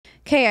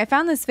okay, I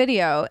found this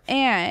video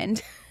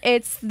and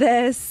it's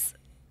this,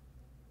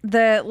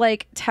 the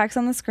like text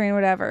on the screen,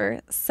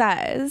 whatever,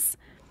 says,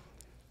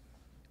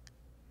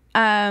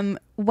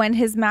 when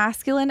his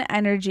masculine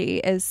energy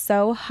is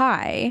so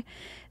high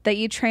that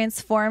you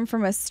transform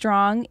from a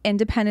strong,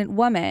 independent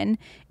woman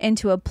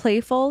into a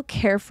playful,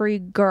 carefree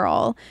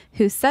girl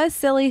who says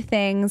silly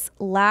things,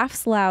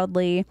 laughs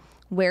loudly,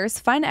 wears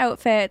fun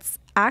outfits,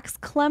 acts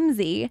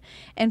clumsy,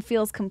 and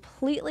feels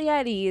completely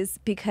at ease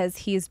because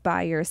he's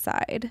by your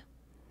side.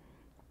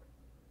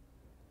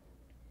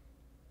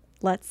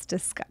 Let's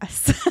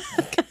discuss.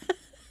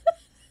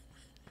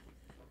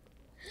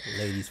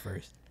 Ladies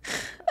first.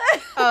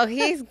 Oh,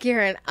 he's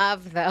gearing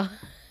up, though.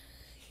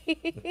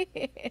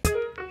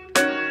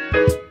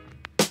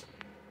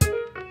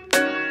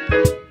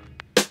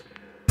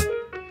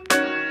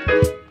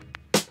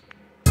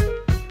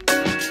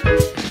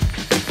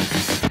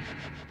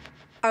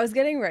 I was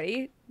getting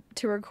ready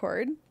to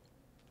record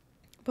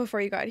before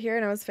you got here,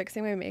 and I was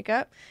fixing my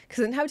makeup because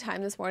I didn't have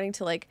time this morning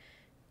to like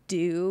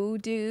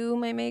do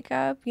my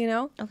makeup, you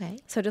know? Okay.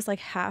 So just like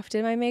half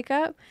did my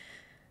makeup,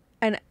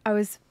 and I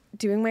was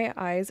doing my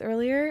eyes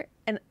earlier,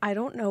 and I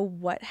don't know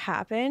what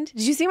happened.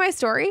 Did you see my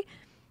story?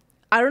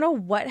 I don't know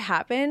what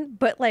happened,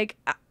 but like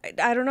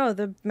I don't know,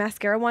 the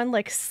mascara wand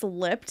like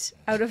slipped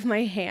out of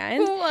my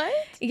hand. What?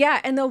 Yeah,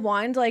 and the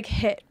wand like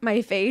hit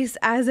my face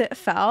as it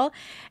fell,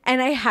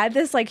 and I had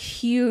this like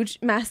huge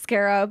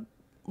mascara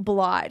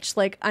blotch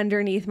like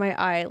underneath my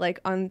eye, like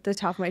on the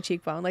top of my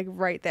cheekbone, like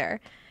right there.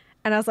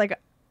 And I was like,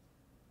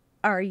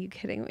 are you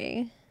kidding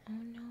me? Oh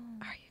no.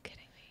 Are you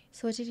kidding me?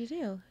 So what did you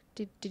do?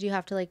 Did you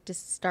have to like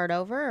just start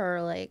over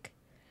or like?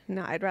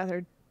 No,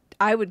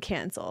 I would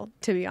cancel,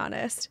 to be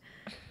honest,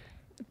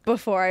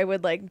 before I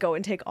would like go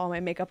and take all my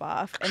makeup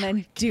off and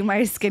then do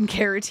my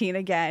skincare routine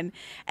again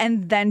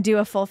and then do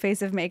a full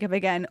face of makeup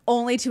again,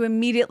 only to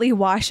immediately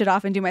wash it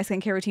off and do my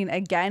skincare routine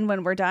again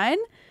when we're done.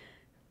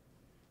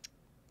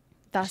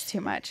 That's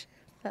too much.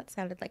 That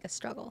sounded like a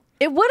struggle.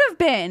 It would have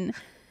been.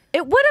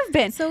 It would have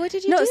been. So what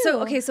did you do?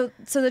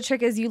 So the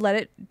trick is you let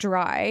it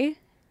dry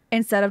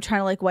instead of trying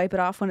to like wipe it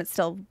off when it's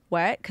still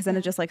wet, because then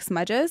it just like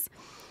smudges.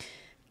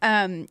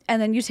 And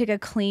then you take a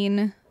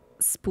clean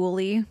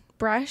spoolie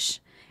brush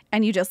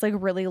and you just like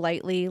really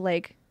lightly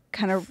like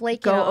kind of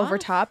Flake go it over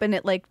off? top, and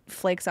it like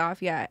flakes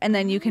off. Yeah. And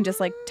then you can just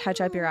like touch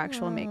up your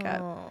actual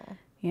makeup. Oh,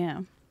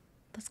 Yeah.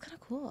 that's kind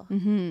of cool.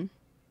 Mm-hmm.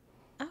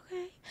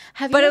 Okay.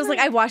 Have But you it was like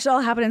I watched it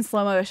all happen in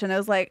slow motion. I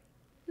was like,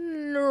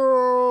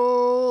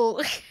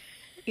 no.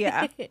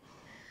 yeah, That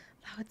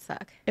would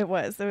suck. it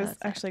was. It was That's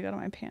actually good on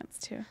my pants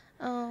too.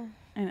 Oh,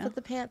 I know. but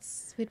the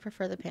pants, we'd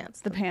prefer the pants.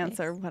 The than pants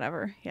face. or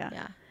whatever. Yeah.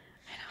 Yeah.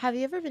 Have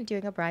you ever been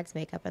doing a bride's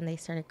makeup and they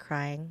started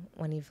crying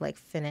when you've like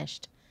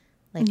finished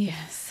like the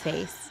Yes.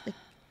 face? Like,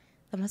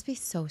 that must be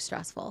so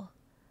stressful.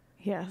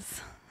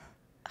 Yes.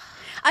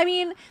 I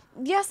mean,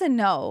 yes and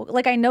no.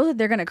 Like, I know that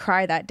they're going to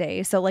cry that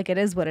day. So, like, it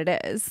is what it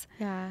is.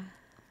 Yeah.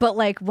 But,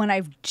 like, when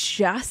I've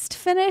just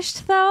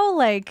finished, though,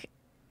 like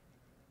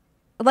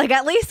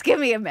at least give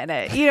me a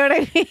minute. You know what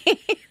I mean?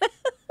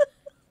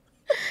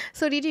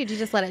 So what do you do? Do you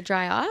just let it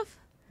dry off?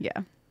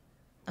 Yeah.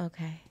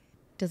 Okay.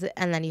 Does it,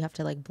 and then you have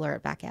to like blur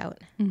it back out.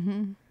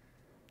 Mm-hmm.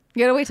 You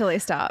got to wait till they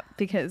stop,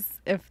 because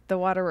if the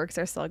waterworks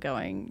are still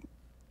going,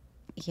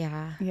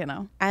 Yeah. you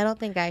know. I don't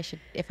think I should,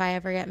 if I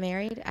ever get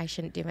married, I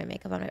shouldn't do my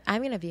makeup on my,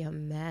 I'm going to be a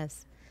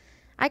mess.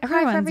 I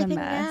cry for Everyone's a everything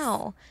mess.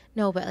 now.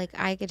 No, but like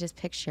I could just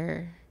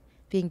picture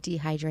being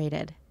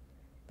dehydrated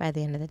by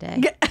the end of the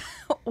day.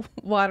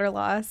 Water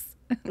loss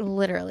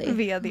Literally.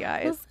 via the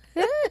eyes.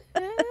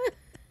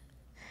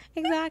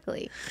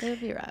 Exactly. It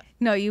would be rough.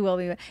 No, you will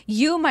be.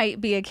 You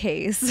might be a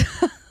case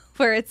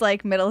where it's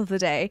like middle of the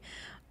day,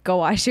 go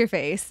wash your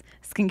face,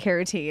 skincare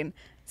routine,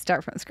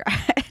 start from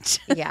scratch.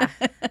 Yeah.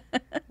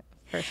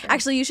 For sure.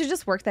 Actually, you should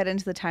just work that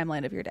into the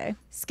timeline of your day.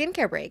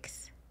 Skincare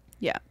breaks.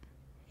 Yeah.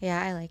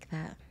 Yeah, I like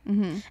that.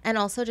 Mm-hmm. And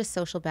also just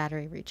social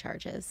battery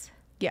recharges.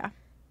 Yeah.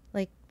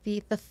 Like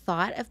the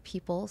thought of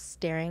people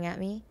staring at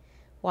me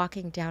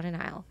walking down an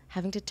aisle,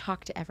 having to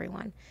talk to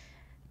everyone.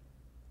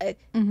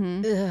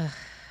 Ugh.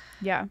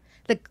 Yeah.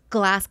 The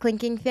glass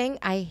clinking thing,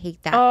 I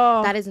hate that.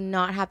 Oh. That is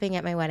not happening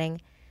at my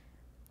wedding.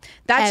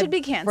 That should be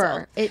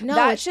Ever. canceled. No,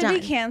 that it's should done.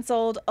 be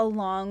canceled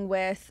along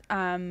with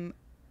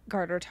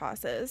garter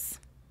tosses.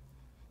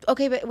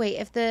 Okay, but wait,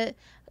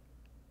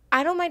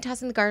 I don't mind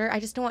tossing the garter. I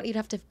just don't want you to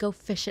have to go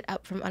fish it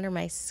up from under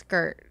my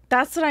skirt.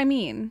 That's what I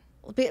mean.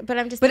 But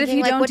I'm just But if thinking,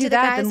 you like, don't what do the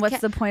that, guys then what's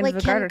the point of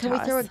a garter Can we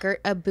toss? throw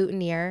a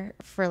boutonniere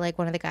for like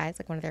one of the guys,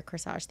 like one of their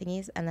corsage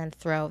thingies, and then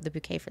throw the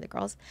bouquet for the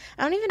girls?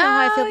 I don't even know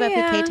how I feel about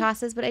bouquet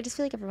tosses, but I just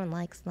feel like everyone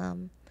likes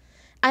them.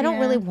 I don't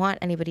really want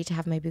anybody to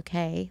have my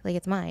bouquet. Like,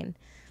 it's mine.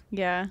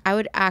 Yeah. I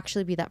would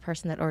actually be that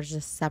person that orders a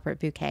separate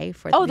bouquet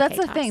for the Oh, bouquet that's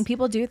the toss. thing.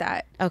 People do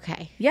that.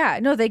 Okay. Yeah.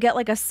 No, they get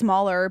like a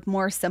smaller,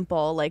 more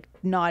simple, like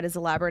not as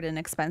elaborate and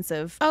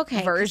expensive Okay.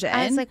 'Cause version.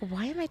 I was like,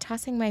 why am I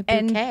tossing my bouquet?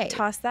 and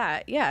toss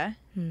that. Yeah.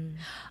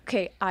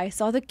 Okay. I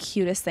saw the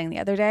cutest thing the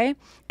other day.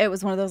 It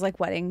was one of those like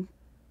wedding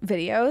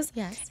videos.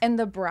 Yes. And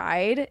the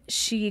bride,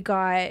 she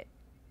got,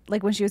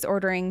 like when she was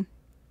ordering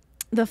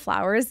The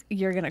flowers,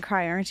 you're going to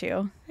cry, aren't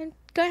you?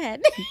 Go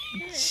ahead.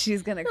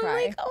 She's going to cry.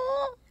 I'm like,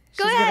 oh,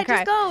 go She's gonna ahead.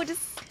 cry. Just go.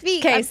 Just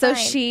speak. Okay, I'm so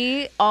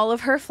fine. all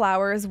of her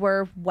flowers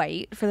were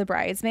white for the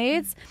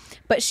bridesmaids,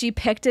 but she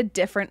picked a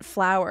different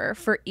flower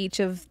for each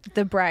of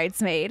the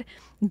bridesmaid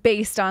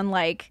based on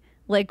like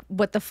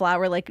what the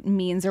flower like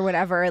means or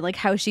whatever, and like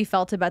how she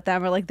felt about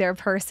them or like their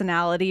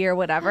personality or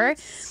whatever.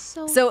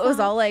 So it was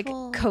all like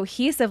thoughtful.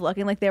 cohesive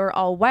looking, like they were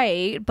all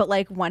white, but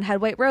like one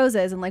had white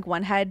roses and like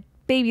one had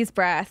baby's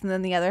breath and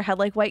then the other had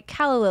like white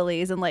calla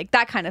lilies and like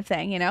that kind of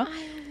thing, you know?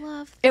 I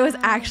love that. It was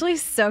actually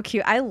so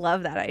cute. I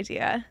love that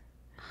idea.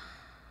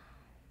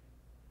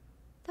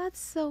 That's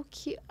so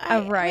cute.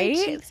 Right?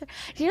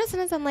 You know,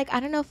 sometimes I'm like, I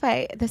don't know if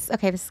this is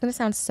going to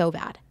sound so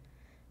bad.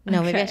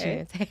 No, maybe I Okay. shouldn't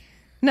even say it.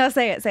 No,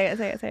 say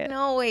it.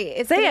 No, wait.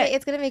 It's Say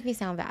going to make me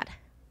sound bad.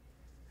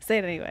 Say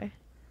it anyway.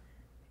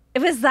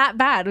 If it's that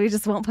bad, we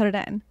just won't put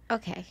it in.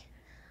 Okay.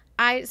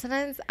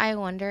 Sometimes I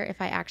wonder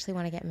if I actually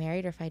want to get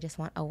married or if I just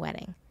want a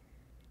wedding.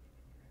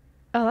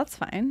 Oh, that's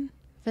fine.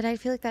 But I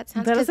feel like that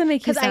sounds... That doesn't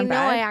make you Because I sound know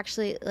bad. I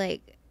actually,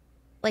 like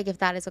if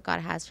that is what God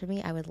has for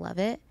me, I would love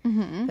it.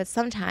 Mm-hmm. But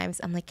sometimes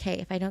I'm like, hey,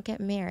 if I don't get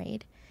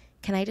married,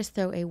 can I just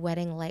throw a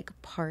wedding-like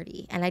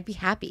party? And I'd be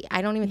happy.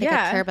 I don't even think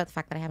Yeah. I care about the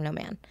fact that I have no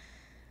man.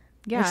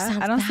 Yeah, sounds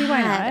I don't see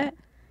why bad. not.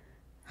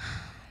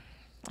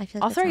 I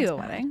feel like I'll that throw you a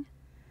sounds bad. wedding.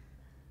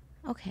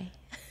 Okay.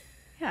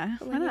 Yeah,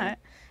 why not?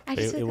 I But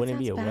just it feel like wouldn't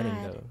that be a sounds wedding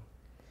bad.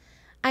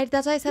 though.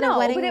 That's why I said No, a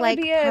but wedding-like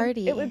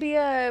party. It would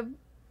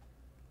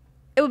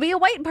be a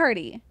white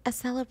party. a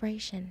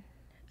celebration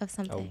of A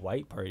something.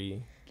 white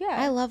party. Yeah.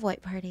 I love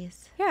white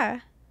parties. Yeah.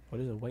 What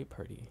is a white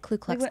party? Ku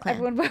Like Klux when Klan.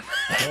 everyone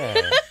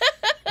Yeah.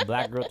 A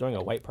black girl throwing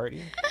a white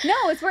party? No,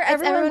 it's where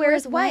everyone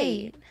wears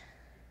white.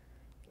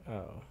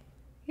 Oh.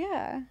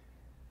 Yeah.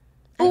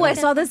 I Oh, think I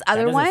saw this That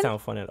other doesn't one.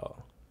 sound fun at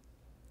all.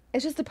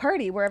 It's just a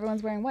party where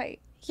everyone's wearing white.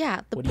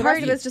 Yeah, the What do you The rest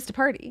party. of it's just a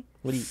party.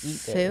 What do you eat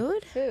there?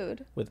 Food?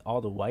 Food. With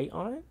all the white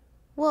on it?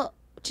 Well,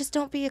 just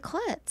don't be a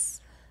klutz.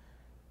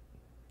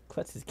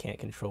 Klutzes can't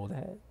control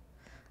that.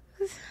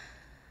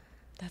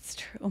 That's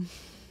true.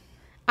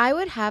 I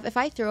would have, if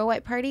I threw a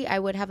white party, I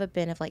would have a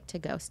bin of like to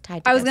go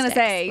tied to I was go gonna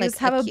sticks. say, you Like just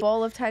have a cute-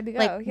 bowl of Tide to go.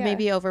 Like yeah.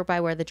 maybe over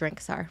by where the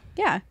drinks are.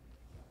 Yeah.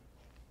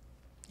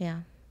 Yeah.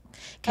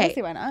 I Okay.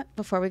 see why not.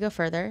 Before we go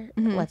further,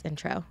 Mhm. let's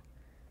intro,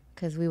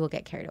 because we will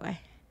get carried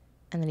away,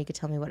 and then you could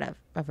tell me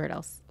whatever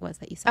else was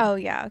that you saw. Oh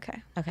yeah.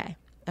 Okay. Okay.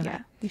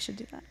 Yeah. You should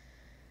do that.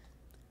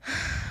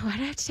 Why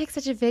do I have to take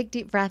such a big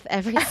deep breath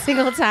every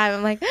single time?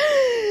 I'm like,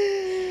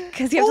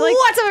 Because you have to like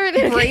what's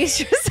over brace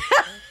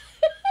yourself.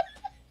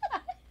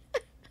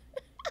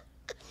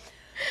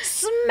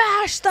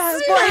 Smash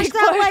that Smash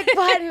that like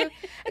button.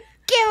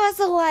 Give us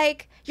a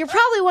like. You're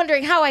probably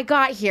wondering how I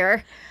got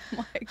here.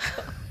 Oh my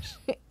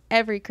gosh.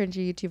 Every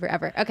cringy YouTuber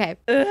ever. Okay.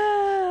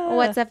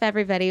 What's up,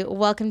 everybody?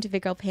 Welcome to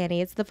Big Girl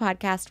Panties, the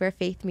podcast where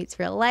faith meets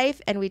real life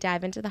and we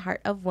dive into the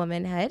heart of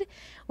womanhood.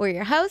 We're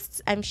your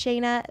hosts. I'm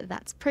Shaina.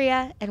 That's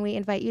Priya. And we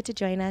invite you to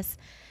join us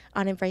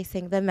on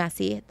embracing the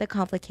messy, the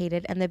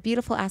complicated, and the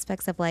beautiful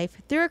aspects of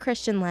life through a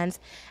Christian lens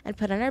and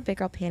put on our big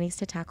girl panties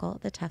to tackle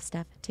the tough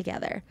stuff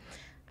together.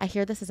 I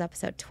hear this is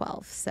episode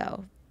 12,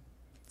 so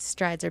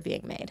strides are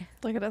being made.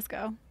 Look at us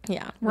go.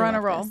 Yeah. We're we on a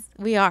love roll. this.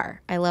 We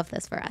are. I love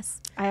this for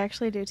us. I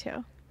actually do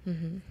too.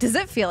 Mm-hmm. Does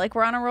it feel like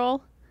we're on a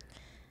roll?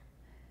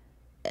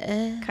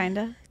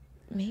 Kinda.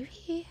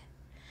 Maybe.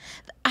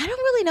 I don't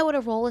really know what a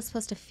role is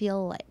supposed to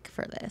feel like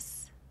for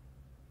this.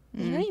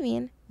 You know what I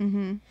mean?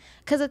 Mm-hmm.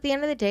 Because at the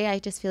end of the day, I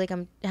just feel like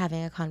I'm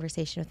having a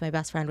conversation with my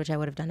best friend, which I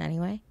would have done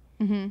anyway.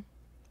 Mm-hmm.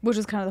 Which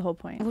is kind of the whole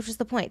point. Which is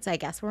the point. So I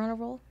guess we're on a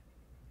roll.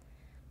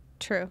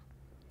 True.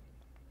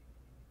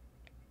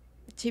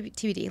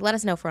 TBD. Let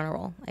us know if we're on a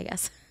roll, I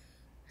guess.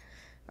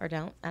 Or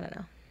don't. I don't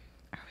know.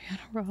 Are we on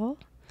a roll?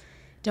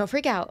 Don't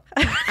freak out.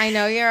 I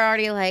know you're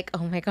already like, oh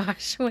my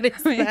gosh, what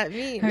does that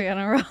mean? Are we on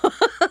a roll?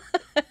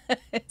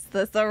 Is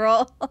this a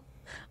roll?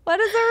 What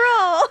is a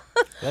roll?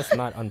 Let's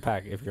not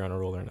unpack if you're on a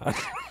roll or not.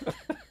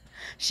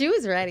 She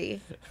was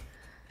ready.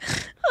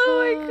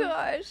 Oh my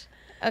gosh.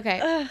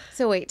 Okay.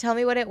 So wait, tell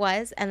me what it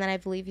was. And then I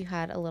believe you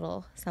had a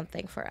little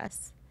something for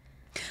us.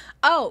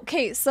 Oh,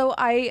 okay. So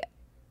I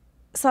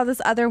saw this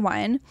other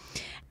one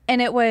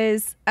and it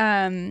was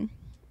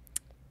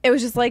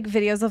just like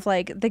videos of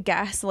like the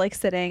guests like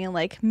sitting and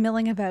like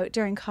milling about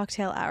during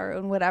cocktail hour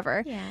and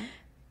whatever. Yeah.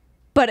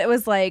 But it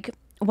was like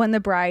when the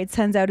bride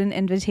sends out an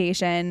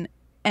invitation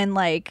and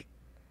like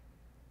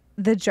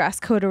the dress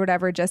code or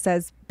whatever just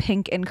says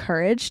pink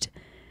encouraged.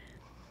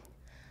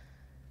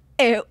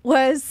 It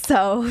was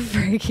so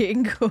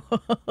freaking cool.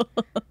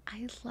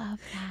 I love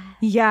that.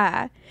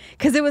 Yeah.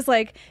 Because it was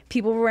like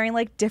people were wearing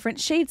like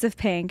different shades of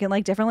pink and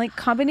like different like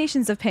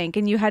combinations of pink.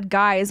 And you had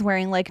guys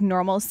wearing like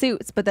normal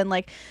suits, but then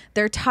like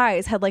their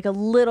ties had like a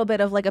little bit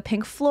of like a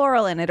pink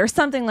floral in it or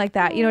something like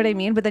that. You know what I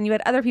mean? But then you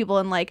had other people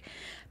in like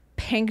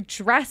pink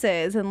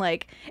dresses and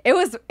like it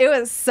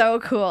was so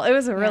cool. It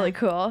was really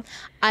cool.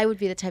 I would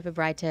be the type of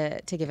bride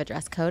to give a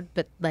dress code,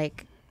 but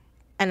like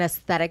an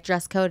aesthetic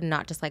dress code,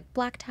 not just like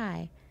black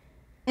tie.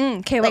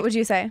 Okay, what would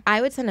you say? I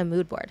would send a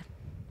mood board.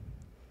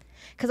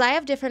 because I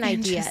have different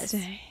ideas.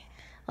 Interesting.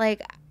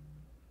 Like,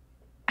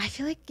 I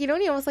feel like, you know,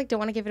 you almost like don't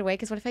want to give it away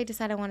because what if I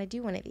decide I want to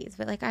do one of these?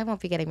 But like, I won't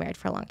be getting married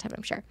for a long time,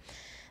 I'm sure.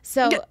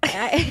 So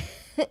I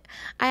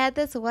had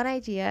this one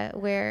idea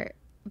where,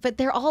 but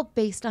they're all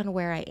based on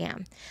where I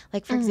am.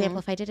 Like, for example,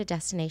 if I did a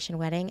destination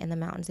wedding in the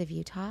mountains of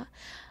Utah,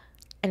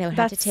 and it would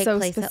have to That's take so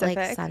place at like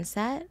specific.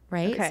 sunset,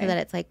 right? Okay. So that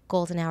it's like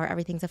golden hour,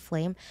 everything's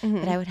aflame.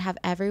 But I would have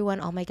everyone,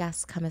 all my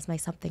guests, come as my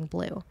something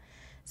blue.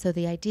 So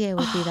the idea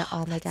would be that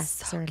all my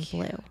guests are in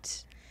blue.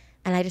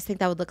 And I just think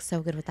that would look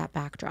so good with that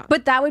backdrop.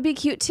 But that would be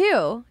cute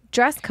too.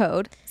 Dress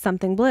code,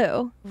 something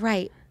blue.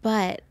 Right.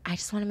 But I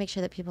just want to make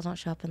sure that people don't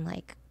show up in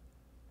like,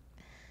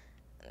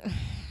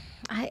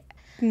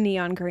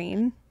 Neon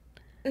green.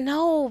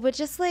 no, but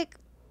just like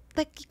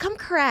come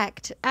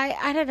correct.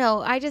 I don't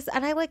know.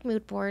 And I like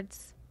mood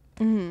boards.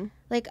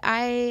 Like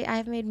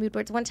I've made mood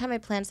boards. One time I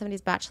planned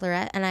somebody's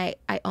bachelorette and I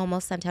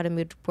almost sent out a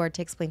mood board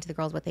to explain to the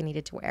girls what they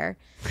needed to wear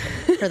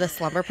for the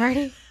slumber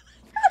party.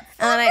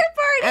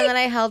 And then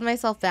I held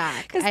myself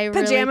back. Because I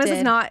pajamas really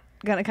is not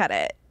going to cut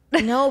it.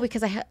 No,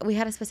 because we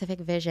had a specific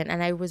vision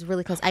and I was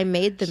really close. I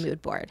made the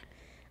mood board.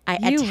 I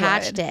You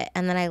attached would. it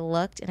and then I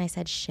looked and I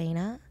said,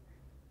 Shaina,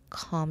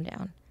 calm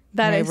down.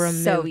 That And I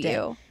is so removed it.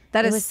 you.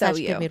 That It is was so such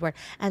a you. good mood board.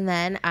 And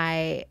then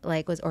I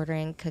like was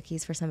ordering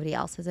cookies for somebody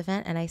else's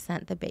event and I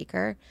sent the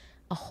baker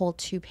a whole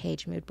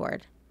 2-page mood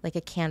board, like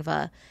a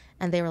Canva.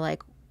 And they were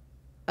like,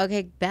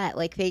 okay, bet.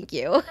 Like, thank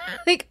you.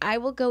 Like, I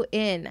will go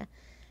in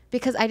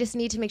because I just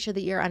need to make sure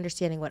that you're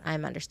understanding what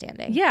I'm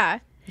understanding. Yeah.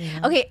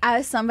 Okay,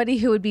 as somebody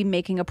who would be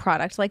making a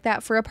product like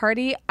that for a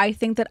party, I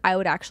think that I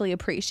would actually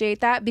appreciate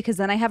that because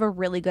then I have a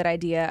really good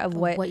idea of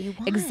what you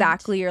want.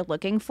 exactly you're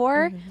looking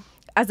for,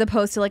 as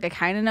opposed to like I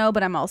kind of know,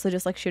 but I'm also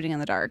just like shooting in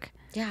the dark.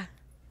 Yeah.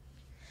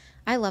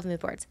 I love mood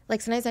boards.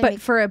 Like sometimes I But make.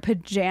 for a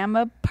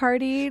pajama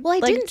party, Well, I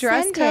like didn't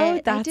dress send code,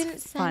 it. that's I didn't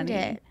send funny.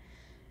 it.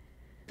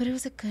 But it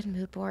was a good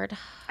mood board.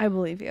 I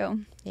believe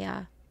you.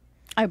 Yeah.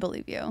 I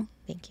believe you.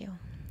 Thank you.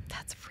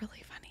 That's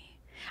really funny.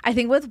 I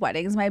think with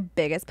weddings, my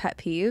biggest pet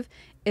peeve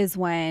is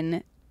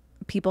when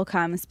people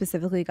come,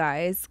 specifically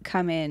guys,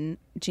 come in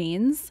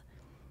jeans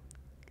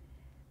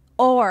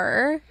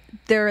or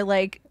they're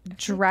like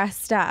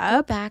dressed Go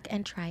up, back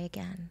and try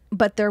again.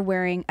 but they're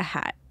wearing a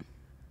hat,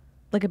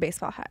 like a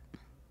baseball hat.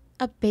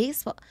 A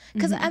baseball.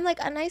 Because I'm like,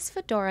 a nice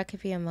fedora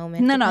could be a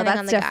moment. No, depending that's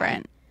on the guy.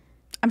 different.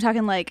 I'm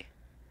talking like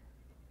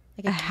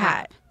Like a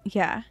hat.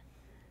 Yeah.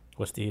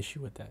 What's the issue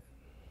with that?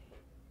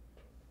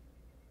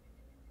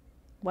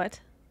 What?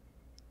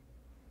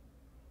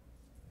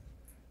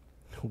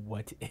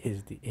 What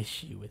is the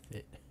issue with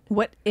it?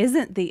 What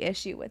isn't the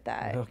issue with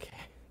that? Okay.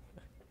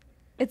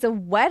 It's a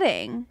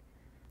wedding.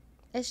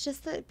 It's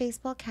just that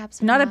baseball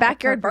caps are Not a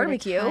backyard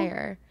appropriate barbecue.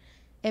 attire.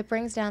 It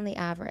brings down the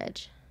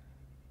average.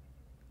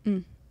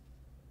 It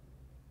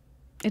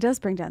does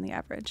bring down the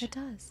average. It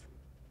does.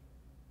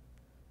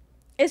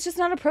 It's just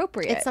not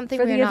appropriate. It's something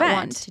for we're the not event.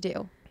 want to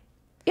do.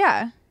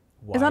 Yeah.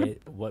 It's not Why?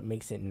 What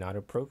makes it not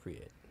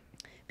appropriate?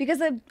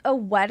 Because a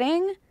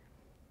wedding,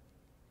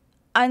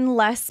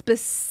 unless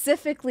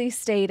specifically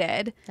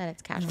stated, That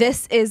it's casual.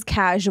 this is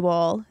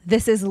casual,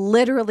 this is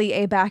literally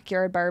a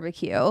backyard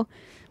barbecue,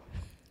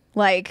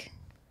 like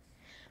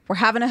we're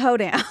having a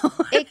hoedown.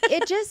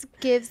 it just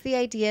gives the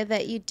idea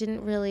that you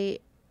didn't really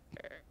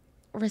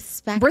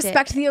respect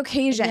the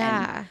occasion.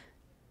 Yeah.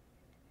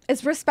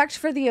 It's respect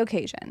for the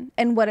occasion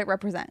and what it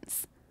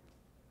represents.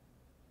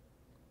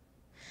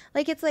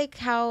 Like it's like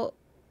how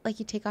like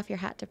you take off your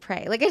hat to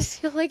pray. Like I just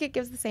feel like it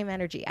gives the same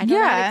energy. I don't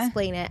know how Yeah. to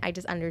explain it. I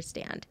just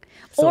understand.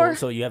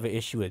 So you have an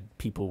issue with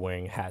people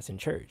wearing hats in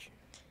church?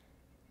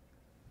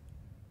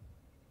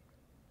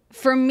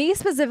 For me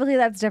specifically,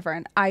 that's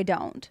different. I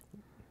don't.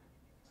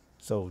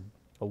 So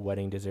a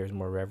wedding deserves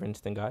more reverence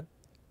than God?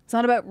 It's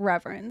not about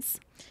reverence.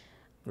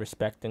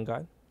 Respect than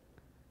God?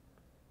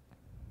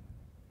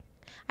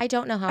 I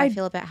don't know how I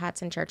feel about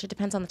hats in church. It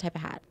depends on the type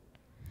of hat.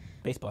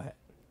 Baseball hat.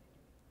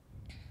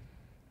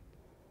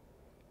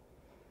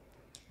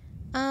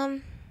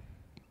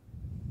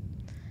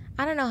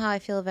 I don't know how I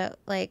feel about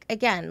like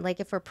again, like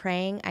if we're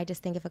praying, I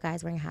just think if a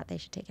guy's wearing a hat, they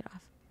should take it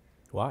off.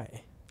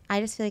 Why? I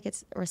just feel like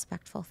it's a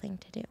respectful thing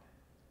to do.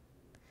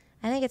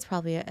 I think it's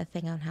probably a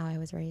thing on how I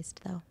was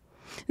raised though.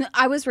 No,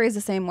 I was raised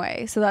the same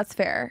way, so that's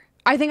fair.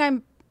 I think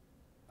I'm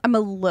a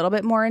little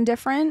bit more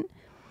indifferent.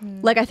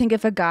 Like I think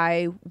if a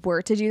guy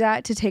were to do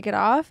that, to take it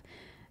off,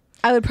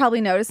 I would probably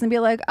notice and be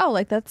like, "Oh,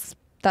 like that's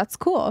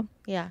cool."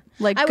 Yeah.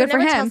 Like, I good would for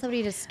never tell him.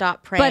 somebody to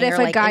stop praying But if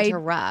or a like guy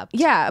interrupt.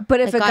 Yeah,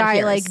 but if Like, a God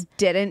guy like hears.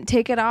 didn't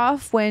take it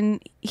off when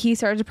he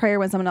started to pray or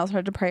when someone else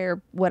started to pray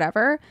or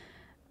whatever,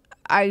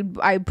 I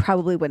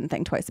probably wouldn't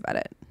think twice about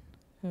it.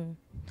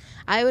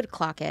 I would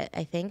clock it,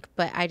 I think,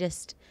 but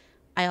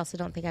I also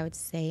don't think I would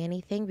say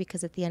anything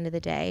because at the end of the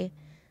day,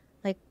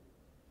 like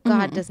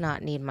God does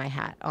not need my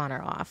hat on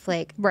or off.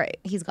 Like Right.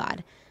 he's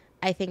God.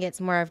 I think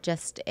it's more of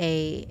just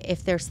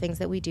if there's things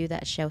that we do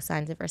that show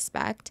signs of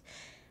respect,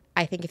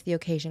 I think if the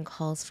occasion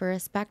calls for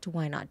respect,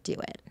 why not do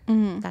it?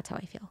 That's how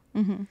I feel.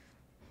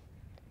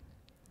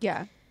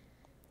 Yeah.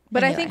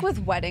 But I think Anyway. with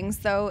weddings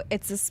though,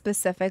 it's a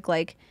specific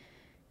like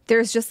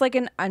there's just like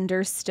an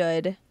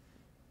understood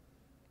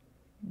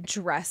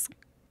dress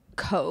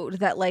code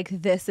that like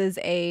this is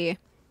a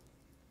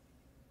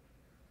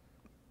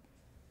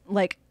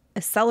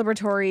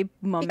celebratory,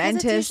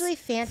 momentous Because it's usually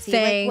fancy.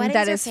 thing Like,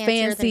 that weddings is are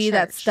fancier than fancy,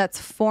 church. that's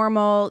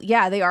formal.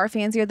 Yeah, they are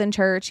fancier than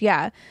church.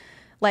 Yeah.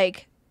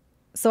 Like,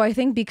 so I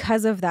think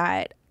because of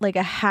that, like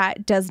a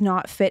hat does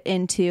not fit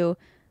into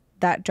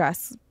that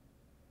dress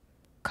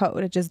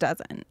code. It just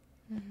doesn't.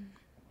 Mm-hmm.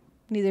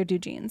 Neither do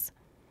jeans.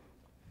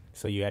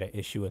 So you had an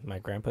issue with my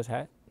grandpa's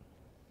hat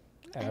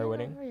at our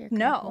wedding?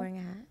 No. Wearing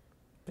a hat.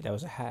 But that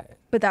was a hat.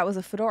 But that was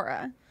a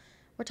fedora.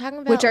 We're talking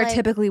about which are like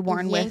typically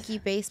worn a with Yankee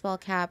baseball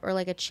cap or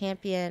like a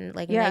champion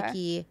like Yeah.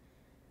 Nike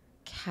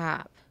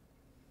cap.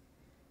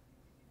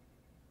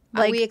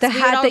 Like We the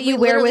hat that you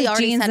wear literally with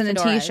already jeans said and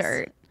a fedoras.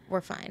 t-shirt. We're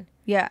fine.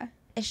 Yeah.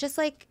 It's just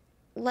like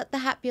let the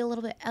hat be a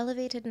little bit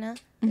elevated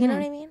enough. You know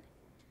what I mean?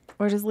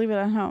 Or just leave it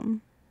at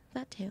home.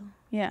 That too.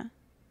 Yeah.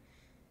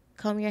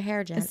 Comb your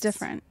hair, gents. It's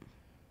different.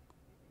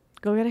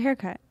 Go get a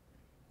haircut.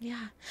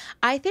 Yeah.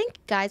 I think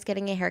guys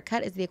getting a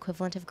haircut is the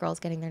equivalent of girls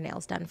getting their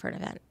nails done for an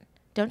event.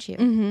 Don't you?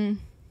 Mm-hmm.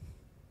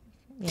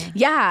 Yeah.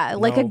 Yeah,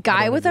 like a No, I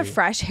guy don't with a agree.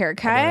 fresh I don't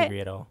haircut. agree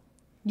at all.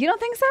 You don't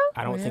think so?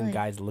 I don't Really? think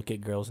guys look at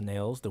girls'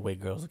 nails the way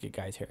girls look at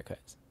guys'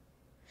 haircuts.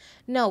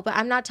 No, but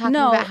I'm not talking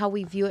No. about how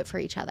we view it for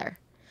each other.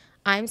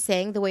 I'm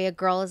saying the way a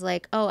girl is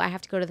like, oh, I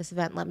have to go to this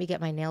event. Let me get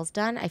my nails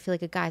done. I feel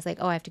like a guy's like,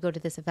 oh, I have to go to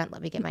this event.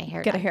 Let me get my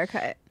hair Get done. a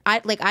haircut. I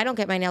don't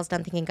get my nails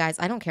done thinking, guys,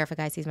 I don't care if a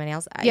guy sees my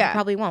nails. I Yeah.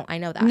 probably won't. I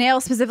know that.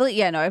 Nails specifically?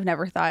 Yeah, no, I've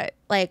never thought.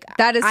 Like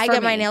That is I for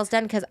get my me. nails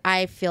done because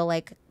I feel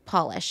like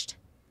polished.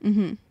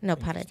 Mm-hmm. No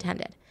pun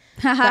intended.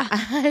 Haha. But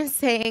I'm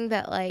saying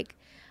that like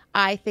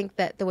I think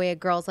that the way a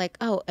girl's like,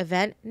 oh,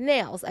 event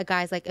nails, a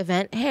guy's like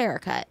event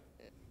haircut.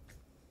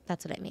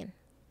 That's what I mean.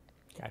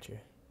 Gotcha.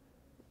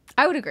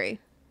 I would agree.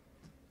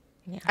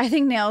 Yeah. I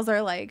think nails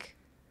are like,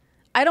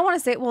 I don't want to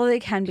say, well, they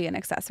can be an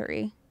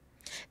accessory.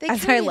 They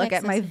As can I be an look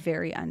at my accessory.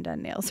 very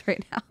undone nails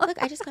right now.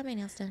 Look, I just got my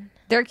nails done.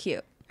 They're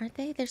cute. Aren't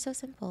they? They're so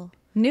simple.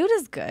 Nude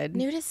is good.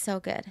 Nude is so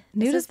good.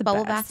 Nude This is the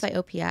Bubble best. Bath by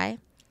OPI.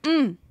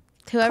 Mm.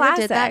 Whoever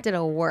Classic. did that did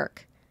a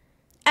work.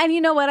 And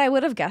you know what? I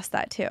would have guessed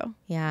that too.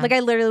 Yeah. Like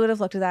I literally would have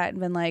looked at that and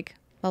been like,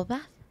 Bubble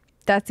Bath.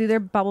 that's either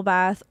bubble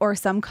bath or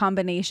some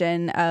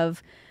combination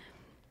of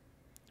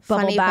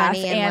bubble Funny bath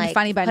Bunny and like,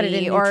 funny put it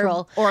bunny in or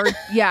neutral.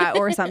 yeah,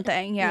 or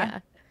something. Yeah. Yeah.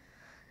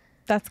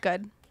 That's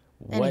good.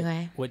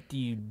 Anyway.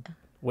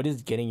 What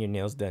does getting your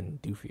nails done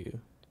do for you?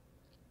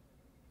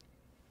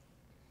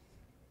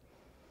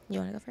 You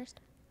want to go first?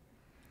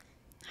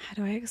 How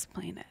do I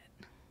explain it?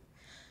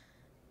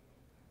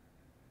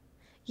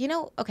 You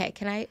know, okay,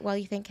 while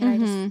you think, can I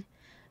just,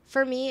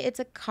 for me, it's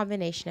a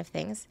combination of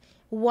things.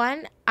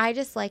 One, I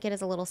just like it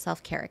as a little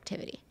self-care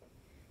activity.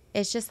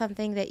 It's just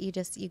something that you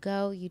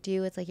go, you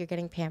do. It's like you're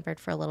getting pampered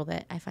for a little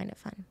bit. I find it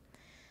fun.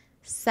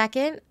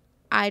 Second,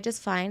 I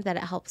just find that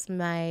it helps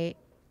my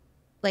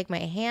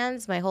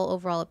hands, my whole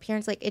overall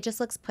appearance. Like it just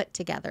looks put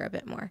together a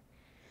bit more.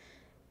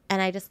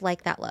 And I just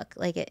like that look.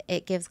 Like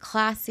it gives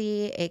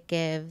classy, it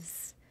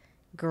gives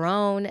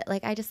grown.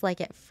 Like I just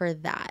like it for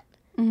that.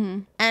 Mm-hmm.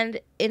 And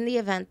in the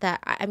event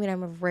that, I mean,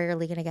 I'm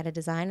rarely going to get a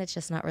design. It's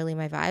just not really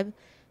my vibe.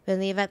 But in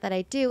the event that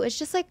I do, it's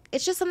just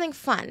something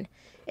fun.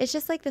 It's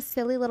just like the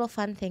silly little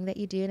fun thing that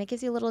you do. And it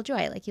gives you a little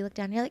joy. Like you look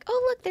down and you're like,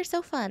 oh, look, they're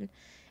so fun.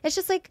 It's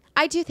just like,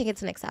 I do think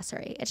it's an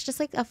accessory. It's just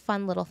like a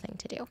fun little thing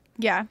to do.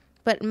 Yeah.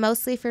 But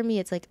mostly for me,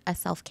 it's like a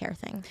self-care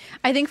thing.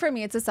 I think for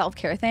me, it's a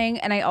self-care thing.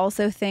 And I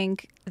also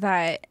think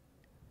that,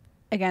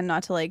 again,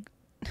 not to like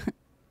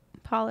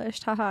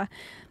polished, haha.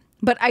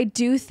 But I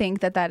do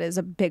think that is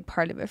a big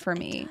part of it for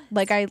me.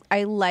 Like I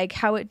like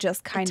how it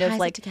just kind of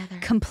like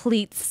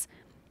completes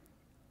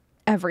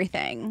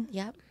everything.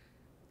 Yep.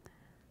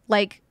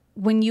 Like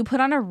when you put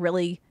on a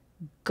really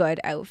good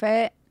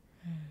outfit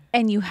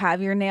and you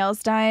have your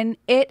nails done,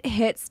 it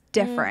hits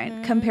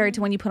different compared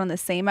to when you put on the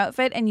same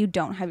outfit and you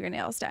don't have your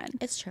nails done.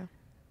 It's true.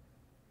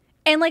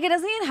 And like it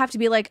doesn't even have to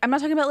be like, I'm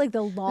not talking about like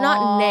the long,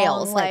 Not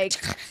nails,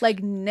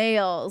 like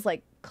nails,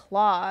 like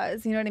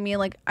claws. You know what I mean?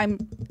 Like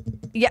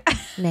yeah.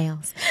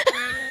 Nails.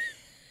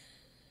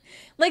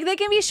 Like they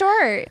can be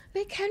short.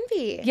 They can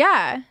be.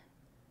 Yeah.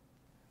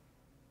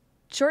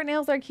 Short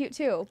nails are cute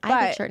too. But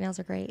I think short nails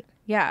are great.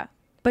 yeah.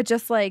 But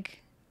just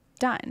like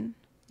done.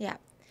 Yeah.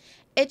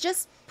 It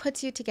just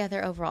puts you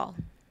together overall.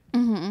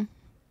 Mm-hmm.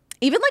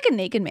 Even like a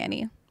naked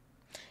mani.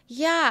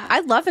 Yeah. I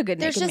love a good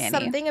There's naked just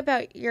mani. something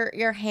about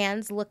your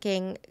hands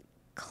looking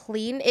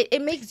clean.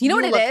 It makes You know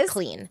what look it is?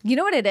 clean. You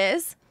know what it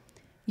is?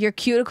 Your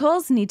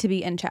cuticles need to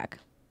be in check.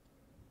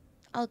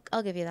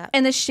 I'll give you that.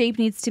 And the shape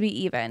needs to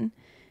be even.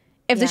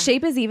 If the Yeah.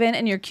 shape is even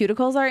and your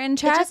cuticles are in It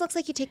check, just looks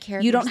like you take care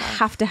of you don't yourself.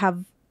 have to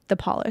have the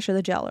polish or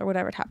the gel or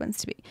whatever it happens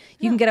to be.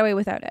 You can get away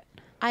without it.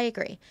 I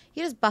agree.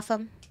 You just buff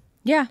them.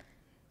 Yeah.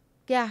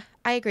 Yeah,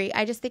 I agree.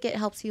 I just think it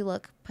helps you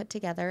look put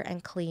together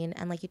and clean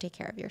and like you take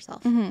care of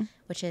yourself,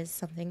 which is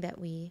something that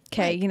we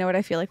Okay, like. you know what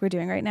I feel like we're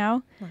doing right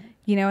now? What?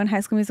 You know in High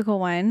School Musical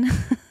 1?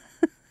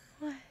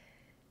 What?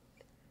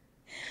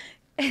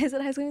 Is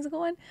it High School Musical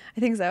 1? I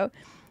think so.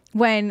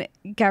 When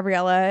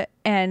Gabriella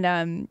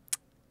and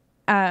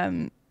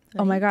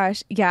Oh my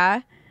gosh.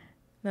 Yeah.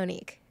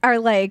 Monique. Are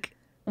like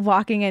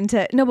walking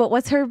into, no, but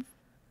what's her,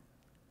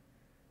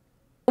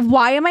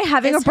 why am I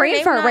having Is a brain her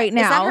name fart not- right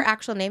now? Is that her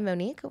actual name,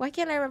 Monique? Why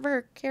can't I remember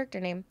her character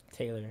name?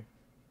 Taylor.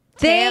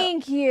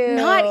 Thank you.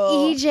 Not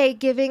EJ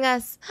giving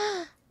us.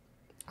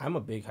 I'm a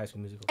big High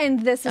School Musical.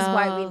 And this is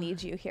why we Oh.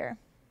 need you here.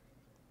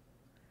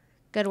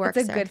 Good work,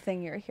 It's a sir. good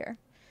thing you're here.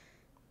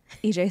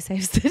 EJ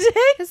saves the day.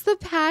 It's the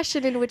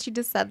passion in which you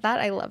just said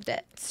that. I loved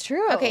it. It's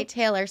true. Okay,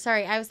 Taylor.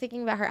 Sorry, I was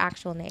thinking about her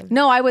actual name.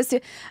 No, I was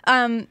too.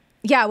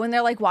 Yeah, when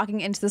they're like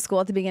walking into the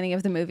school at the beginning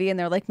of the movie and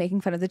they're like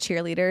making fun of the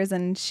cheerleaders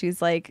and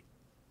she's like,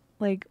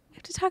 we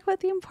have to talk about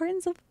the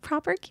importance of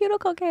proper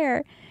cuticle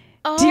care.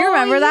 Do you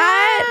remember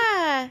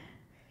that? Yeah.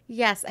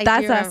 Yes, I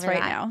That's do remember us right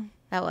that. now.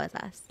 That was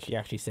us. She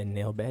actually said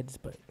nail beds,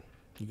 but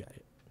you got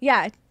it.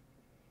 Yeah.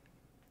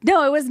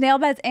 No, it was nail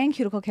beds and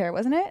cuticle care,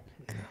 wasn't it?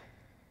 It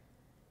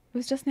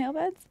was just nail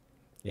beds?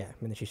 Yeah, and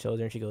then she shows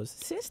her and she goes,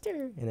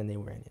 sister, and then they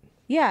ran in.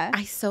 Yeah.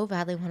 I so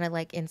badly want to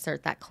like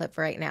insert that clip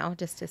right now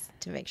just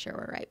to make sure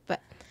we're right.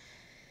 But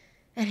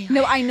anyway.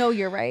 No, I know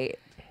you're right.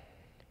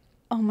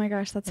 Oh my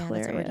gosh, that's Yeah,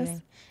 that's what we're hilarious.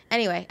 doing.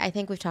 Anyway, I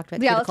think we've talked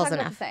about Yeah, let's cuticles talk about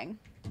the enough. thing.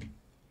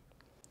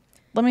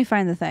 Let me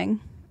find the thing.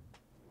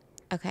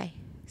 Okay.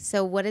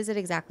 So what is it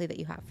exactly that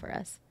you have for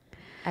us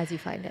as you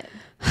find it?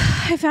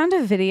 I found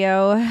a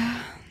video.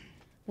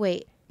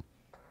 Wait.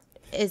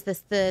 Is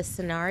this the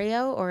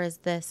scenario or is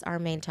this our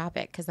main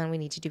topic? Because then we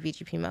need to do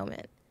BGP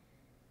moment.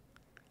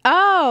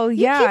 Oh,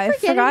 yeah. I You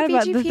keep forgot forgetting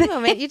about the BGP thing.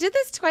 moment. You did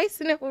this twice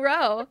in a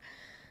row.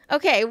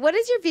 Okay, what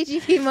is your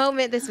BGP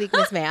moment this week,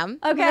 Miss Ma'am?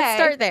 Okay. Let's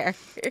start there.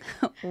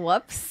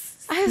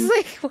 Whoops. I was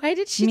like, why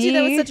did she do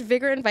that Me with such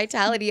vigor and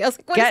vitality? I was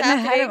like, what is Getting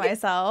happening? ahead of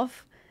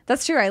myself.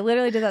 That's true. I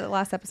literally did that the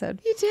last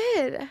episode. You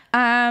did.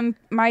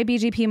 My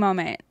BGP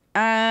moment.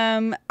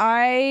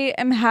 I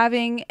am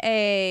having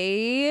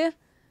a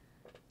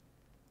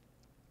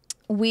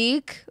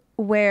week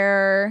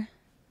where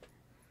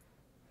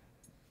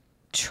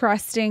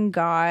trusting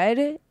God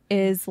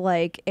is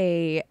like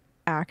a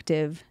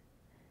active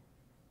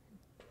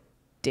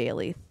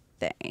daily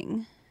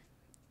thing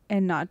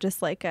and not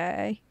just like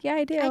a, yeah,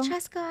 I do. I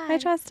trust God. I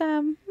trust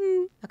him.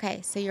 Okay,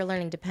 so you're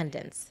learning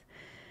dependence.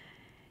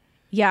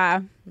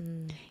 Yeah.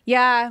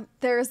 Yeah.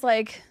 There's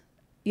like,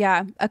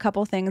 yeah, a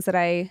couple things that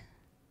I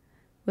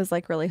was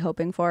like really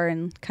hoping for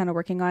and kind of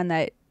working on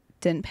that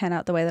didn't pan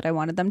out the way that I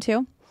wanted them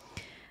to.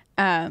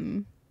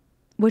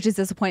 Which is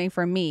disappointing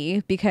for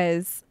me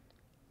because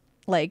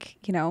like,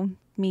 you know,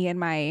 me and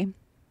my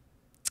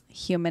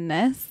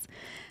humanness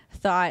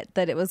thought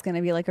that it was going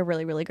to be like a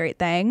really, really great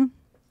thing.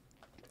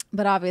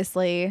 But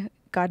obviously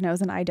God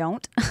knows and I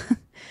don't.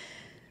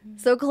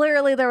 So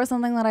clearly there was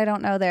something that I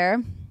don't know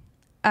there.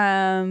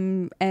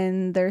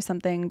 And there's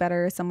something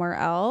better somewhere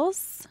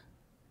else.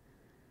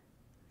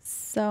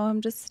 So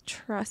I'm just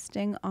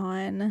trusting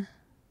on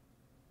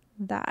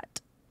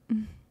that.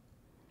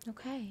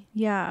 Okay.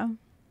 Yeah.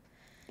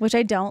 Which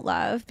I don't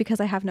love because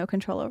I have no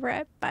control over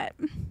it, but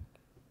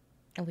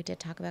And we did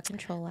talk about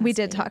control last we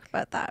did week. talk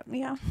about that.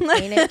 Yeah.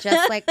 Ain't it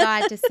just like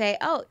God to say,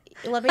 oh,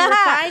 let me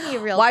refine you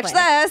real Watch quick.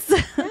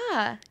 this.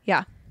 Yeah.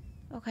 Yeah.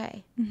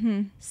 Okay.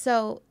 Mm-hmm.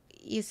 So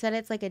you said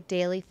it's like a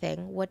daily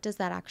thing. What does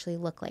that actually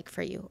look like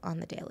for you on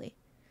the daily?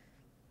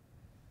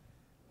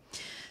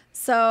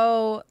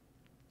 So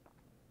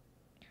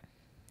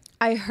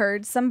I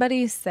heard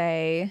somebody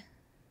say,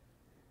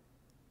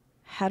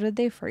 how did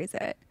they phrase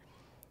it?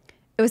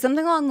 It was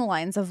something along the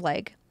lines of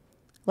like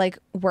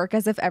work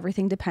as if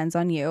everything depends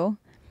on you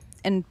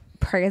and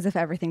pray as if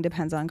everything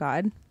depends on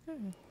God.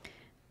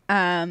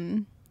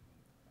 And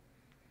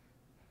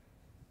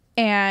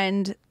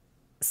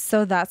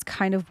so that's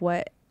kind of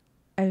what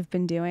I've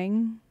been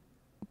doing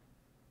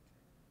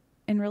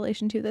in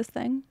relation to this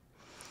thing.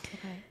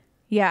 Okay.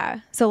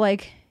 Yeah. So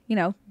like, you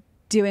know,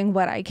 doing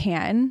what I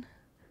can.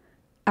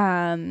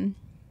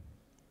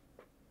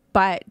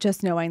 But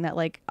just knowing that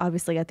like,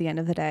 obviously at the end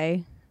of the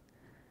day,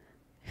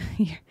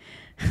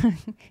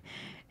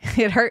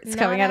 it hurts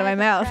coming out of my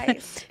mouth.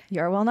 Right.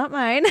 Your will, not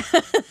mine.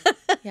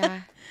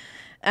 Yeah.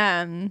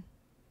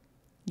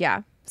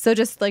 Yeah. So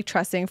just like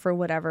trusting for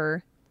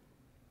whatever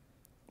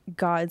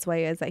God's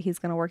way is that he's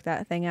going to work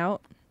that thing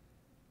out.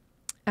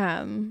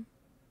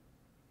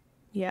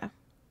 Yeah.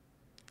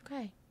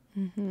 Okay.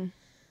 Mm-hmm.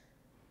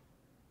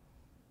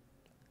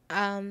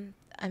 I'm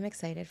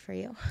excited for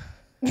you.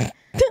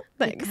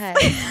 Thanks.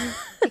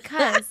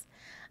 Because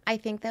I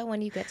think that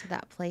when you get to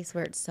that place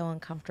where it's so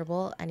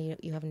uncomfortable and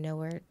you have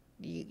nowhere,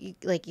 you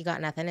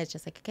got nothing. It's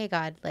just like, okay,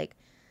 God, like,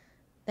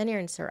 then you're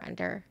in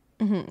surrender.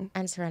 Mm-hmm.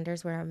 And surrender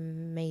is where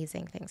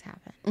amazing things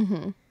happen.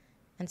 Mm-hmm.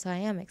 And so I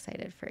am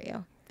excited for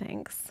you.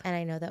 Thanks. And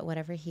I know that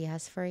whatever he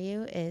has for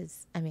you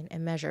is, I mean,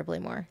 immeasurably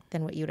more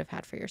than what you would have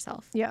had for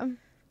yourself. Yeah.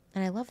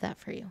 And I love that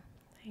for you.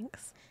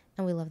 Thanks.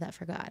 And we love that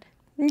for God.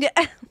 Yeah.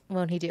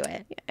 Won't he do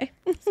it? Yeah.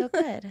 So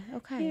good.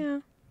 Okay. Yeah.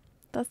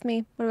 That's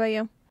me. What about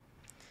you?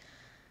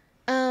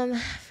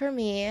 For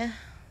me,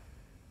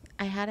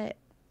 I had it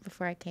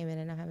before I came in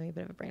and I'm having a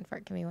bit of a brain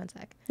fart. Give me one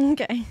sec.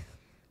 Okay.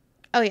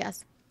 Oh,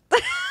 yes.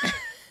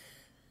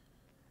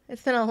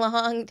 It's been a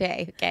long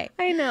day. Okay.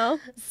 I know.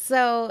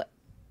 So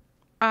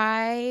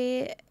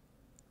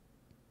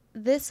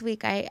this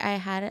week I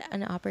had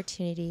an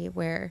opportunity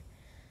where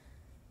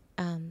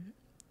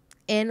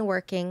in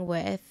working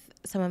with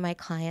some of my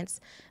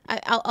clients,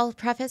 I'll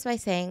preface by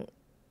saying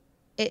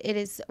it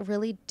is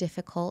really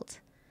difficult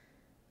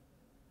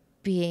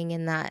being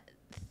in that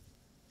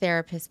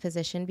therapist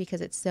position because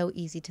it's so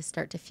easy to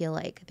start to feel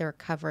like the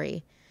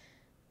recovery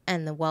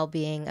and the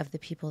well-being of the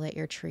people that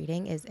you're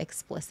treating is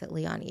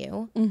explicitly on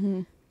you.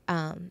 Mm-hmm.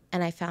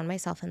 And I found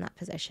myself in that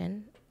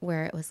position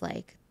where it was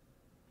like,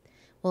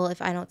 well,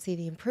 if I don't see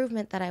the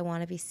improvement that I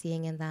want to be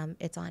seeing in them,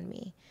 it's on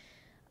me.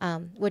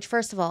 Which,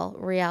 first of all,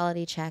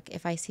 reality check.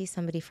 If I see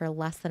somebody for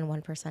less than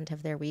 1%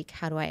 of their week,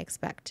 how do I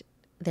expect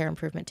their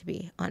improvement to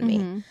be on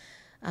me?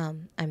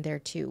 I'm there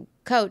to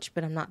coach,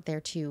 but I'm not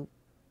there to,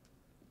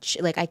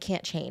 I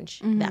can't change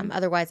them.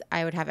 Otherwise,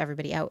 I would have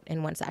everybody out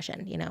in one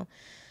session, you know?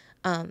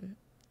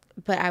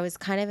 But I was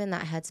kind of in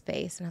that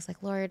headspace, and I was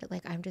like, Lord,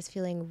 like, I'm just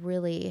feeling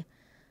really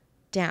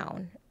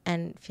down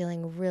and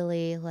feeling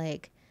really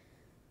like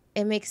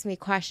it makes me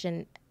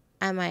question,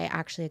 am I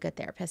actually a good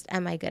therapist?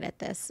 Am I good at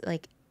this?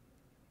 Like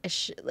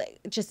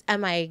just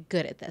am I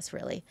good at this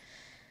really?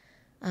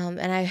 And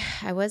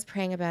I was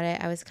praying about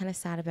it. I was kind of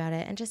sad about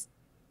it and just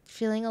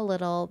feeling a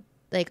little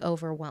like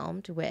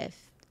overwhelmed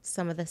with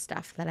some of the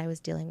stuff that I was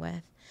dealing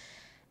with.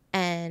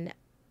 And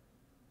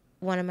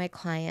one of my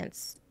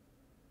clients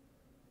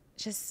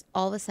just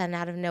all of a sudden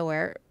out of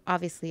nowhere,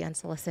 obviously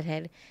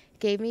unsolicited,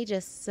 gave me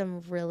just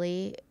some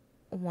really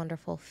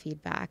wonderful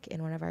feedback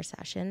in one of our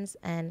sessions.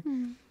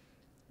 And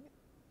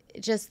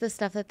just the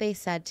stuff that they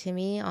said to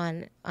me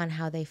on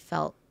how they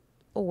felt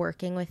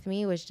working with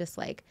me was just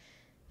like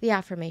the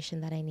affirmation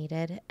that I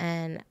needed.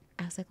 And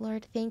I was like,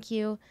 Lord, thank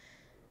you.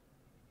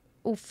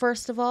 Well,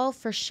 first of all,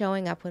 for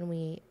showing up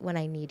when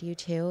I need you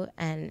to,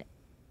 and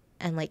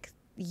like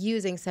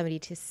using somebody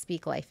to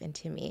speak life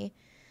into me.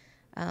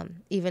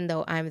 Even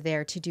though I'm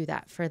there to do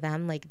that for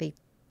them, like they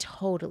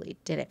totally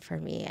did it for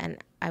me.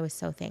 And I was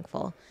so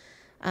thankful.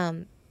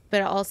 But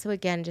it also,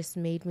 again, just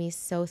made me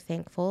so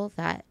thankful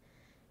that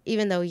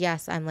even though,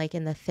 yes, I'm like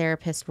in the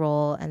therapist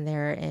role and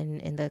they're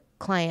in the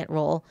client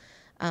role,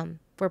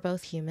 we're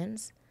both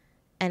humans.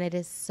 And it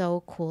is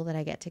so cool that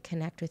I get to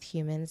connect with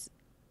humans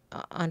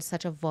on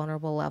such a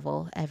vulnerable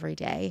level every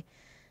day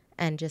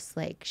and just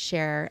like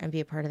share and be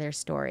a part of their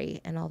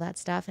story and all that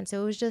stuff. And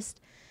so it was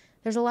just,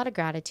 there's a lot of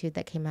gratitude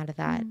that came out of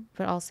that,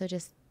 but also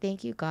just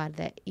thank you, God,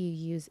 that you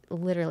use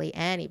literally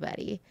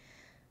anybody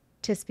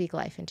to speak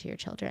life into your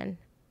children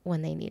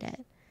when they need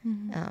it.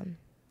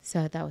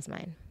 So that was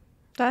mine.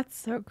 That's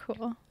so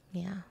cool.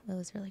 Yeah, it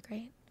was really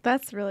great.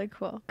 That's really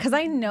cool. Because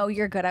I know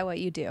you're good at what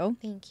you do.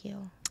 Thank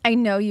you. I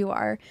know you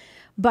are.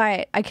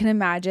 But I can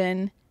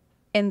imagine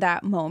in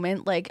that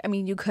moment, like, I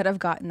mean, you could have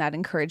gotten that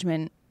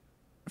encouragement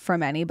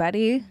from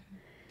anybody,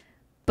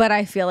 but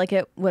I feel like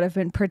it would have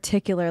been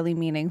particularly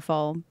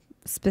meaningful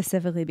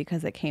specifically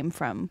because it came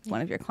from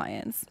one of your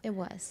clients. It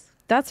was.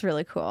 That's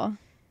really cool.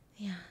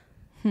 Yeah.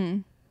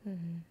 So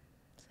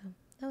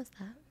that was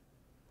that.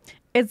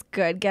 It's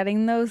good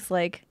getting those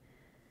like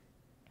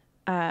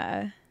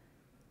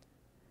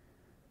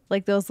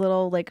those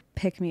little like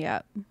pick me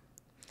up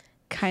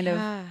kind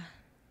of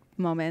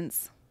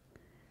moments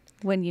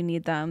when you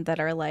need them that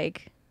are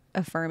like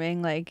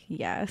affirming, like,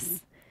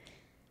 yes,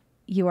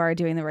 you are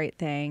doing the right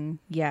thing.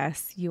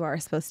 Yes, you are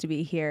supposed to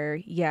be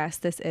here. Yes,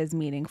 this is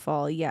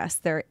meaningful. Yes,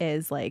 there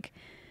is like,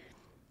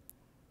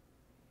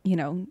 you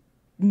know,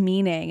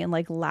 meaning and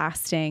like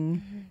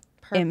lasting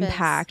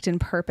impact and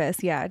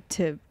purpose. Yeah.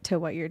 To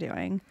what you're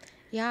doing.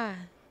 Yeah,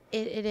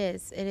 it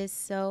is. It is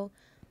so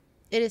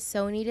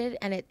needed.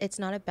 And it's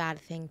not a bad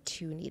thing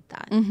to need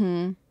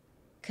that.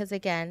 Because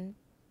again,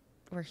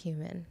 we're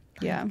human.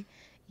 Yeah. Like,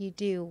 you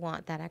do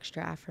want that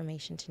extra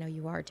affirmation to know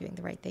you are doing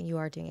the right thing. You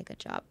are doing a good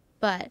job.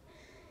 But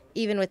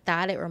even with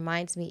that, it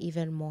reminds me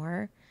even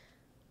more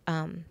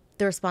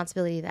the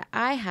responsibility that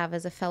I have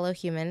as a fellow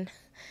human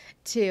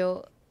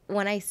to,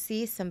 when I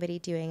see somebody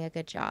doing a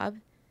good job,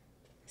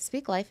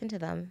 speak life into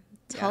them.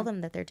 Tell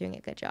them that they're doing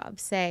a good job.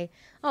 Say,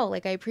 oh,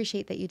 like, I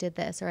appreciate that you did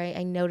this, or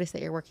I noticed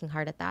that you're working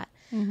hard at that.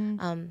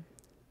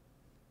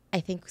 I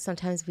think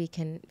sometimes we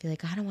can be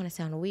like, I don't want to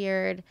sound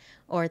weird,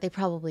 or they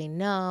probably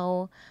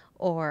know,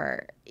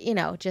 or, you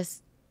know,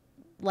 just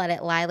let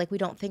it lie. Like, we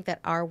don't think that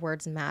our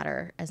words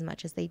matter as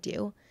much as they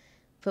do,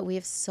 but we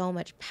have so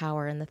much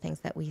power in the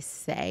things that we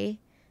say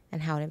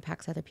and how it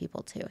impacts other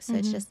people too. So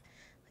it's just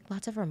like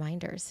lots of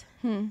reminders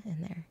in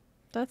there.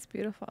 That's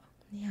beautiful.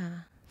 Yeah.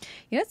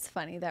 You know, it's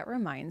funny. That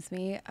reminds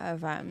me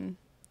of,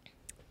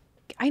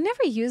 I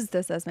never used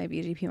this as my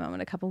BGP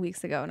moment a couple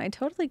weeks ago, and I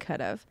totally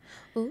could have.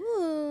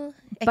 Ooh,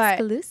 but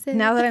exclusive.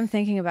 Now that I'm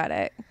thinking about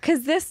it,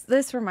 because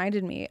this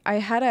reminded me, I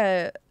had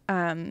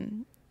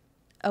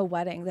a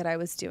wedding that I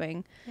was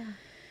doing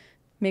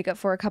makeup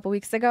for a couple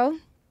weeks ago,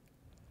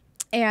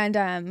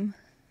 and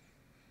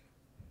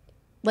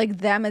like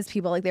them as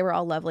people, like they were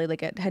all lovely,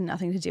 like it had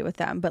nothing to do with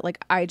them, but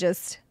like I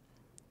just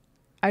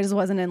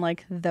wasn't in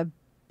like the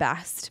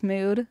best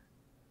mood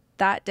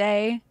that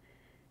day.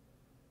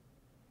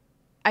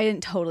 I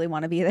didn't totally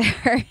want to be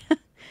there.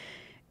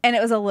 And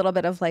it was a little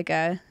bit of like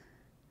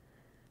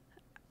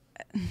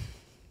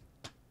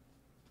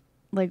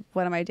like,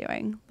 what am I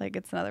doing? Like,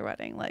 it's another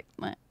wedding, like,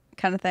 meh,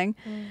 kind of thing.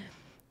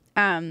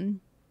 And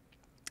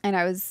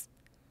I was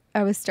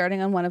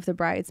starting on one of the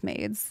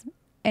bridesmaids,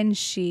 and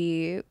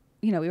she,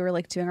 you know, we were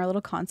like doing our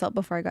little consult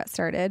before I got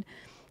started,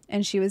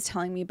 and she was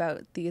telling me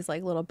about these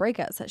like little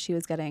breakouts that she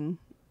was getting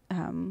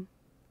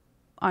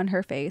on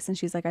her face, and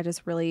she's like, I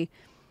just really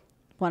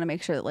want to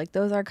make sure that like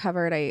those are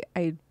covered.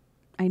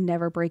 I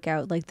never break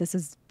out. Like, this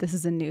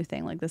is a new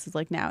thing. Like, this is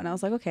like now. And I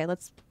was like, okay,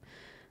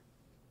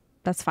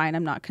 that's fine.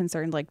 I'm not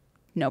concerned. Like,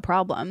 no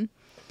problem.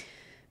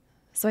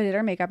 So I did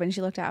her makeup, and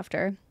she looked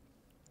after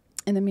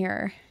in the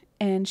mirror,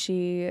 and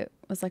she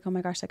was like, oh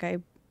my gosh, like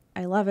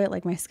I love it.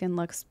 Like, my skin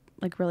looks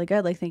like really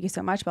good. Like, thank you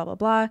so much, blah, blah,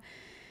 blah.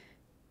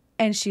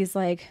 And she's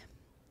like,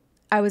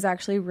 I was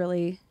actually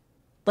really,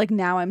 like,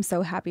 now I'm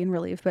so happy and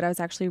relieved, but I was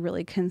actually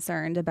really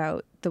concerned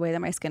about the way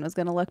that my skin was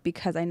going to look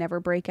because I never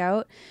break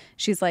out.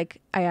 She's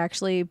like, I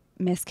actually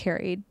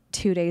miscarried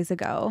 2 days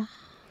ago.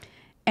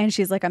 And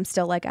she's like, I'm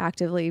still like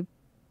actively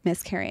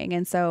miscarrying.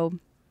 And so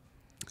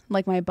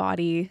like my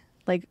body,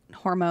 like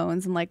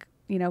hormones and like,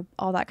 you know,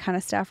 all that kind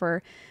of stuff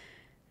are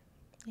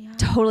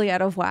totally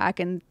out of whack.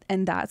 And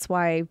that's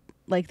why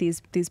like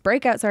these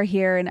breakouts are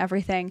here and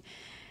everything.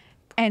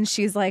 And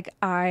she's like,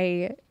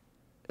 I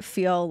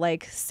feel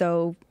like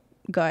so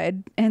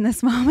good in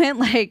this moment,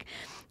 like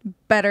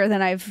better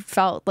than I've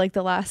felt like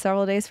the last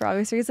several days for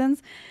obvious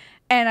reasons.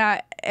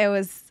 And it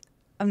was,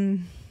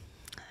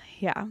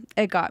 yeah,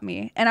 it got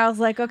me. And I was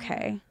like,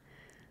 okay,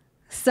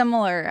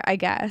 similar, I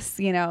guess,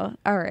 you know,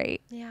 all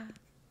right. Yeah.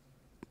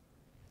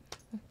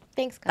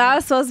 Thanks, God. I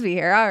was supposed to be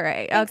here. All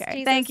right. Thanks, okay.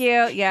 Jesus. Thank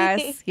you.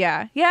 Yes.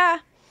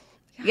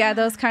 Yeah.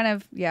 Those kind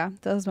of,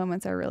 those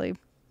moments are really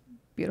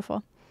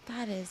beautiful.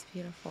 That is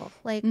beautiful.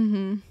 Like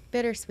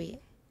bittersweet.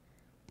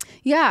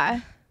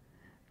 Yeah.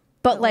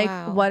 But like,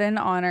 wow. what an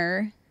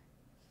honor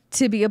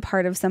to be a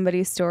part of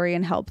somebody's story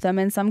and help them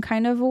in some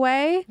kind of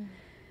way.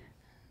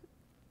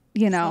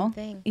 You know?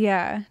 Same thing.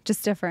 Yeah.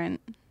 Just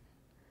different.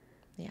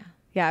 Yeah.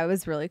 Yeah. It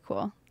was really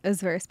cool. It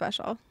was very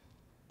special.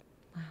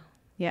 Wow.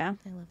 Yeah.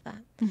 I love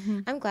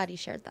that. I'm glad you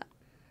shared that.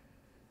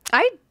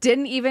 I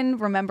didn't even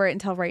remember it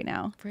until right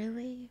now.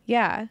 Really?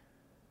 Yeah.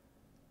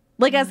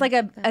 Like as like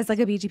a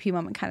BGP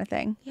moment kind of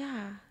thing.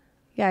 Yeah.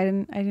 Yeah. I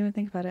didn't even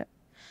think about it.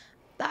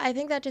 I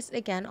think that just,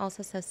 again,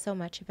 also says so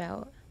much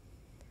about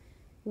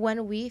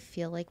when we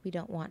feel like we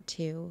don't want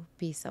to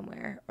be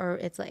somewhere, or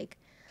it's like,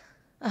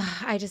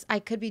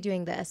 I could be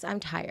doing this. I'm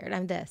tired.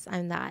 I'm this.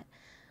 I'm that.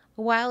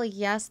 While,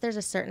 yes, there's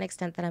a certain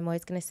extent that I'm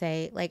always going to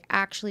say, like,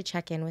 actually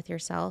check in with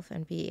yourself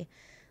and be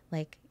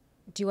like,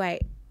 do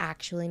I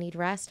actually need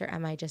rest, or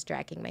am I just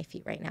dragging my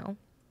feet right now?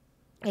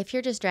 If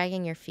you're just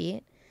dragging your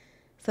feet,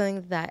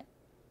 something that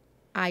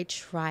I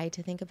try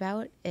to think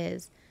about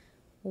is,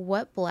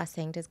 what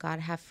blessing does God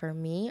have for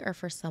me or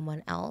for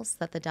someone else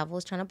that the devil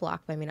is trying to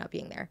block by me not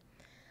being there?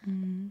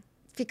 Mm-hmm.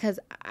 Because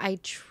I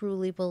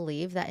truly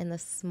believe that in the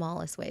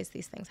smallest ways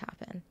these things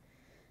happen.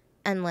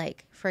 And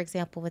like, for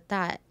example, with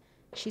that,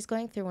 she's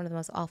going through one of the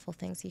most awful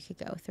things you could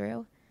go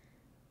through.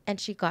 And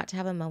she got to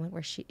have a moment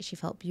where she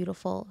felt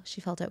beautiful. She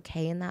felt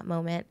okay in that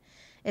moment.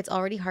 It's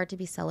already hard to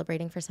be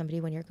celebrating for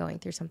somebody when you're going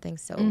through something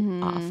so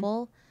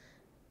awful.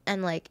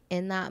 And like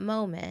in that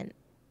moment,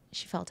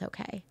 she felt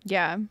okay.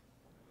 Yeah.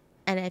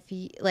 And if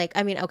you like,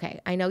 I mean,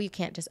 okay, I know you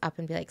can't just up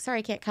and be like, sorry,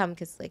 I can't come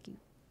because like,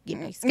 you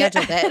know, you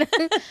scheduled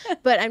it.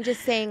 But I'm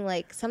just saying,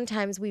 like,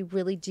 sometimes we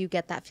really do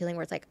get that feeling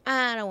where it's like,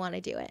 I don't want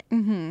to do it.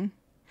 Mm-hmm. And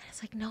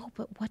it's like, no,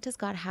 but what does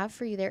God have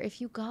for you there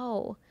if you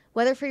go?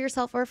 Whether for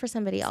yourself or for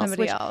somebody else.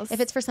 If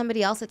it's for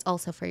somebody else, it's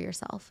also for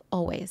yourself,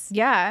 always.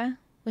 Yeah.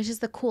 Which is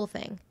the cool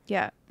thing.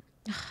 Yeah.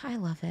 I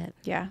love it.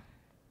 Yeah.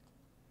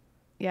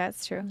 Yeah,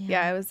 it's true.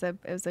 Yeah, it was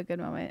a good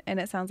moment. And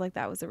it sounds like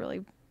that was a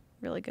really,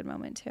 really good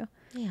moment too.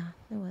 Yeah,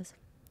 it was.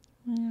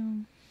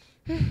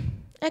 Yeah.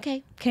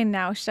 Okay. Okay,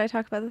 now should I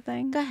talk about the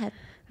thing? Go ahead.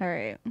 All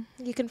right.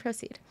 You can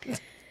proceed.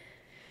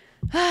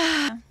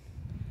 Okay.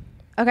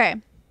 I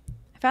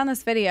found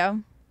this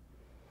video.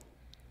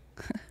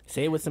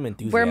 Say it with some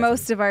enthusiasm. Where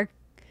most of our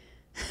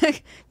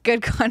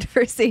good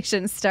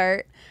conversations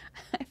start.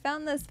 I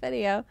found this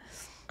video.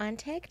 On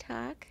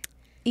TikTok.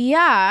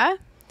 Yeah.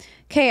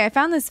 Okay, I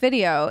found this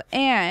video,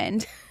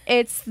 and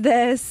it's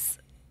this,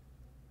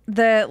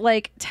 the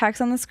like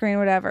text on the screen,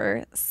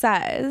 whatever,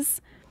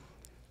 says,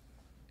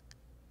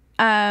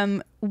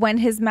 when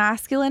his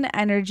masculine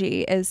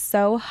energy is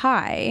so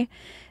high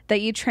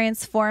that you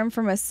transform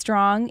from a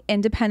strong,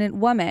 independent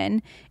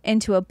woman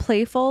into a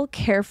playful,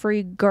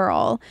 carefree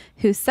girl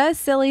who says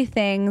silly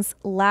things,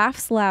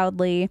 laughs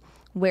loudly,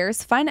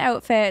 wears fun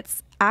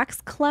outfits,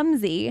 acts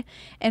clumsy,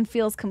 and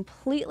feels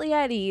completely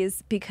at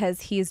ease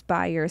because he's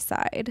by your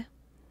side.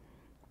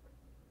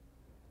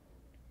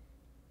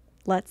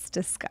 Let's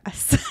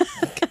discuss.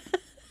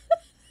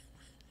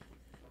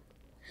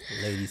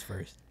 Ladies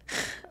first.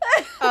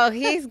 Oh,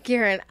 he's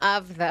gearing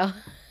up though.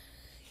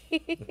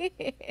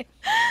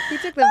 You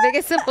took the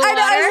biggest sip of water.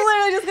 I was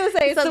literally just gonna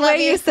say it's So the let way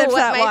me you sip wet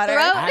that my water.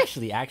 throat.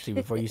 Actually,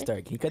 before you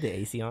start, can you cut the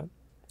AC on?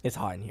 It's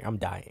hot in here. I'm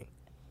dying.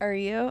 Are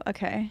you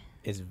okay?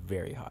 It's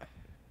very hot.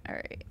 All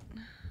right.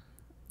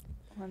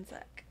 One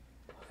sec.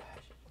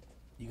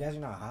 You guys are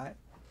not hot?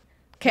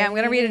 Okay, I'm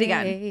gonna read it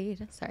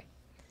again. Sorry.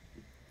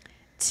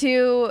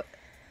 To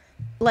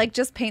like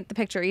just paint the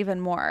picture even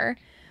more.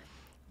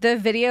 The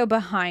video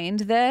behind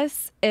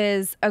this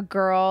is a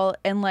girl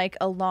in like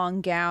a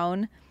long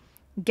gown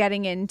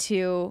getting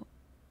into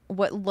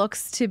what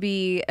looks to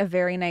be a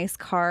very nice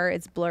car.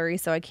 It's blurry,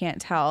 so I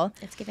can't tell.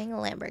 It's giving a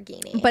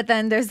Lamborghini. But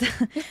then there's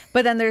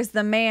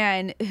the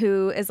man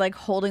who is like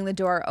holding the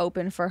door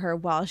open for her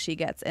while she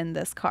gets in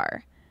this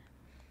car.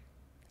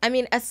 I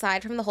mean,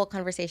 aside from the whole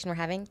conversation we're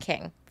having,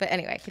 king. But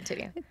anyway,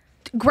 continue.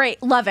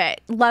 Great, love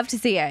it. Love to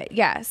see it.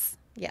 Yes.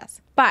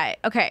 Yes. But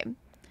okay.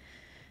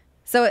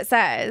 So it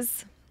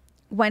says,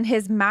 when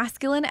his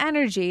masculine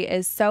energy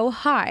is so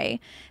high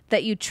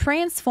that you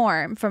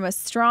transform from a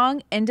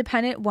strong,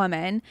 independent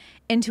woman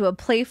into a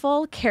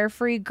playful,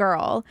 carefree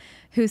girl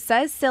who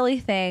says silly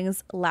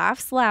things,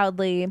 laughs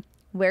loudly,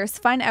 wears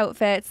fun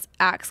outfits,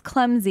 acts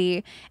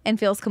clumsy, and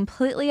feels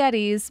completely at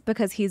ease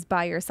because he's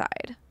by your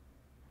side.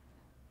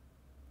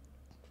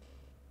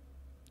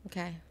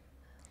 Okay.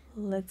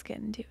 Let's get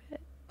into it.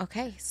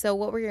 Okay. So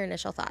what were your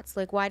initial thoughts?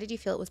 Like, why did you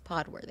feel it was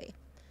pod worthy?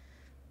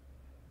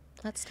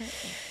 Let's start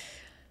there.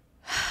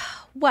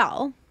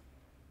 Well,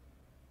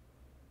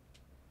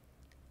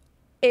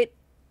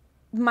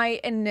 my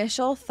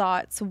initial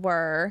thoughts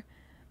were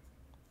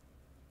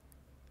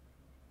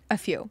a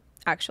few,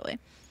 actually.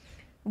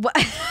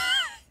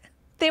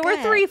 They were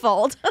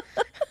threefold.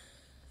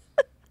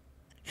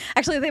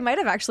 Actually, they might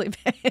have actually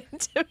been,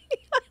 to be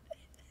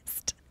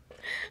honest.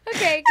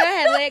 Okay, go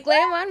ahead. Lay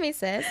them on me,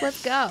 sis.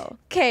 Let's go.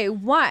 Okay,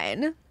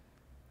 one,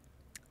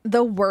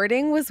 the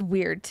wording was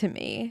weird to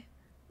me.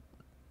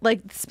 Like,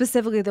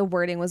 specifically the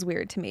wording was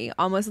weird to me,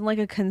 almost in like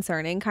a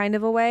concerning kind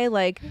of a way.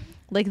 Like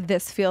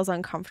this feels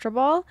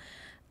uncomfortable.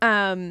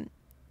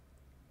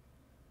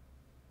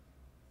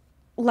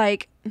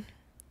 Like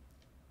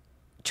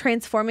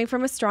transforming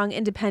from a strong,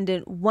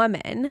 independent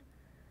woman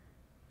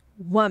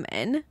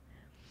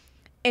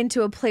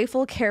into a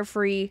playful,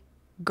 carefree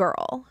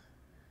girl.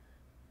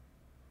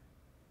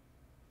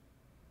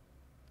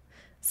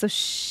 So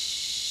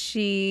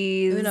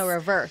she's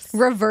reverse.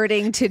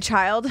 reverting to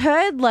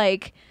childhood.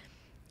 Like,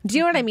 do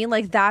you know what I mean?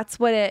 Like, that's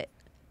what it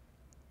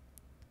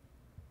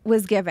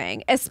was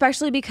giving,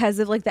 especially because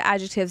of like the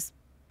adjectives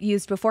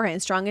used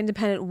beforehand. Strong,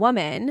 independent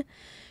woman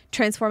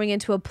transforming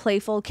into a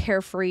playful,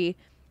 carefree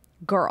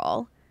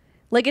girl.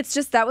 Like, it's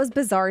just, that was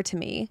bizarre to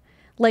me.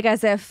 Like,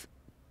 as if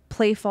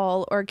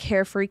playful or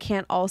carefree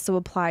can't also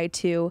apply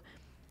to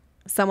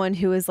someone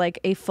who is like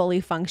a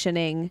fully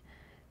functioning,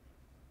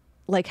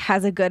 like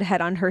has a good head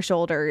on her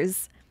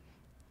shoulders,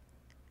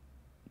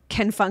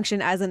 can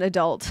function as an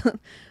adult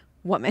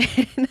woman.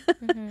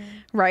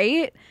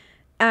 Right?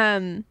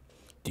 Do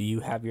you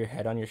have your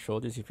head on your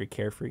shoulders if you're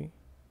carefree?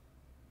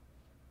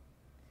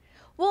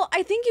 Well,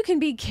 I think you can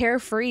be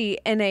carefree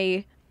in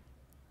a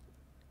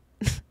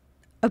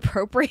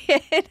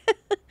appropriate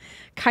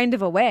kind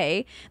of a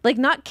way. Like,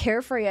 not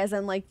carefree as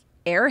in like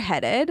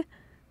airheaded.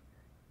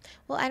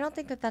 Well, I don't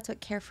think that that's what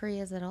carefree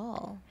is at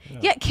all. No.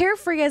 Yeah,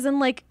 carefree as in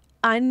like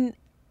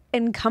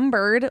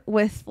unencumbered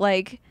with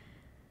like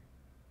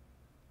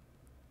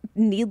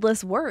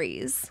needless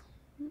worries.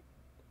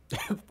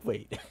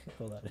 Wait,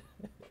 hold on.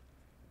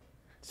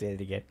 Say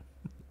it again.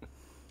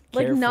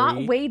 Like, not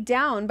Carefree. weighed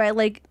down by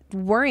like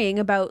worrying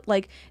about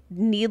like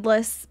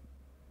needless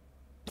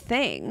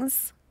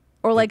things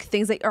or like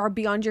things that are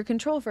beyond your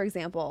control, for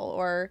example.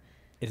 Or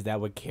Is that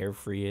what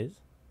carefree is?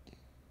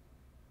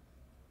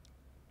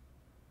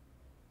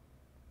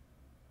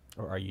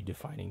 Or are you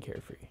defining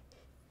carefree?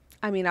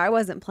 I mean, I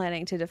wasn't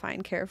planning to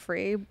define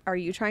carefree. Are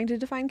you trying to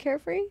define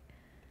carefree?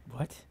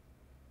 What?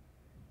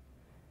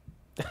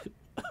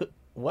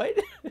 What?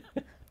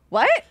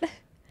 What?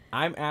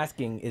 I'm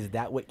asking, is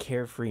that what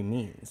carefree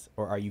means?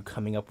 Or are you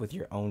coming up with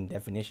your own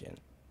definition?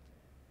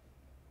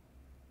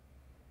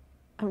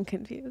 I'm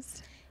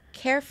confused.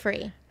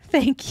 Carefree.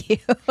 Thank you.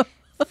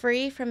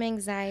 Free from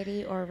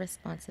anxiety or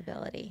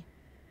responsibility.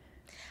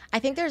 I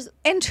think there's...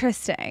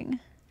 Interesting.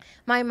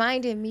 My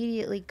mind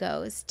immediately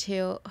goes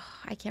to...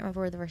 I can't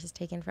remember where the verse is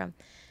taken from.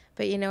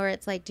 But you know where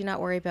it's like, do not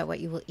worry about what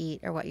you will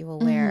eat or what you will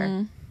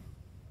wear.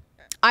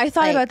 I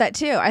thought Like- about that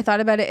too. I thought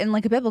about it in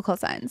like a biblical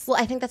sense.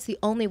 Well, I think that's the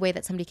only way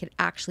that somebody could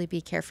actually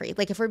be carefree.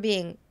 Like, if we're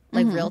being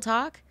like real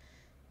talk,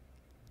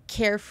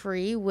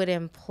 carefree would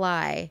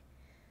imply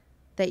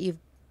that you've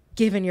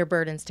given your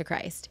burdens to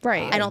Christ.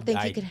 Right. I don't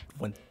think you could.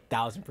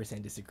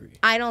 1000% disagree.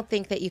 I don't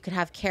think that you could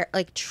have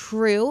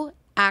true,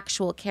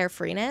 actual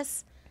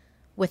carefreeness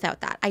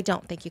without that. I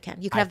don't think you can.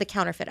 You could have the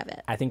counterfeit of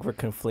it. I think we're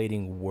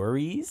conflating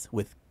worries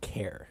with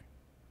care.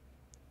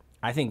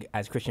 I think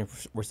as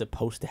Christians, we're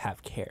supposed to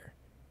have care.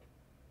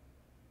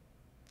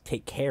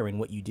 Take care in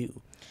what you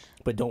do,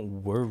 but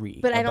don't worry.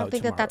 But I don't about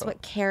think that that's tomorrow.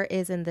 what care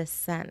is in this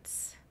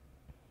sense.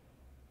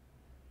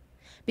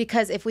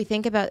 Because if we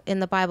think about in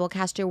the Bible,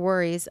 cast your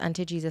worries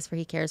unto Jesus for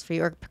he cares for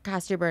you, or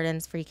cast your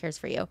burdens for he cares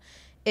for you.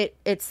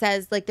 It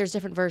says, like, there's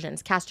different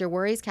versions. Cast your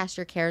worries, cast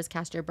your cares,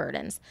 cast your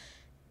burdens.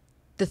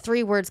 The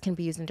 3 words can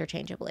be used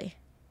interchangeably.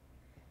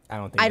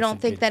 I don't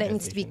think that it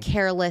needs to be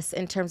careless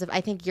in terms of,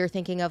 I think you're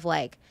thinking of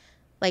like,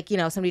 you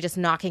know, somebody just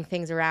knocking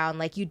things around,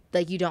 like you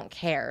don't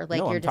care. Like,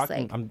 no, you're just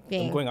like I'm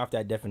being going off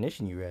that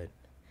definition you read.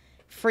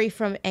 free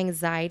from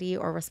anxiety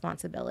or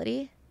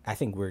responsibility. I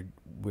think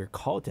we're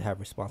called to have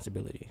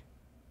responsibility.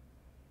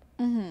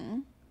 Mm-hmm.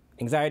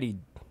 Anxiety.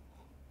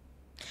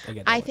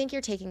 I think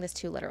you're taking this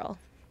too literal.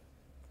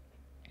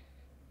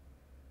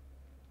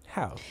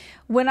 How?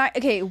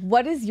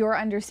 What is your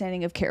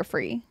understanding of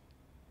carefree?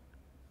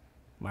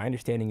 My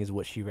understanding is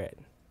what she read.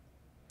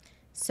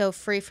 So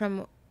free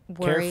from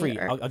worry. Carefree.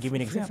 Or I'll give you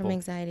an example. Free from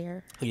anxiety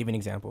or I'll give you an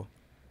example.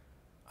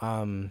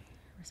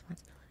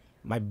 responsibility.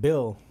 My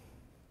bill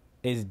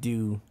is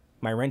due.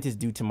 My rent is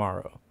due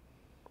tomorrow.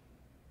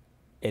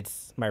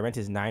 My rent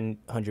is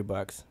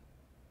 $900.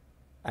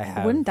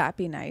 Wouldn't that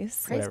be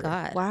nice? Praise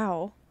God.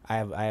 Wow. I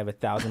have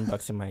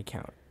 $1,000 in my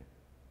account.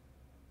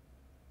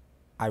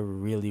 I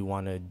really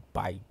want to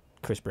buy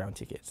Chris Brown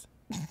tickets.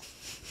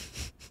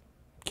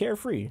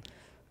 Carefree.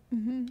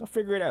 Mm-hmm. I'll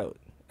figure it out.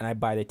 And I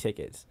buy the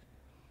tickets.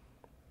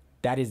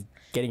 That is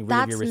getting rid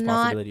of your That's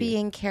responsibility. not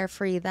being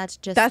carefree. That's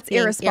just That's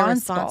being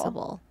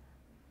irresponsible.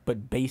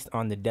 But based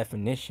on the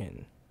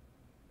definition,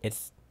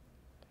 it's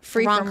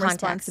Free Wrong from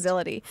context.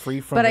 responsibility. free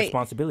from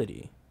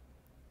responsibility.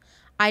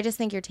 I just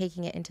think you're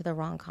taking it into the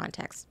wrong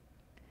context.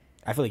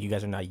 I feel like you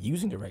guys are not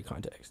using the right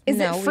context. Is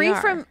No, it we free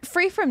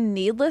are. from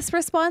needless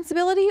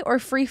responsibility or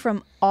free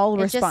from all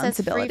It just says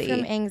responsibility? free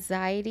from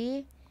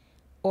anxiety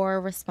or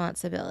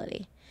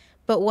responsibility.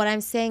 But what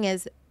I'm saying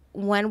is,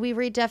 when we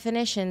read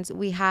definitions,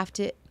 we have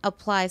to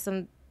apply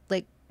some,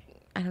 like,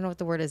 I don't know what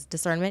the word is,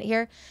 discernment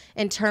here,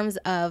 in terms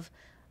of,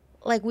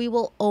 like, we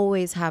will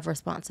always have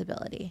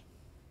responsibility.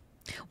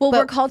 Well,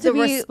 But we're called to the be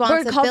good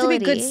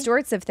responsibility-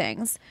 stewards of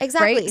things.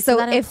 Exactly. Right? So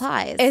that if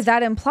implies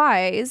that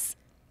implies,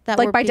 that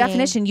like, we're by being-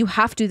 definition, you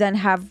have to then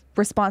have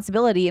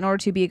responsibility in order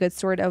to be a good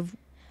steward of.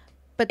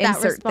 But that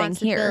insert thing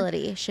here.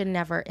 responsibility should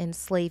never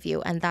enslave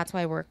you. And that's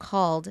why we're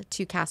called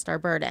to cast our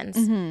burdens.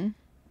 Mm-hmm.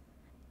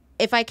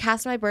 If I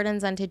cast my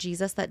burdens unto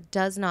Jesus, that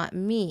does not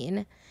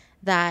mean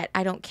that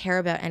I don't care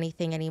about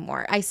anything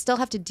anymore. I still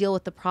have to deal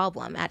with the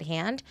problem at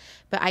hand,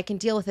 but I can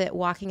deal with it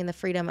walking in the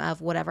freedom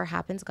of whatever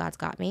happens, God's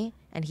got me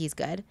and he's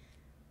good.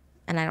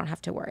 And I don't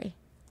have to worry.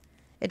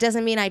 It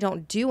doesn't mean I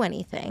don't do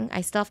anything. I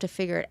still have to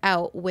figure it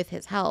out with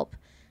his help,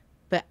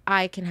 but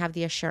I can have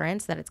the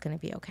assurance that it's going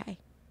to be okay.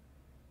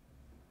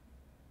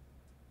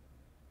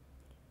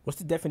 What's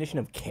the definition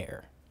of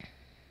care?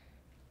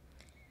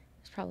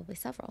 There's probably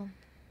several.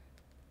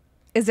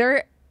 Is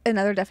there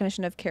another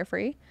definition of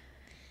carefree?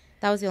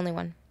 That was the only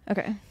one.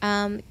 Okay.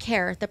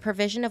 Care, the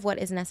provision of what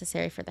is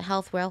necessary for the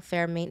health,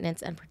 welfare,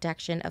 maintenance, and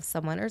protection of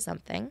someone or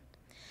something.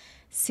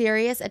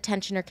 Serious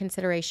attention or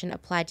consideration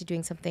applied to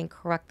doing something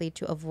correctly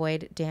to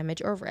avoid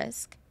damage or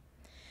risk.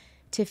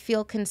 To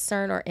feel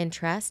concern or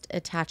interest,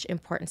 attach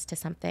importance to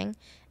something,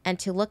 and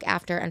to look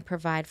after and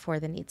provide for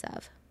the needs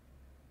of.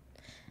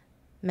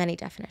 Many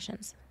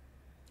definitions.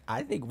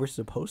 I think we're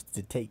supposed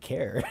to take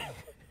care.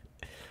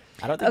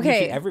 I don't think we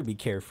should ever be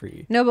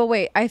carefree. No, but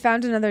wait. I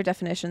found another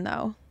definition,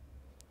 though.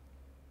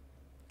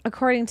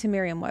 According to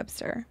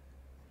Merriam-Webster.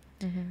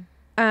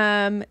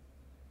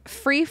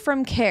 Free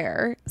from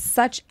care,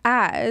 such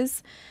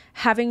as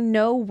having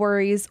no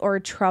worries or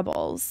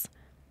troubles.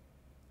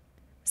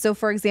 So,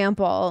 for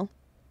example,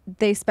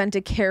 they spent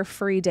a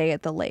carefree day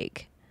at the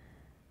lake.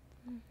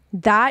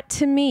 That,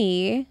 to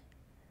me,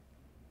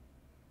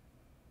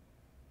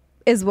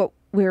 is what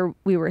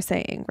we were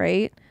saying,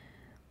 right?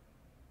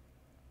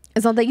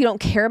 It's not that you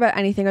don't care about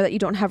anything or that you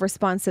don't have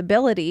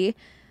responsibility,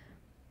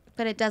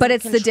 But it doesn't. but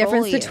it's the control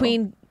difference you.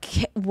 between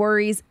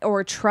worries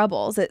or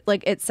troubles.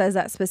 It says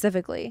that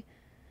specifically.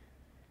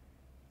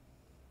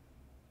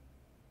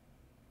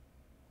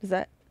 Is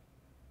that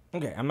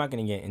Okay, I'm not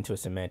going to get into a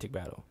semantic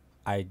battle.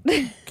 I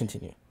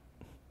continue.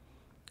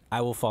 I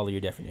will follow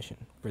your definition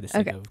for the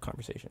sake Okay. of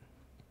conversation.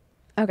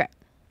 okay?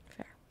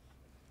 Fair.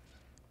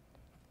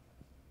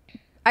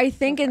 I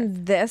think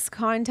in this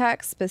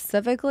context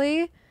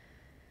specifically,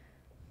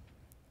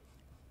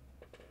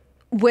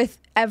 with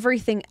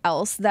everything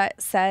else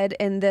that's said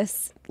in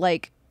this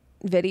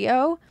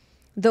video,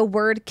 the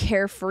word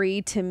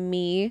carefree to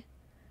me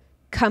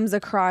comes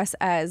across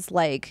as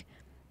like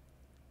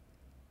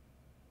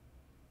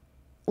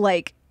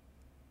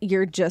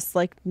you're just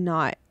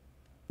not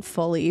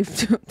fully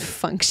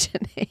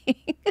functioning.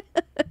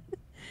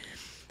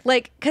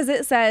 Because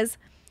it says,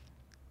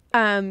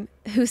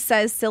 who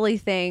says silly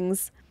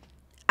things,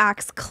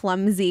 acts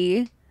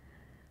clumsy.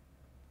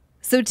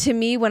 So to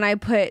me, when I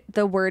put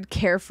the word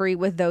carefree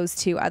with those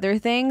two other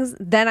things,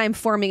 then I'm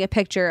forming a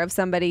picture of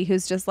somebody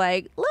who's just la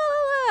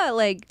la la,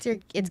 It's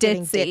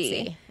giving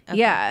ditzy. Okay.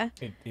 Yeah.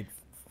 It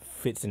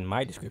fits in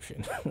my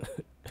description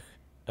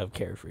of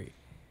carefree.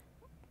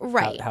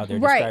 Right. How they're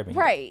describing it.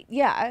 Right.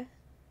 Yeah.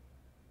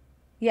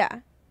 Yeah.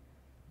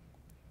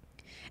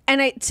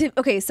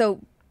 So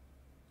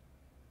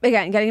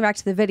again, getting back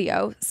to the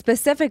video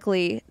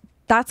specifically,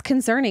 that's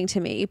concerning to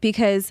me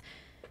because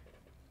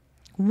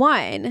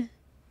one,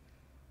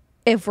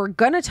 if we're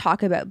going to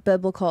talk about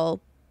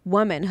biblical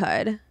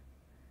womanhood,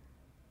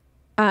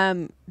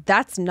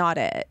 that's not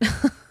it.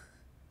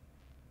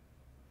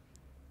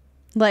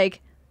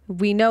 Like,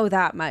 we know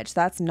that much.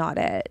 That's not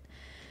it.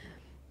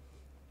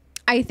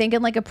 I think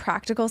in like a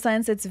practical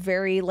sense, it's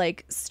very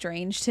like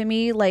strange to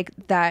me, like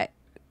that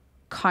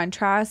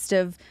contrast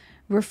of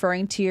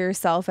referring to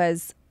yourself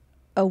as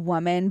a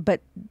woman,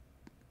 but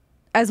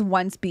as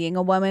once being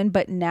a woman,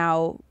 but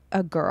now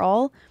a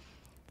girl.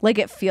 Like,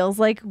 it feels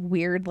like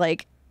weird,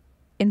 like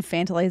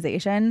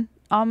infantilization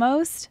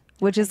almost,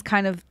 which is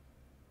kind of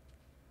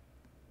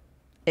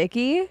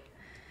icky.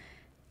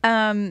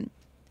 And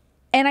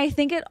I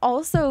think it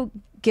also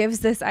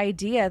gives this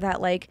idea that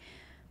like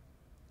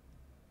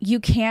you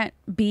can't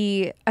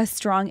be a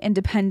strong,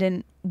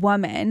 independent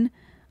woman,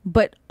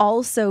 but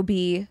also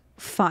be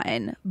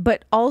fun,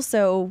 but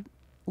also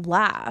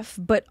laugh,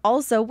 but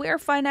also wear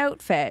fun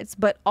outfits,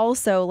 but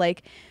also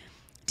like,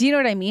 do you know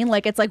what I mean?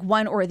 Like, it's like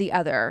one or the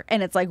other,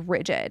 and it's like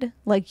rigid.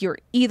 Like, you're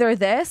either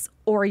this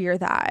or you're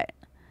that.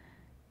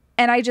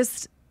 And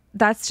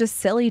that's just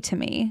silly to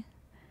me.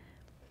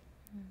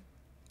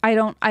 I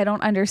don't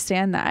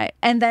understand that.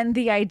 And then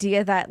the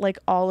idea that like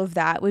all of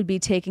that would be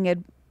taking a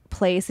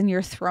place and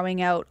you're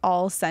throwing out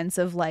all sense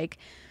of like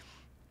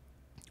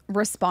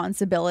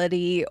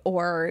responsibility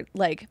or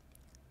like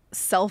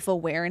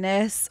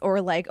self-awareness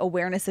or like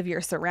awareness of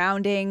your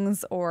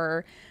surroundings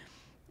or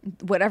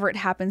whatever it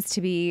happens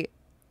to be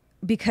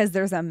because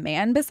there's a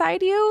man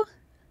beside you.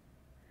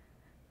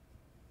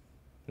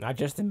 Not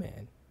just a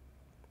man.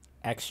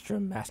 Extra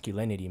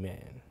masculinity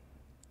man.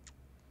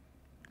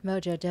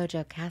 Mojo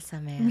Dojo Casa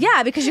man.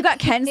 Yeah, because you got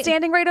Ken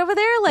standing right over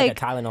there. Like a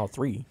Tylenol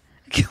 3.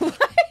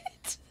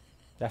 What?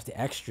 That's the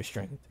extra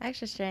strength.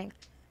 Extra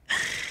strength.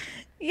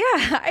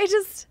 Yeah,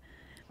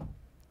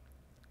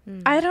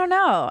 I don't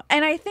know.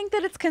 And I think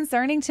that it's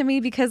concerning to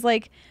me because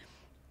like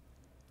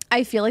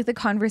I feel like the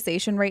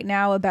conversation right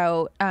now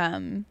about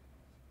you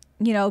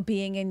know,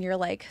 being in your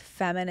like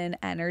feminine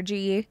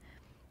energy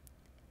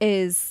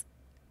is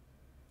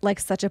like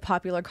such a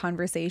popular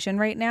conversation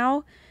right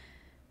now.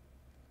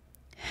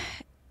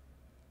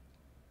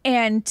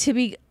 And to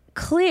be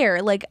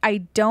clear, like I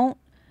don't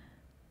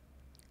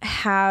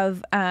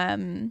have like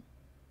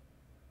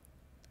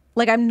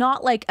I'm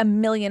not like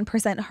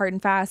 1,000,000% hard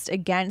and fast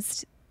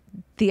against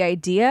the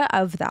idea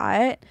of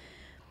that,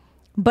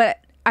 but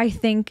I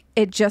think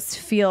it just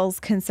feels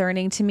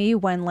concerning to me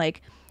when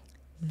like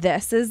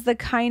this is the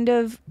kind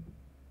of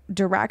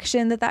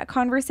direction that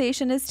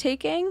conversation is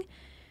taking,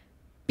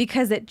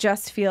 because it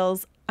just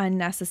feels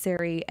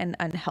unnecessary and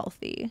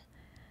unhealthy.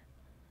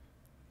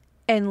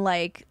 And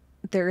like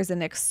there's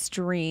an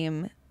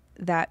extreme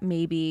that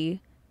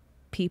maybe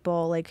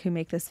people like who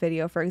make this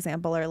video, for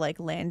example, are like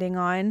landing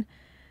on,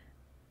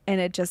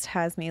 and it just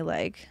has me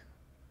like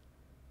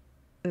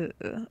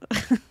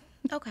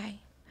Okay.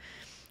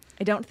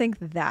 I don't think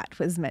that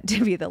was meant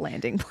to be the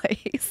landing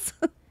place.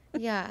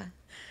 Yeah.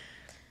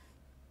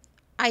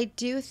 I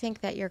do think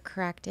that you're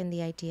correct in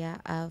the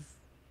idea of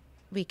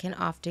we can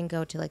often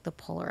go to like the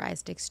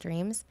polarized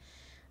extremes.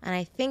 And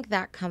I think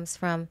that comes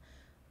from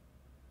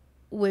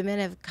women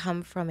have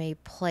come from a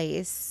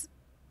place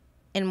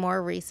in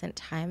more recent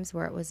times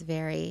where it was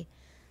very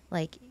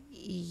like,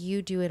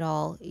 you do it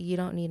all. You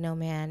don't need no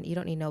man. You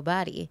don't need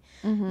nobody.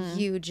 Mm-hmm.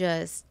 You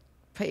just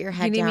put your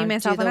head down, me,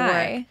 myself, do the and work.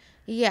 I.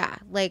 Yeah,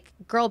 like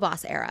girl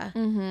boss era.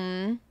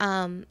 Mm-hmm.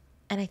 And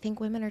I think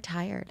women are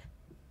tired.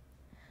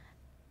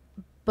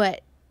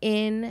 But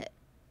in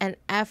an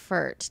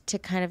effort to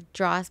kind of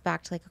draw us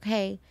back to like,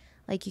 okay,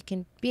 like you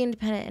can be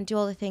independent and do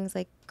all the things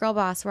like girl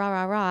boss, rah,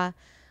 rah, rah.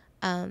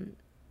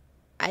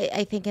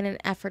 I think in an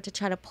effort to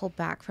try to pull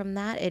back from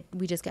that,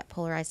 we just get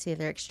polarized to the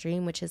other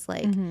extreme, which is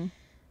like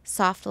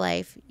soft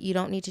life. You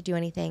don't need to do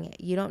anything.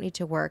 You don't need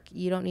to work.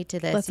 You don't need to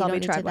this. Let's you all don't be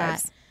need to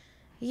tradwives. that.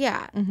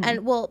 Yeah.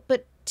 And well,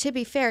 but to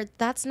be fair,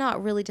 that's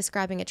not really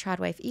describing a trad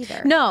wife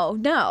either.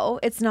 No,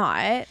 it's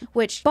not.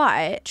 But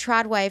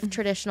trad wife,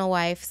 traditional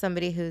wife,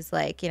 somebody who's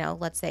like, you know,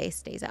 let's say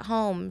stays at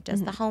home,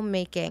 does the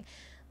homemaking.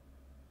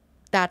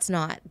 That's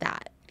not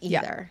that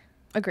either.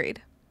 Yeah.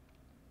 Agreed.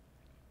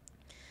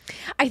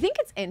 I think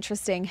it's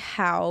interesting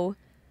how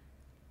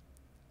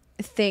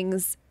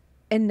things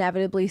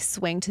inevitably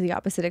swing to the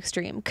opposite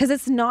extreme, because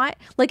it's not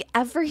like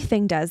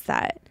everything does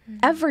that.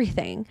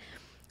 Everything,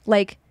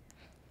 like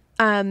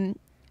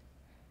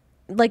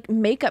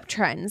makeup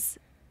trends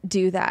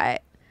do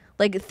that.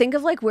 Like think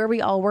of like where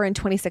we all were in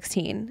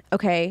 2016.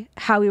 Okay,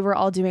 how we were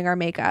all doing our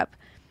makeup.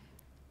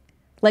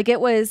 Like it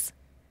was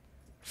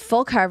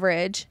full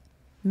coverage,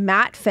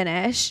 matte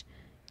finish.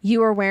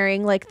 You were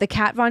wearing like the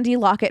Kat Von D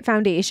Lock-It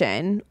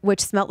foundation,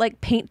 which smelled like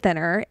paint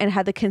thinner and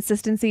had the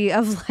consistency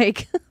of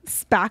like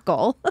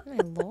spackle. Oh my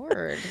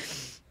Lord.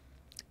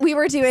 We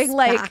were doing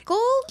like,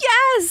 spackle?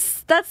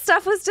 Yes, that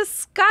stuff was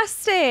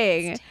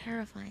disgusting. It's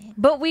terrifying.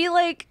 But we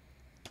like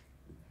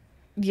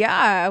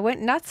Yeah, I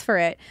went nuts for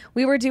it.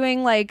 We were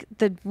doing like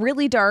the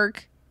really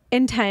dark,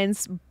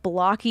 intense,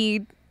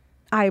 blocky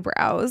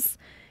eyebrows.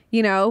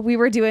 You know, we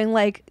were doing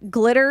like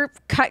glitter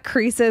cut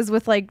creases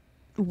with like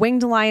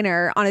winged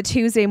liner on a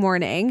Tuesday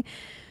morning.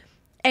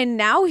 And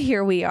now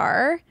here we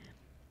are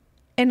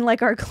in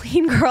like our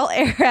clean girl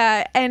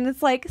era, and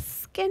it's like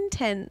skin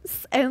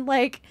tints and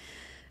like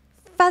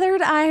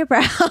feathered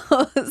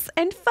eyebrows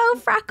and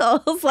faux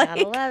freckles, like,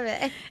 Gotta love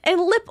it.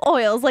 and lip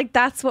oils. Like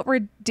that's what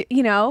we're,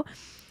 you know,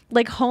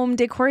 like home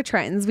decor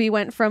trends. We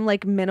went from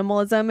like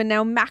minimalism and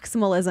now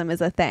maximalism is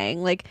a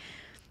thing. Like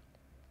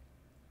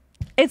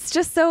it's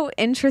just so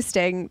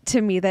interesting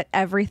to me that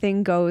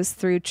everything goes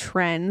through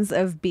trends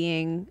of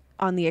being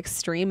on the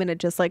extreme, and it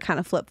just like kind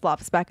of flip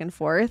flops back and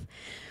forth.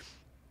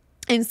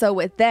 And so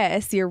with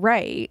this, you're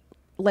right.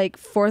 Like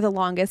for the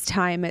longest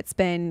time, it's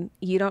been,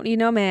 you don't need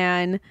no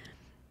man.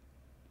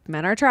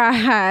 Men are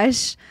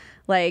trash.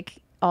 Like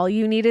all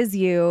you need is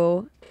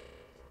you.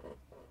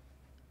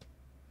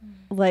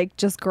 Like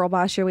just girl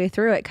boss your way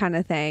through it kind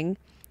of thing.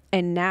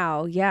 And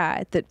now,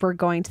 yeah, that we're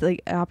going to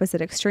the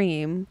opposite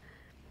extreme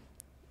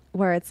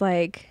where it's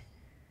like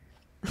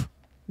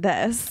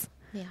this.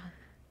 Yeah.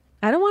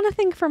 I don't want to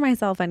think for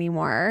myself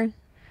anymore.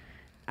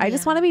 I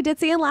just want to be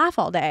ditzy and laugh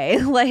all day.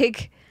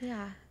 Like,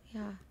 yeah.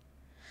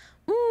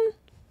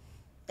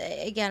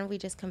 Again, we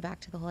just come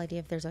back to the whole idea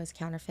of there's always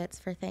counterfeits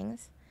for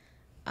things.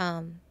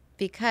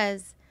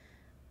 Because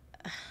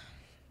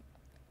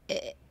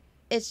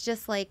it's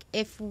just like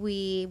if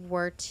we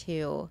were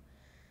to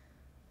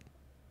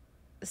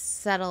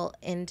settle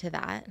into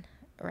that,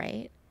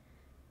 right?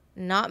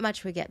 Not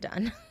much would get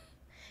done.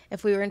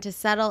 If we were to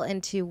settle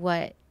into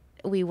what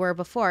we were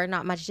before,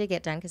 not much did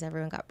get done because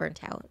everyone got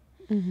burnt out.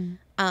 mm-hmm.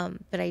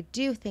 But I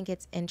do think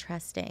it's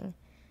interesting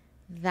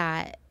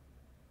that,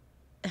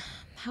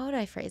 how would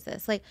I phrase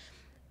this? Like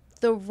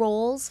the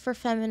roles for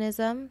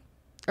feminism,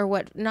 or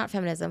what, not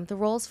feminism, the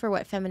roles for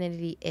what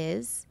femininity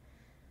is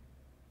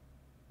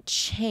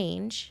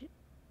change,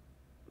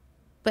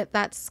 but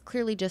that's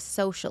clearly just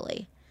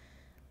socially.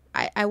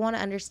 I want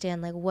to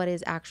understand like what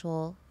is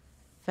actual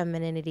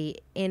femininity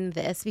in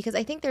this, because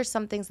I think there's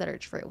some things that are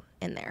true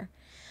in there.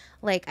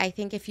 Like I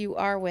think if you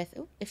are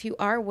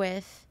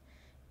with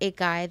a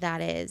guy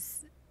that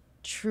is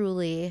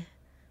truly,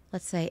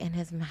 let's say, in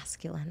his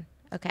masculine,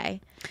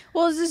 okay?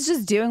 Well, it's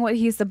just doing what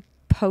he's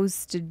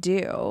supposed to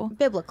do.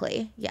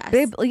 Biblically, yes.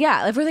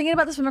 Yeah, if we're thinking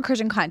about this from a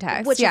Christian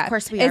context. Which, yeah, of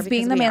course, we are. It's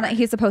being the man that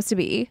he's supposed to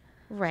be.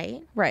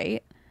 Right.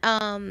 Right.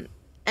 And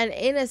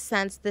in a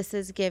sense, this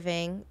is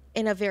giving,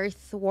 in a very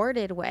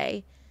thwarted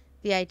way,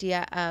 the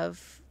idea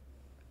of,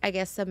 I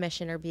guess,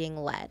 submission or being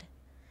led.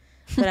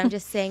 But I'm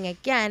just saying,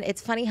 again,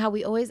 it's funny how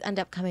we always end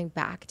up coming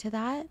back to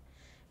that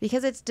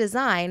because it's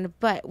designed,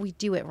 but we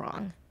do it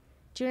wrong.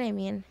 Do you know what I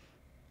mean?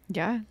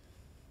 Yeah.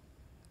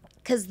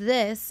 Because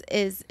this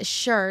is,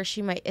 sure,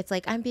 it's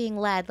like, I'm being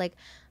led. Like,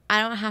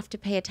 I don't have to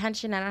pay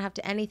attention. I don't have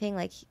to anything.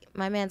 Like,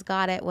 my man's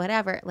got it,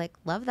 whatever. Like,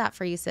 love that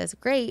for you, sis.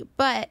 Great.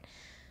 But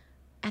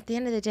at the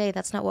end of the day,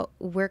 that's not what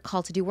we're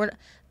called to do.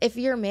 If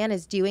your man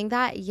is doing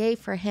that, yay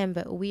for him.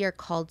 But we are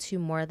called to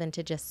more than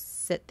to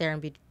just sit there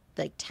and be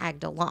like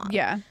tagged along.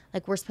 Yeah.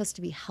 Like we're supposed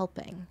to be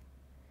helping.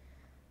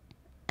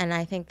 And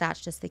I think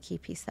that's just the key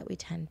piece that we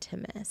tend to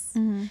miss.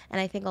 Mm-hmm.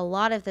 And I think a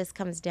lot of this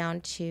comes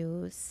down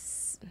to,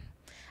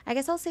 I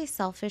guess I'll say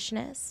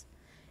selfishness,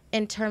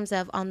 in terms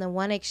of on the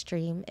one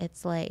extreme,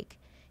 it's like,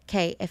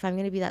 okay, if I'm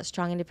going to be that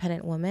strong,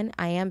 independent woman,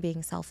 I am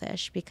being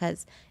selfish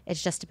because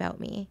it's just about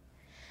me.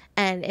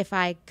 And if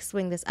I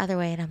swing this other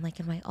way and I'm like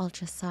in my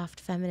ultra soft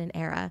feminine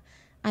era,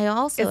 I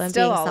also am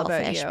being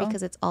selfish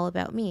because it's all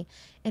about me.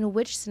 In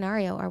which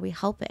scenario are we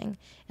helping?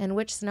 In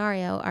which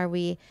scenario are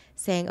we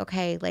saying,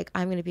 okay, like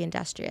I'm going to be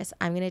industrious,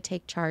 I'm going to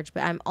take charge,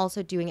 but I'm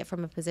also doing it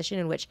from a position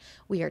in which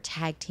we are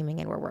tag teaming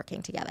and we're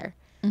working together.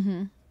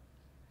 Mm-hmm.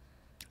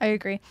 I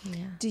agree.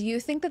 Yeah. Do you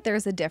think that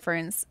there's a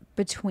difference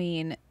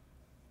between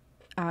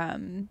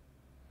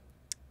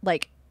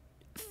like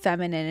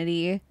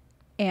femininity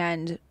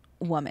and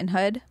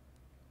womanhood?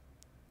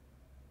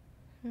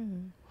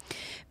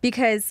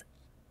 Because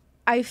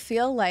I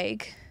feel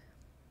like,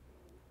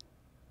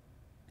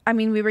 I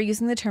mean, we were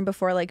using the term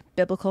before, like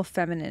biblical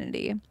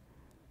femininity.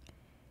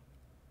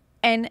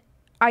 And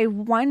I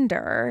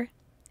wonder,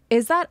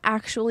 is that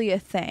actually a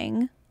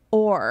thing?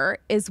 Or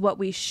is what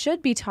we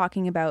should be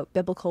talking about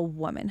biblical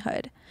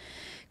womanhood?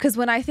 Because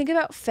when I think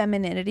about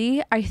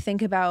femininity, I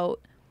think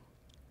about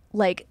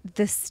like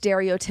the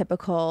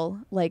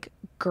stereotypical, like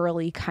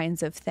girly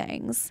kinds of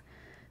things.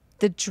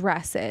 The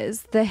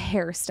dresses, the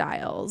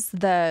hairstyles,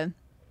 the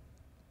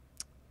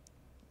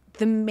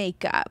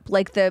makeup,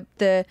 like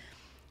the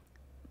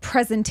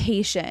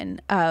presentation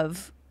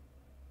of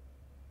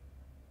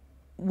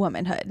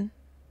womanhood,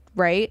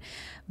 right?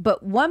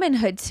 But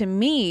womanhood to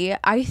me,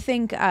 I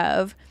think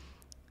of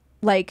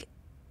like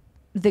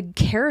the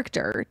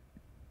character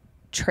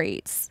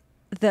traits,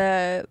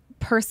 the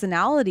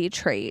personality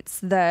traits,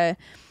 the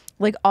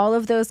like all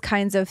of those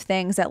kinds of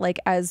things that like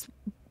as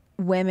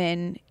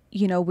women,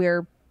 you know,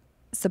 we're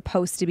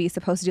supposed to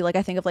do. Like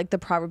I think of like the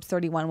Proverbs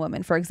 31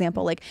 woman, for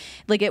example, like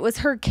it was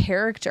her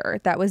character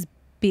that was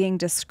being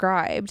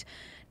described,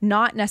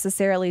 not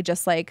necessarily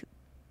just like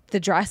the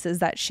dresses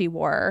that she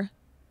wore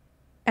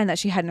and that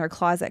she had in her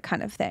closet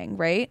kind of thing,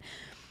 right?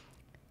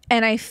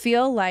 And I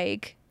feel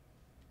like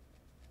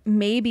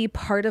maybe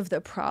part of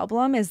the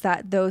problem is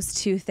that those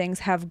two things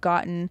have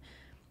gotten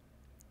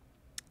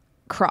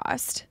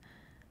crossed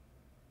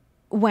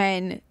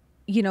when,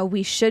 you know,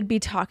 we should be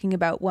talking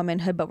about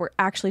womanhood, but we're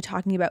actually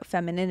talking about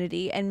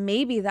femininity. And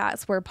maybe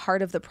that's where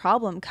part of the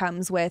problem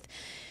comes with,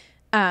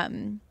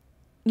 you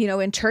know,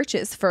 in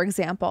churches, for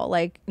example,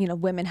 like, you know,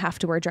 women have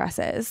to wear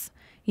dresses.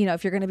 You know,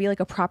 if you're going to be like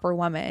a proper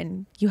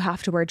woman, you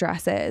have to wear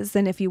dresses.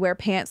 And if you wear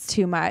pants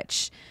too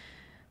much,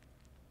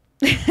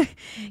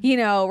 you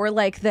know, or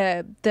like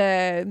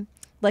the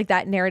like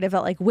that narrative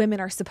that like women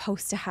are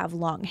supposed to have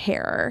long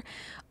hair,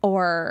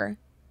 or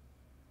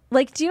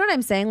like, do you know what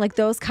I'm saying? Like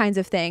those kinds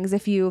of things.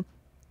 If you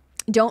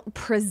don't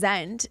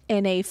present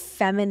in a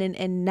feminine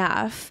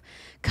enough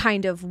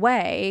kind of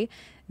way,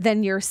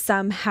 then you're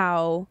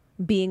somehow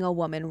being a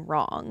woman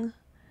wrong.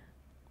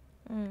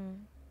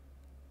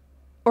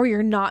 Or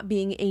you're not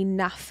being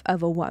enough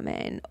of a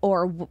woman,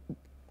 or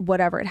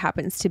whatever it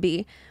happens to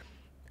be.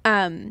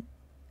 And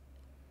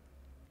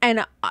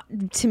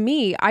to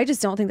me, I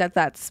just don't think that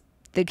that's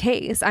the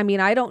case. I mean,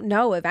 I don't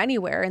know of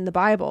anywhere in the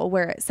Bible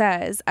where it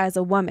says as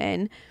a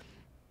woman,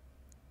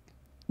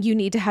 you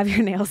need to have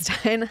your nails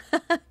done.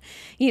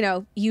 You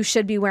know, you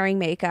should be wearing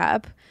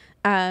makeup.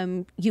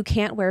 You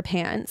can't wear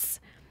pants.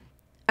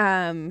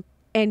 And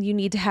you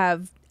need to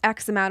have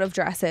X amount of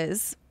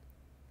dresses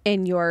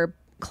in your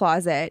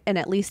closet, and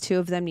at least 2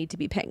 of them need to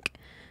be pink.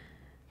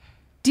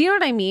 Do you know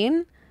what I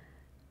mean?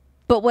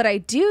 But what I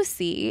do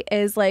see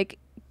is like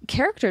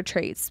character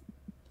traits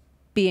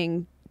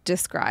being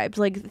described,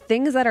 like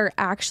things that are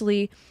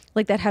actually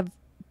like that have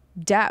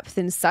depth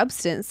and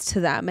substance to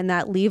them and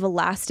that leave a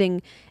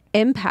lasting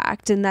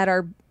impact and that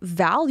are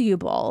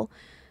valuable.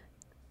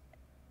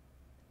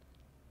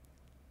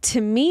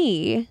 To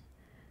me,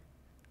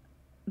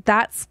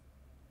 that's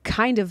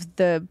kind of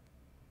the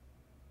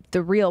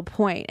real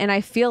point. And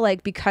I feel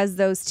like because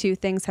those two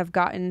things have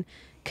gotten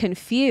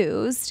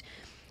confused,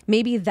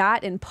 maybe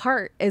that in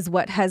part is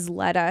what has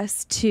led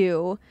us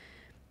to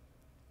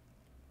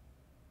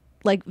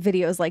like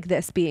videos like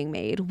this being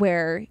made,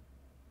 where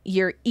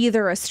you're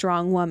either a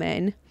strong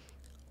woman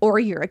or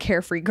you're a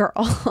carefree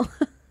girl.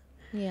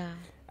 Yeah.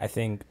 I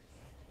think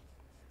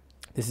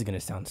this is going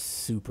to sound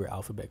super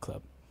alphabet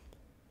club,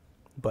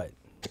 but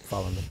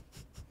follow me.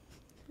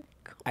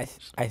 I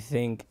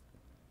think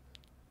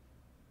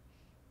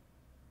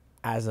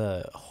as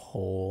a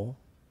whole,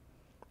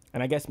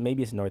 and I guess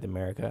maybe it's North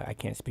America, I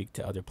can't speak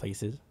to other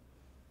places,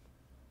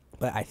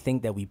 but I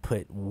think that we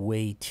put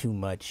way too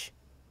much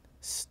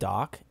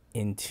stock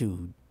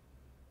into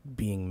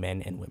being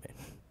men and women.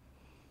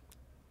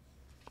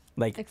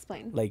 Like,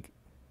 explain. Like,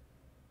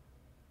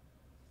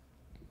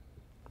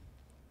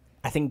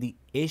 I think the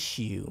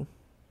issue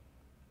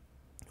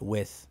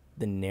with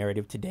the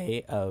narrative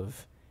today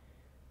of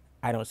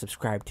I don't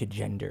subscribe to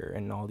gender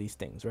and all these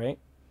things, right?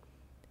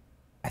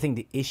 I think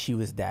the issue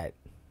is that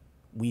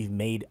we've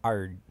made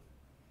our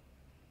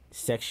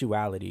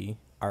sexuality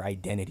our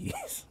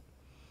identities.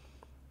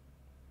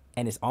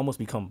 And it's almost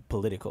become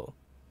political.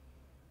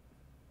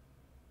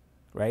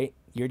 Right?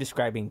 You're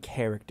describing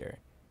character,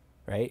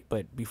 right?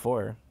 But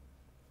before,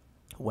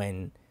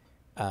 when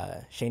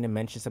Shaina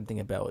mentioned something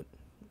about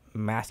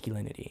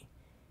masculinity,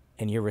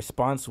 and your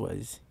response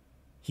was,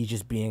 he's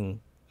just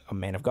being a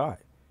man of God.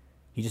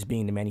 He's just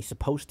being the man he's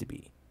supposed to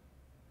be.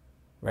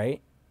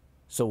 Right?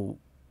 So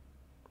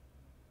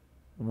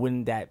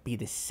wouldn't that be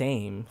the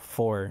same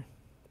for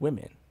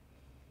women?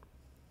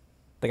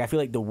 Like, I feel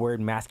like the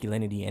word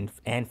masculinity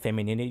and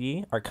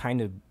femininity are kind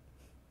of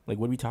like,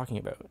 what are we talking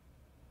about?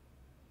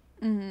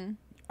 Mm-hmm.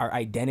 Our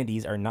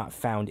identities are not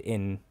found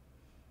in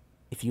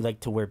if you like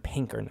to wear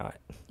pink or not.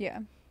 Yeah.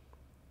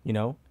 You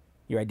know,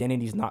 your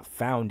identity is not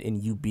found in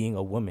you being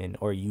a woman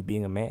or you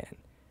being a man.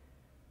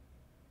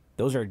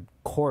 Those are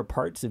core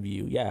parts of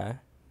you, yeah,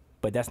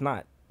 but that's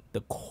not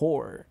the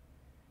core.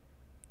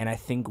 And I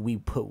think we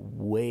put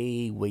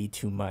way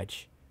too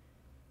much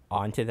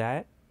onto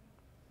that.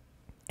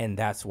 And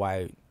that's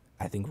why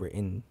I think we're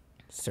in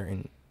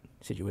certain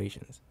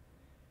situations.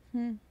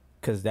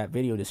 Because that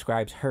video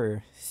describes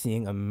her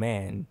seeing a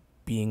man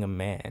being a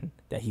man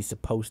that he's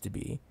supposed to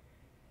be,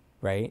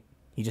 right?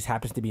 He just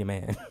happens to be a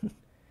man.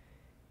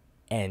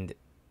 And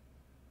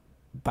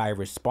by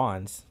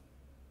response,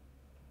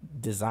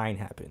 design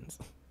happens.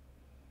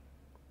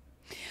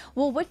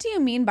 Well, what do you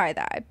mean by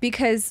that?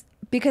 Because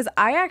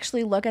I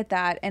actually look at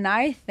that and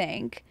I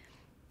think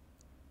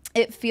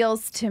it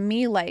feels to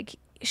me like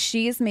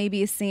she's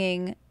maybe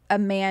seeing a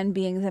man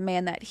being the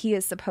man that he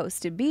is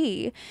supposed to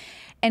be.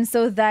 And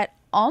so that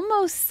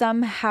almost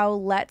somehow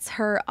lets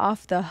her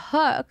off the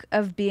hook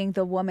of being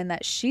the woman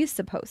that she's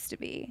supposed to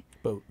be.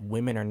 But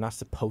women are not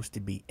supposed to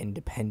be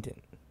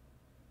independent.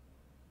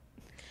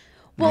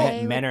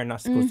 Well, men are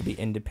not supposed to be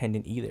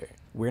independent either.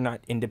 We're not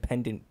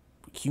independent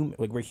human.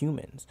 Like, we're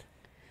humans.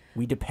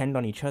 We depend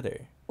on each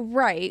other.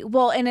 Right.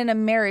 Well, and in a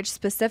marriage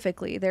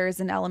specifically, there is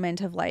an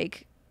element of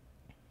like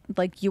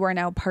you are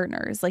now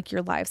partners. Like,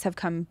 your lives have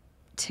come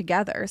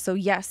together. So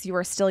yes, you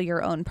are still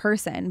your own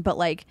person, but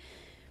like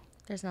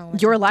There's no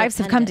your lives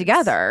have come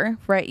dependence. together,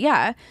 right?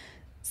 Yeah.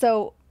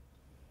 So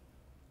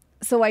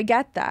I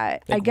get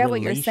that. Like, I get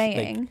what you're like,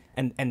 saying.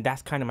 and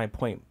that's kind of my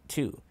point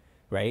too,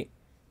 right?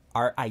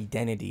 Our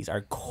identities,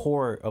 our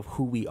core of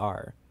who we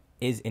are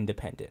is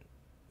independent.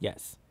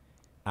 Yes,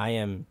 I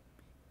am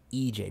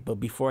EJ, but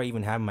before I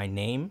even have my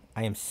name,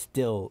 I am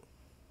still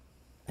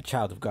a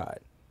child of God.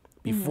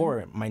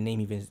 Before my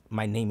name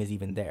is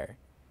even there.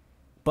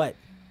 But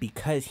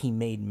because he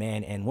made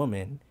man and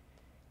woman,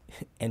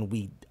 and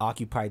we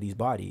occupy these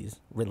bodies,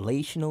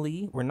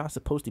 relationally, we're not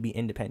supposed to be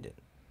independent.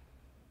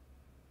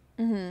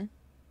 Mm-hmm.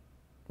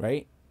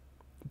 Right?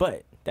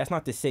 But that's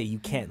not to say you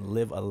can't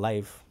live a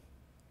life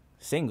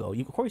single.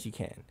 Of course you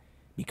can.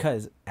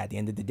 Because at the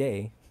end of the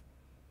day,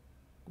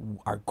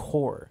 our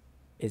core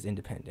is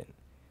independent.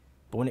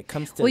 But when it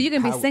comes to Well, you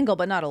can be single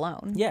but not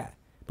alone. Yeah.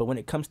 But when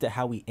it comes to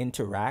how we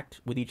interact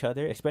with each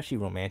other, especially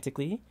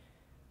romantically,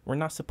 we're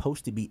not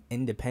supposed to be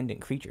independent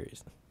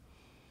creatures.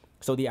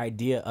 So the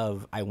idea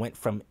of I went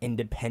from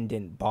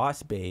independent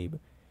boss babe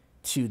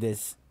to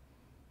this,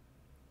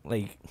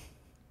 like,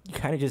 you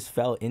kind of just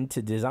fell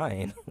into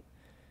design.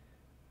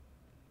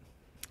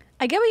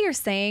 I get what you're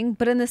saying,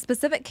 but in the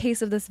specific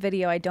case of this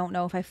video, I don't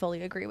know if I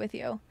fully agree with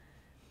you.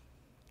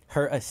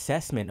 Her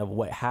assessment of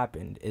what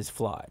happened is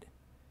flawed.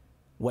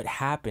 What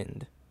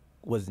happened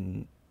was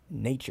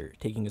nature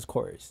taking its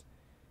course.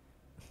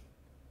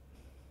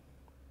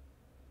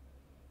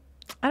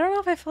 I don't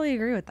know if I fully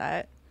agree with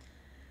that.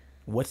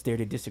 What's there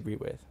to disagree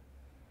with?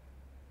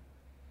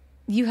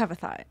 You have a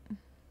thought.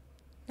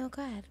 No,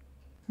 go ahead.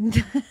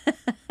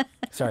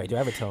 Sorry, do I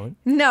have a tone?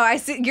 No, I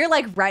see. You're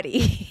like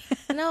ready.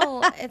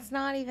 No, it's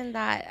not even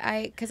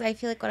that. Because I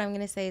feel like what I'm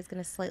going to say is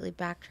going to slightly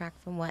backtrack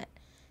from what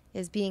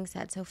is being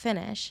said. So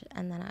finish,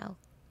 and then I'll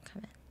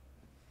come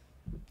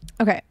in.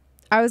 Okay.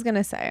 I was going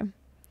to say.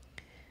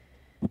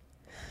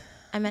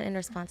 I meant in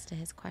response to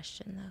his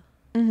question,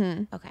 though.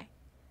 Mm-hmm. Okay.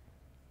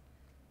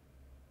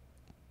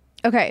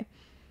 Okay.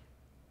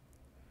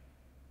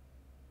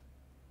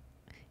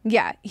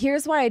 Yeah,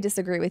 here's why I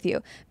disagree with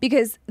you.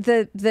 Because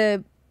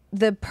the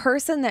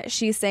person that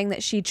she's saying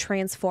that she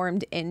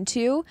transformed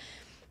into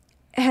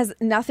has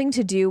nothing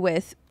to do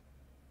with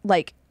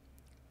like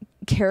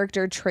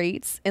character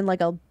traits in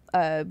like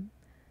a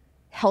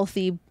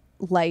healthy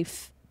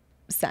life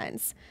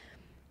sense.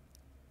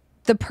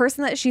 The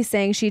person that she's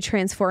saying she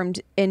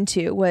transformed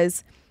into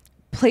was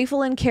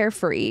playful and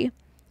carefree,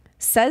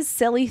 says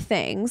silly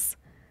things,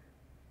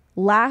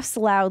 laughs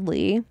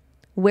loudly,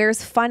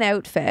 wears fun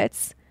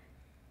outfits,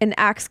 and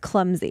acts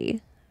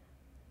clumsy.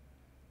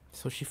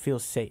 So she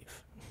feels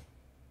safe.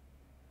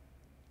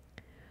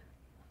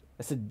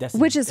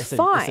 Which is It's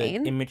fine.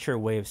 an immature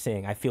way of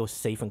saying I feel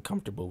safe and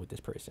comfortable with this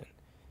person.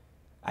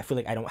 I feel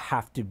like I don't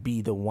have to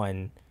be the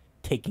one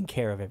taking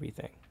care of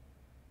everything.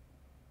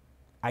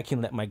 I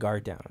can let my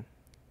guard down.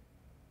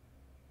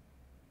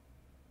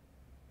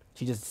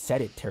 She just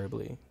said it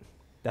terribly.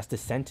 That's the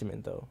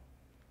sentiment, though.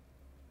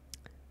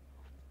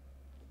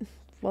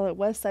 Well, it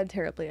was said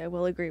terribly. I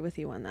will agree with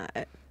you on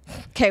that.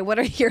 Okay, what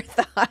are your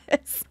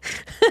thoughts?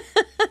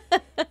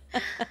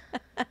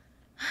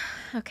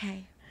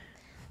 Okay.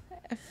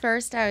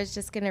 First, I was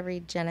just going to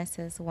read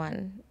Genesis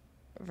 1,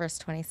 verse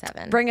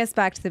 27. Bring us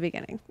back to the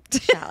beginning.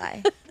 Shall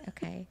I?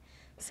 Okay.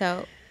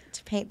 So,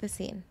 to paint the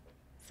scene.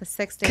 It's the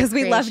sixth day. Because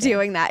we love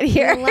doing that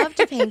here. We love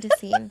to paint a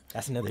scene.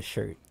 That's another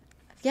shirt.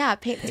 Yeah,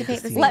 paint the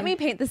scene. Let me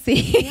paint the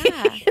scene.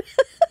 Yeah.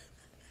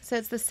 So,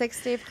 it's the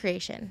sixth day of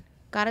creation.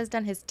 God has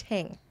done his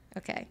thing.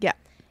 Okay. Yeah.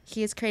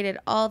 He has created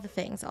all the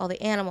things, all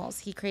the animals.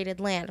 He created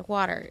land,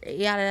 water,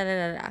 yada, yada,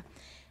 yada, yada.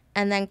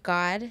 And then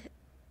God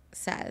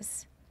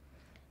says,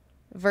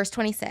 verse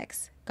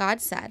 26, God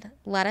said,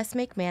 "Let us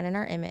make man in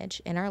our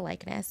image, in our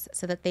likeness,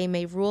 so that they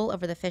may rule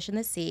over the fish in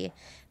the sea,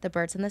 the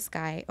birds in the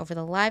sky, over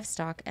the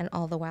livestock and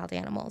all the wild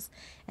animals,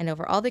 and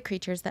over all the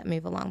creatures that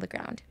move along the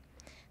ground."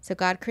 So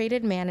God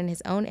created man in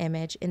his own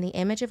image. In the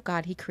image of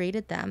God, he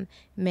created them.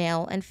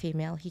 Male and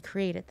female, he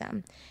created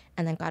them.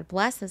 And then God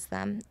blesses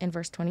them in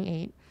verse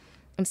 28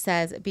 and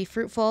says, "Be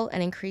fruitful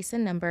and increase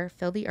in number,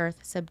 fill the earth,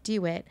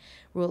 subdue it,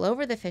 rule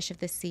over the fish of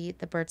the sea,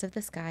 the birds of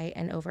the sky,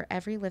 and over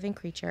every living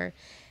creature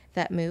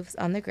that moves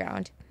on the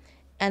ground."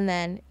 And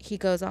then he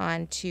goes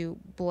on to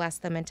bless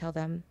them and tell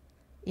them,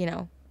 you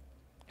know,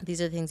 these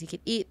are the things you could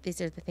eat,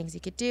 these are the things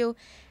you could do.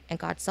 And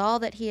God saw all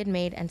that he had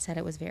made and said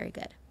it was very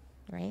good,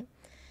 right?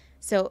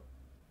 So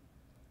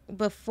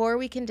before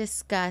we can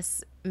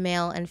discuss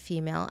male and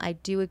female, I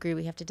do agree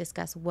we have to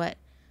discuss what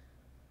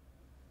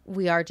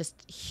we are,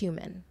 just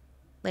human.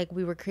 Like,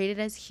 we were created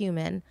as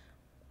human,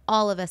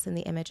 all of us in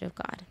the image of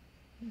God.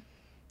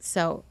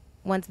 So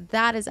once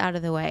that is out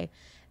of the way,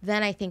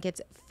 then I think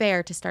it's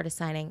fair to start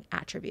assigning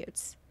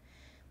attributes.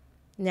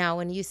 Now,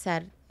 when you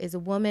said, is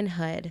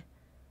womanhood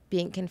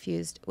being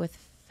confused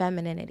with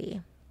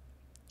femininity?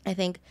 I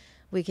think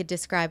we could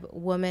describe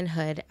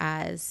womanhood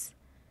as,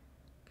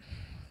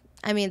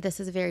 I mean, this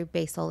is very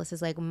basal. This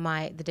is like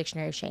the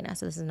dictionary of Shaina,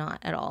 so this is not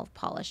at all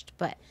polished.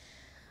 But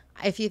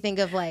if you think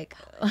of like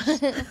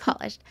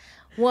polished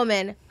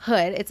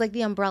womanhood, it's like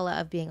the umbrella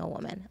of being a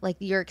woman, like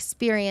your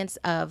experience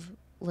of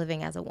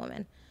living as a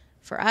woman.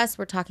 For us,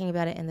 we're talking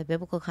about it in the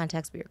biblical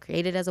context. We were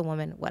created as a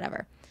woman,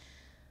 whatever.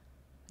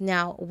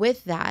 Now,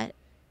 with that,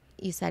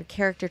 you said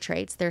character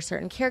traits. There are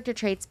certain character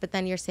traits, but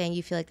then you're saying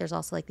you feel like there's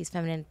also like these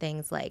feminine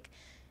things, like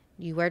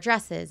you wear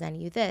dresses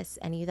and you this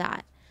and you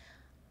that.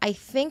 I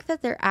think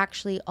that they're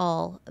actually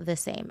all the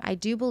same. I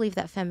do believe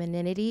that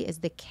femininity is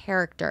the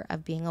character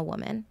of being a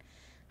woman.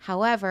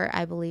 However,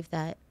 I believe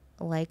that,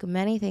 like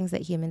many things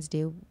that humans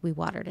do, we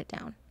watered it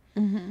down.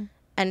 Mm-hmm.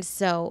 And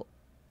so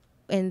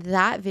in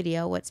that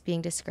video, what's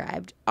being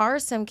described are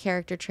some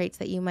character traits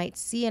that you might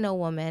see in a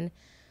woman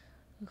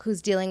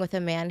who's dealing with a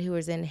man who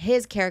is in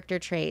his character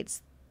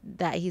traits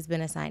that he's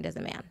been assigned as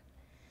a man.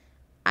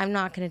 I'm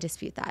not going to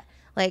dispute that.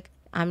 Like,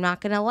 I'm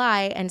not going to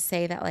lie and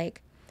say that,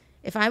 like,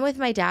 if I'm with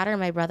my dad or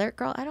my brother,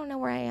 girl, I don't know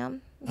where I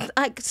am.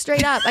 Like,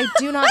 straight up, I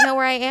do not know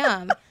where I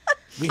am.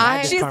 We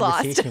had this She's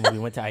conversation when we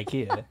went to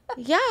IKEA.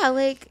 Yeah,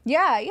 like,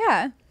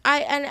 Yeah.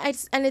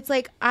 And it's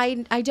like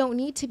I don't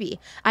need to be.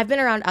 I've been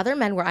around other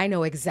men where I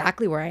know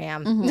exactly where I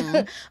am.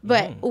 Mm-hmm.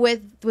 But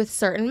with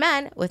certain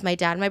men, with my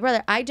dad and my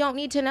brother, I don't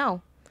need to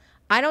know.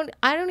 I don't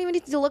even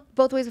need to look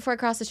both ways before I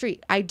cross the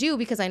street. I do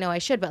because I know I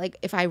should, but like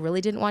if I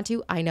really didn't want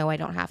to, I know I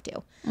don't have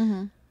to.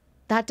 Mm-hmm.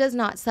 That does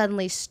not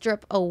suddenly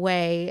strip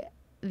away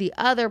the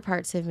other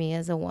parts of me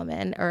as a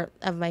woman or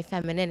of my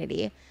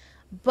femininity.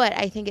 But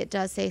I think it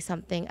does say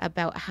something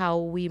about how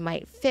we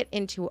might fit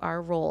into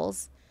our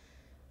roles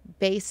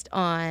based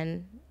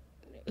on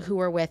who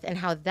we're with and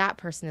how that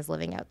person is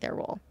living out their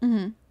role.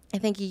 Mm-hmm. I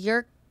think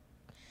your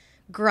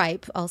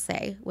gripe, I'll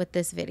say, with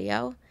this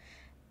video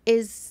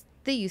is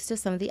the use of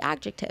some of the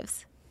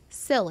adjectives.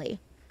 Silly,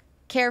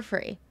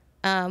 carefree,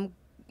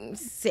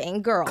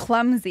 saying girl.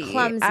 Clumsy.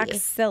 Act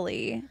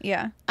silly.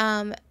 Yeah.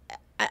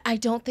 I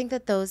don't think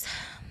that those,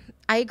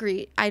 I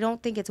agree. I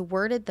don't think it's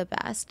worded the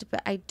best,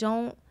 but I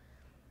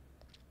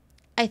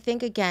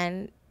think,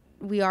 again,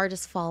 we are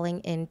just falling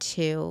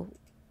into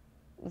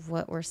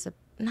what we're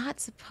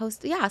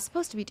supposed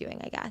to be doing,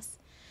 I guess.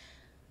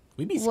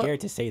 We'd be scared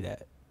to say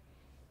that.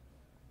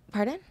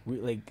 Pardon?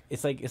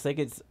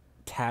 It's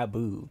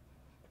taboo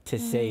to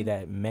say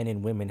that men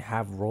and women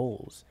have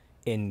roles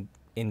in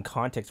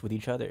context with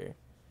each other.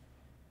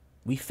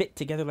 We fit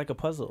together like a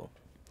puzzle.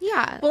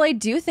 Yeah. Well, I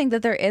do think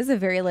that there is a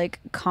very like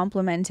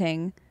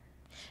complimenting.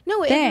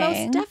 No, thing. It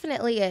most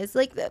definitely is.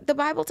 Like the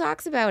Bible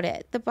talks about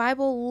it. The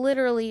Bible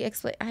literally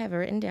explains. I have it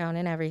written down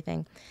and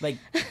everything. Like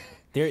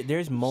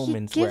there's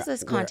moments gives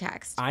us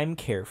context. Where I'm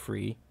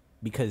carefree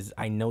because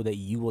I know that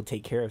you will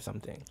take care of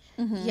something.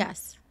 Mm-hmm.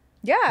 Yes.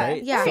 Yeah.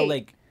 Right? Yeah. So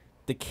like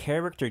the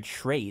character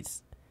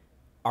traits,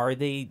 are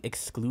they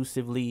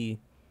exclusively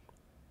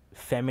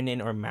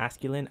feminine or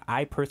masculine?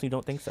 I personally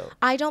don't think so.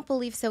 I don't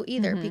believe so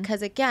either,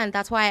 because again,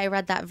 that's why I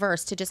read that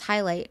verse to just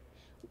highlight,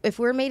 if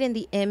we're made in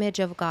the image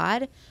of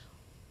God,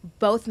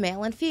 both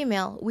male and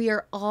female, we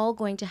are all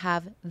going to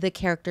have the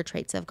character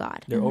traits of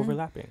God. They're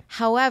overlapping.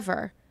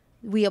 However,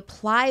 we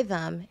apply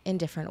them in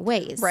different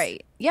ways.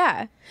 Right.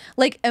 Yeah.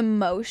 Like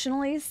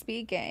emotionally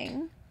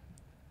speaking,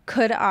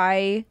 could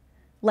I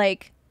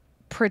like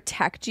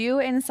protect you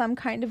in some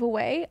kind of a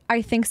way?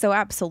 I think so,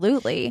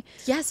 absolutely.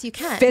 Yes, you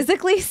can.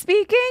 Physically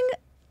speaking,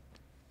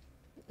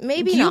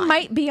 maybe you not.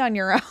 might be on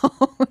your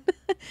own.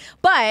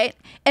 But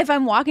if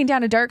I'm walking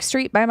down a dark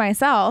street by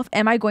myself,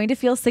 am I going to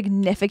feel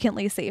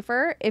significantly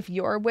safer if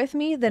you're with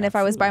me than if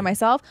I was by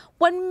myself?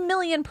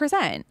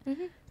 1,000,000%.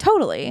 Mm-hmm.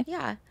 Totally.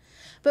 Yeah.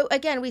 But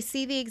again, we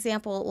see the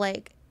example,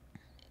 like,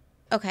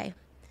 okay,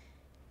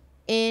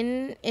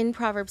 in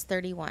Proverbs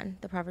 31,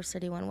 the Proverbs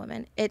 31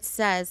 woman, it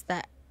says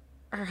that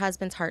her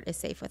husband's heart is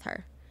safe with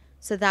her.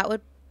 So that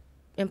would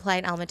imply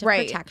an element of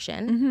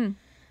protection.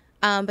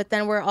 Mm-hmm. But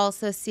then we're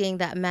also seeing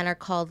that men are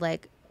called,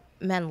 like,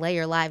 men, lay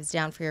your lives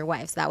down for your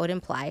wives. That would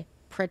imply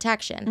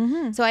protection.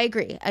 Mm-hmm. So I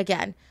agree.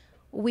 Again,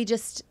 we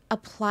just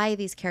apply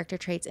these character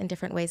traits in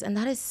different ways. And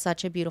that is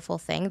such a beautiful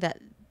thing that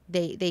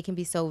they can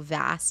be so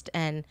vast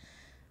and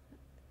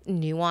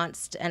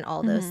nuanced and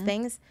all those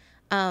things.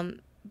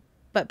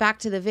 But back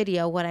to the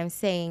video, what I'm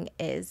saying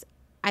is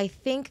I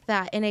think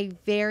that in a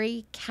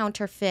very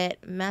counterfeit,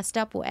 messed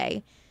up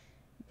way,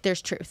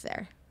 there's truth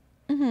there.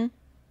 Mm-hmm.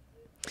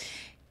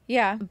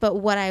 Yeah. But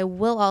what I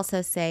will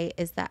also say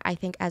is that I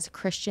think as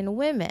Christian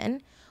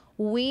women,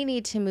 we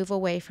need to move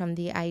away from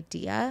the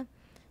idea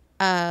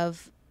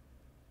of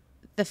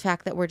the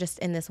fact that we're just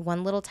in this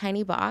one little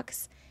tiny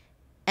box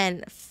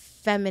and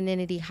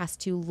femininity has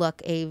to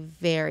look a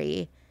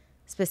very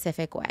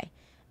specific way.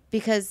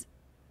 Because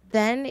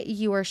then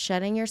you are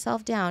shutting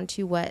yourself down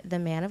to what the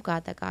man of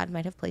God that God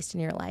might have placed in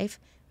your life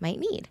might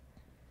need.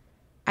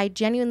 I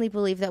genuinely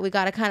believe that we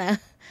got to kind of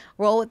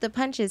roll with the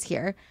punches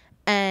here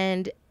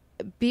and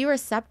be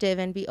receptive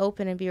and be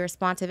open and be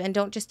responsive, and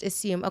don't just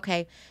assume,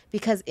 okay,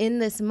 because in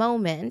this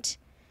moment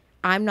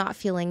I'm not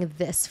feeling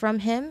this from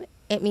him,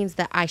 it means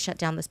that I shut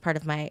down this part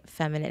of my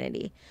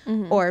femininity.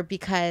 Or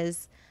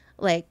because,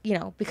 like, you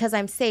know, because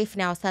I'm safe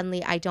now,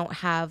 suddenly I don't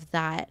have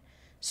that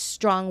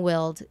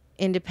strong-willed,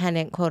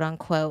 independent, quote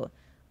unquote,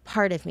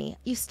 part of me.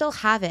 You still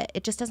have it.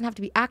 It just doesn't have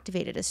to be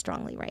activated as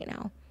strongly right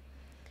now.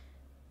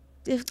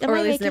 Or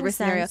at least in every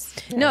scenario.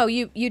 No,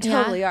 you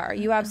totally are.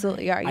 You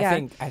absolutely are.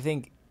 Yeah. I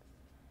think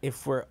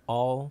if we're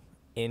all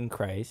in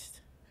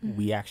Christ,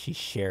 we actually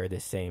share the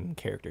same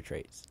character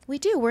traits. We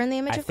do. We're in the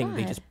image of God. I think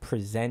they just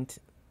present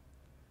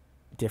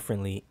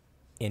differently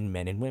in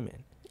men and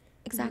women.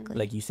 Exactly.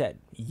 Like you said,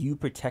 you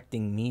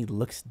protecting me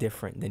looks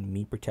different than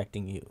me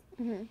protecting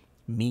you.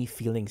 Me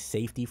feeling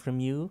safety from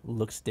you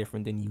looks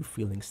different than you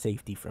feeling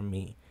safety from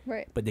me.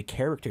 Right. But the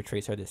character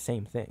traits are the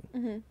same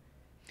thing.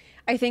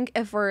 I think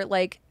if we're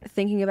like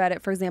thinking about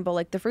it, for example,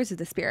 like the fruits of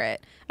the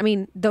spirit, I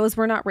mean, those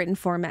were not written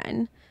for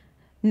men,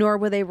 nor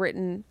were they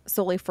written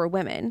solely for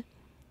women.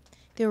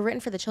 They were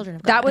written for the children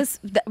of God. That was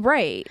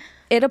right.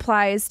 It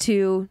applies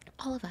to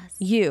all of us.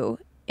 You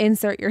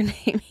insert your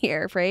name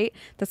here, right?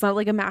 That's not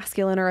like a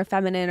masculine or a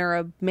feminine or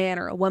a man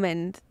or a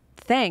woman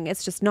thing.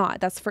 It's just not.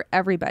 That's for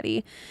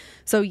everybody.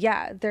 So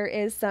yeah, there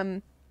is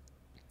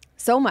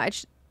so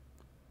much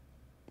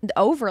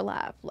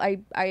overlap. I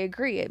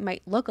agree. It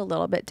might look a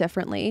little bit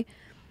differently.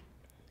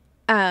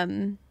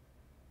 I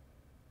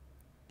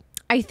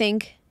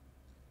think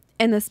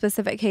in the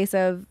specific case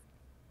of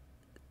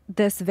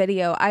this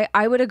video,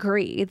 I would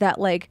agree that,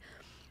 like,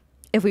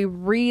 if we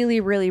really,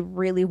 really,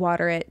 really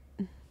water it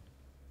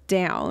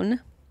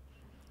down,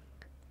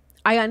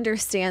 I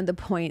understand the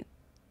point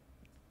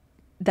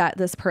that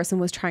this person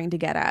was trying to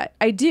get at.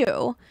 I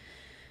do.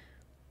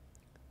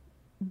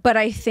 But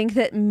I think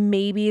that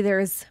maybe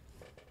there's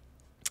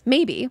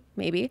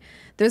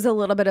a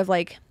little bit of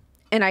like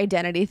an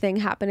identity thing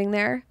happening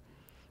there,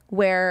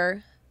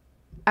 where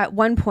at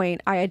one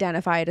point I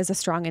identified as a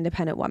strong,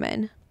 independent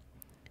woman,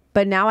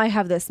 but now I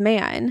have this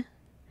man.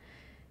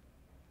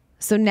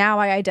 So now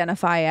I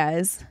identify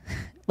as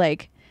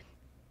like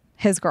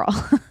his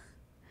girl,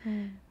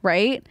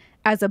 right?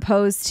 As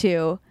opposed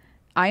to,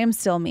 I am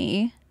still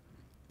me.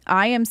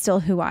 I am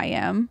still who I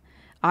am.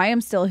 I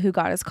am still who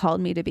God has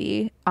called me to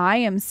be. I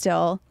am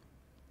still,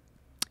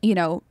 you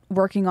know,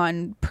 working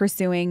on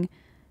pursuing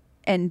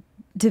and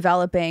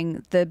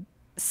developing the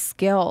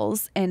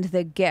skills and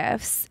the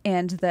gifts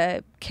and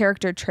the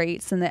character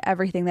traits and the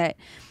everything that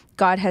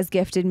God has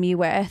gifted me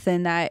with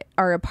and that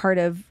are a part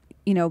of,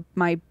 you know,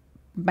 my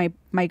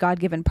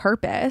God-given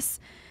purpose.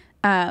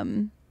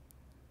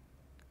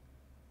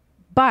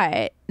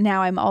 But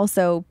now I'm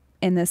also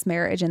in this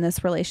marriage, in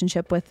this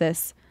relationship with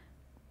this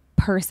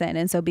person.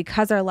 And so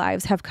because our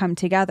lives have come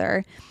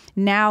together,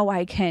 now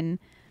I can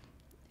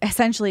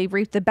essentially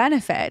reap the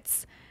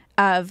benefits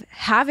of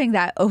having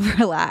that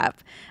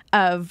overlap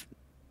of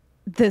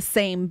the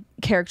same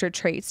character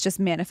traits, just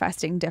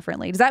manifesting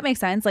differently. Does that make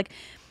sense? Like,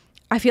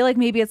 I feel like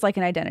maybe it's like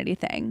an identity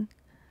thing.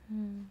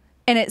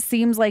 And it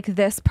seems like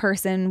this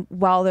person,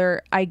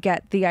 I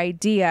get the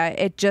idea,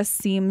 it just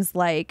seems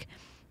like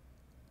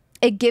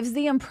it gives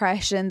the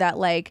impression that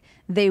like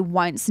they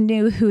once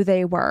knew who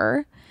they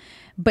were,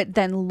 but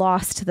then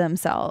lost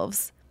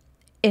themselves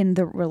in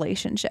the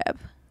relationship.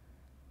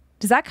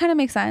 Does that kind of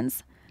make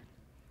sense?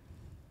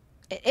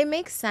 It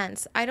makes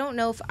sense. I don't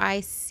know if I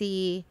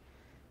see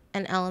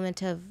an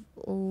element of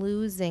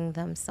losing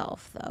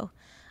themselves, though.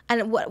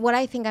 And what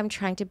I think I'm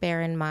trying to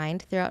bear in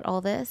mind throughout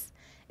all this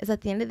is,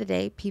 at the end of the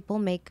day, people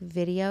make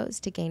videos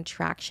to gain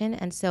traction.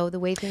 And so the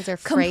way things are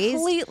phrased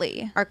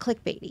completely are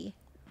clickbaity,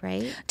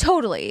 right?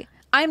 Totally.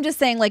 I'm just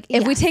saying, like,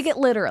 if we take it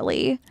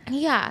literally,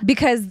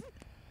 because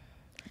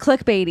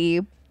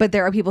clickbaity, but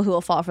there are people who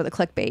will fall for the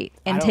clickbait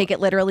and take it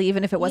literally,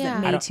 even if it wasn't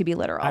made to be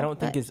literal. I don't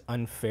think it's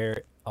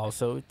unfair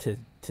also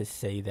to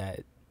say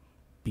that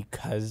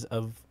because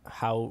of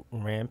how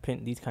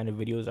rampant these kind of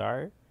videos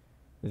are,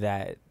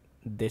 that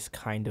this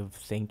kind of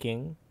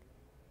thinking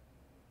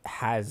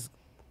has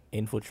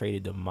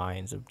infiltrated the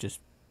minds of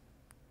just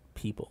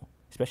people,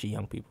 especially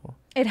young people.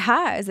 It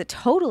has. It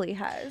totally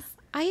has.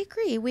 I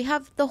agree. We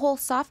have the whole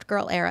soft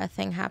girl era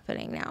thing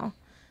happening now.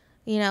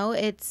 You know,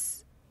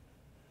 it's,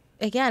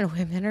 again,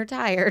 women are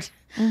tired.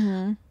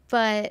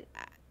 But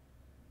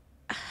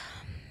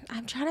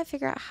I'm trying to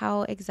figure out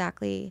how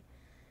exactly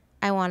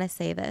I want to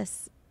say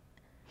this.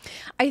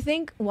 I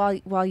think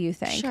while you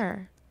think.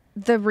 Sure.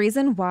 The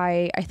reason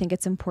why I think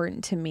it's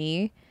important to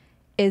me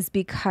is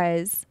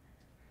because,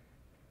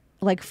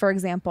 like, for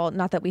example,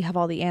 not that we have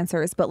all the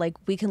answers, but like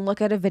we can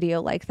look at a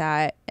video like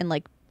that and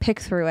like pick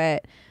through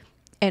it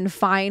and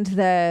find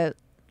the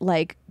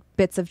like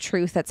bits of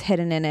truth that's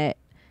hidden in it,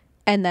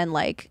 and then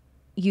like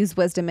use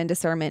wisdom and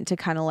discernment to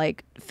kind of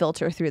like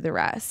filter through the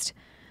rest.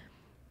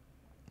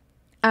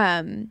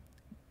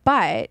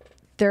 But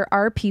there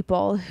are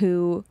people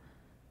who,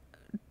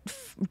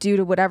 due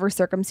to whatever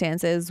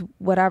circumstances,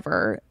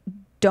 whatever,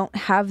 don't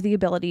have the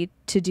ability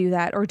to do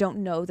that or don't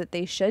know that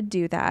they should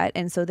do that.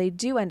 And so they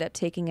do end up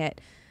taking it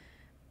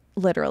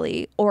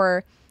literally.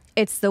 Or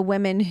it's the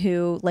women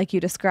who, like you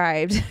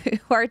described, who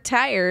are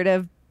tired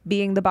of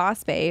being the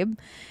boss babe.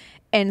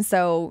 And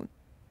so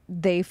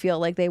they feel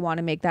like they want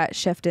to make that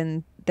shift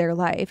in their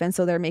life. And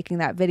so they're making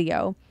that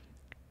video,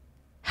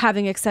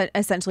 having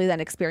essentially then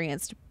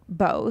experienced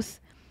both.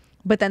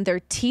 But then they're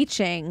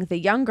teaching the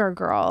younger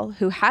girl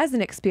who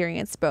hasn't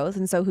experienced both,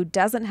 and so who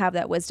doesn't have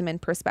that wisdom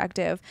and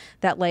perspective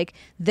that, like,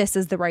 this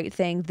is the right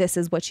thing, this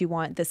is what you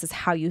want, this is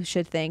how you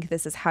should think,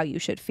 this is how you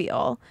should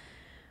feel.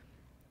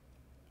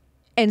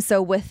 And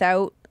so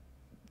without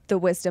the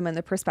wisdom and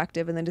the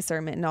perspective and the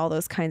discernment and all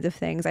those kinds of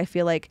things, I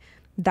feel like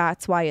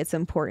that's why it's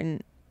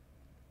important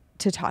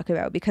to talk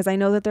about, because I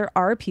know that there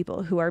are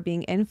people who are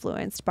being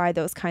influenced by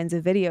those kinds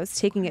of videos,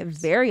 taking it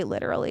very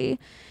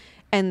literally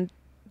and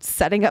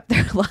setting up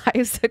their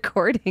lives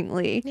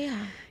accordingly.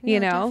 Yeah. You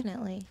know?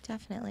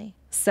 Definitely.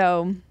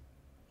 So,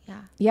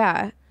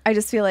 yeah. I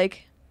just feel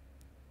like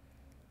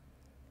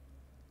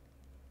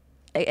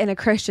in a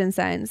Christian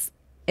sense,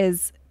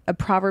 is a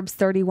Proverbs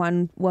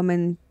 31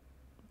 woman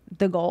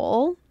the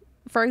goal,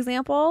 for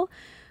example?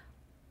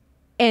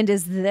 And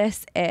is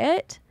this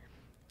it?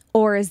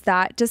 Or is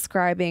that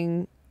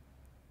describing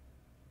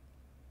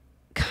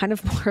kind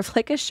of more of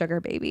like a sugar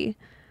baby?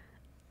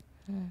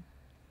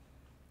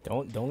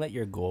 Don't let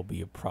your goal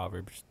be a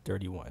Proverbs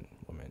 31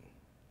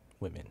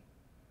 women.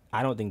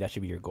 I don't think that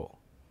should be your goal.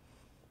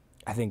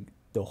 I think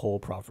the whole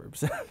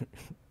Proverbs.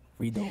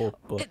 Read the whole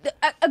book.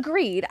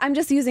 Agreed. I'm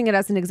just using it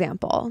as an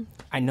example.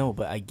 I know,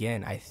 but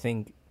again, I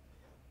think.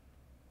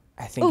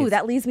 Oh,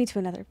 that leads me to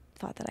another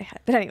thought that I had.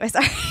 But anyway,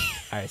 sorry.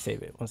 All right,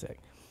 save it. 1 sec.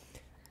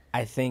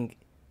 I think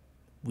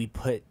we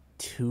put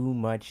too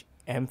much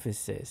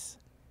emphasis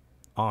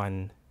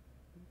on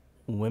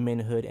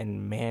womanhood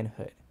and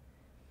manhood.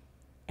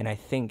 And I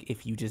think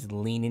if you just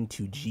lean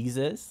into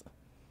Jesus,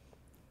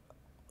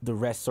 the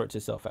rest sorts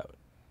itself out.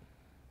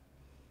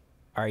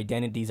 Our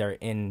identities are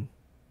in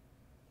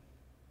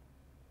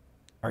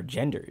our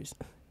genders.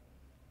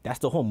 That's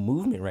the whole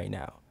movement right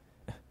now.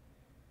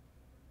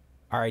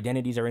 Our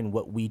identities are in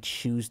what we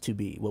choose to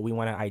be, what we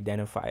want to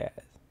identify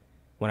as,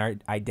 when our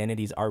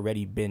identity's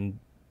already been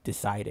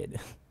decided.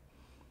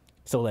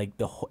 So like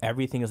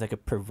everything is like a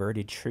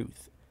perverted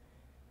truth,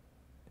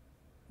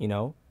 you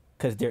know,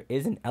 because there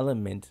is an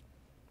element.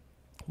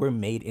 We're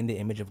made in the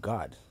image of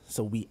God,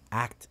 so we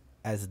act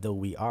as though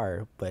we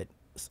are, but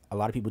a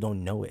lot of people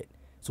don't know it,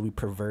 so we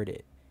pervert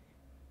it.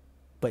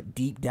 But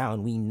deep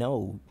down, we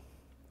know,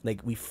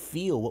 like, we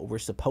feel what we're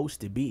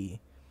supposed to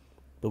be,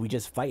 but we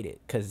just fight it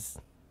because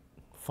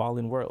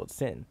fallen world,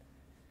 sin.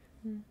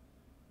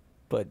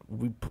 But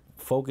we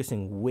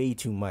focusing way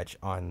too much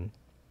on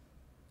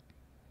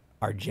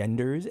our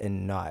genders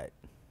and not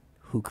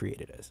who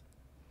created us.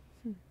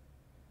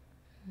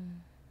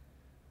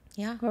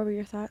 Yeah. What were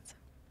your thoughts?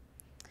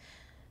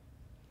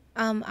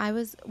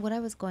 What I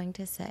was going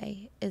to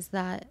say is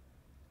that,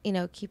 you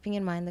know, keeping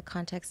in mind the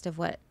context of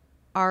what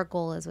our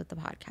goal is with the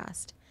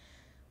podcast,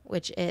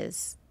 which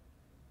is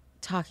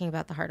talking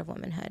about the heart of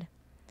womanhood.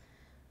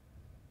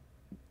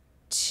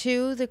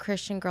 To the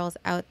Christian girls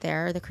out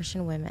there, the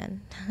Christian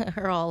women,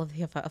 or all of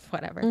the above,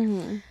 whatever,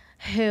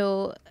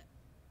 who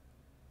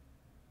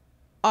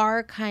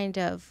are kind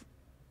of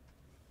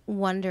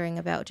wondering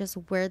about just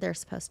where they're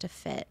supposed to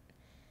fit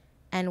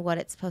and what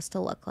it's supposed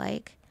to look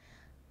like,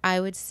 I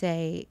would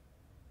say,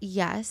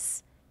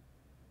 yes,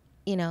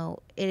 you know,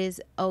 it is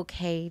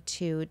okay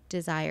to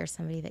desire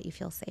somebody that you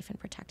feel safe and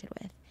protected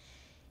with.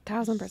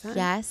 1000%.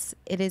 Yes,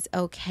 it is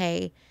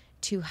okay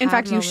to have In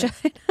fact, moments. you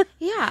should.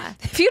 Yeah.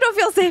 If you don't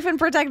feel safe and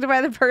protected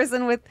by the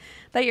person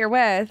that you're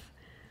with,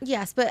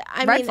 Yes, but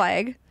I red mean,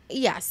 flag.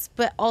 Yes,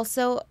 but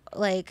also,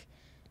 like,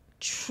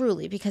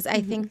 truly, because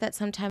I think that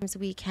sometimes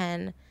you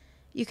can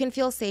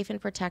feel safe and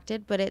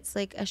protected, but it's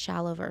like a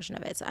shallow version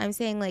of it. So I'm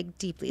saying, like,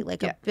 deeply,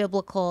 like a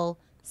biblical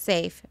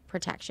safe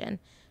protection,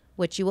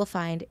 which you will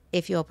find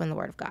if you open the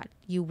Word of God.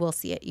 You will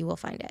see it. You will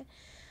find it.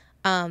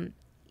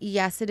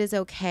 Yes, it is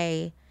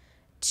okay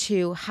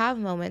to have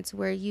moments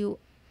where you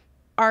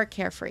are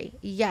carefree.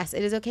 Yes,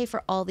 it is okay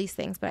for all these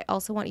things, but I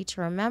also want you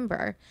to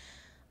remember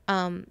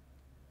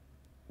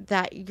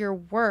that your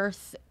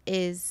worth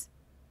is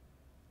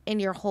in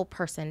your whole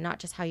person, not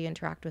just how you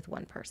interact with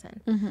one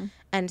person.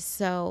 And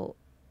so,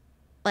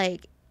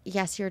 like,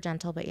 yes, you're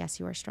gentle, but yes,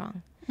 you are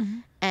strong.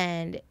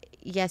 And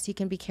yes, you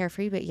can be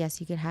carefree, but yes,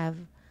 you can have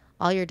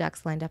all your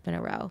ducks lined up in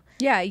a row.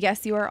 Yeah,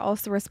 yes, you are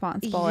also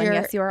responsible, and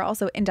yes, you are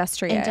also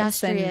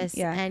industrious,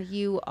 and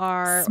you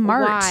are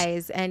smart,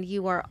 wise, and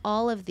you are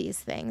all of these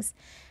things.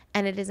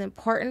 And it is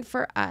important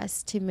for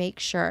us to make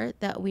sure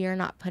that we are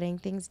not putting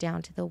things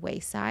down to the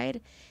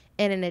wayside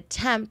in an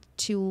attempt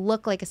to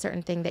look like a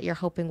certain thing that you're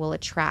hoping will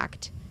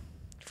attract,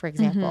 for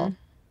example,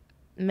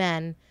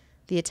 men,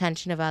 the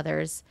attention of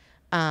others,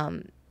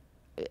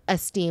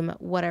 esteem,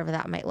 whatever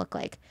that might look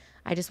like.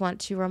 I just want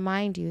to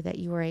remind you that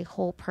you are a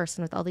whole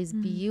person with all these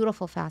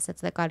beautiful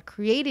facets that God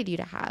created you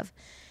to have.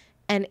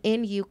 And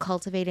in you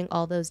cultivating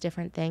all those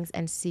different things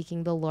and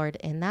seeking the Lord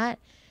in that,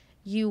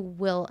 you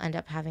will end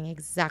up having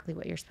exactly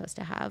what you're supposed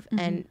to have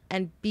and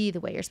be the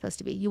way you're supposed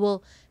to be. You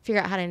will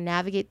figure out how to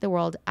navigate the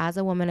world as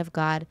a woman of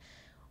God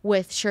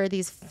with, sure,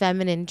 these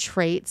feminine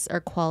traits or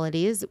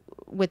qualities,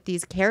 with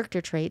these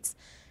character traits,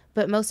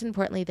 But most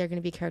importantly, they're going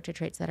to be character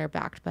traits that are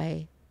backed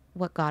by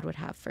what God would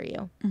have for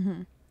you.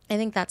 I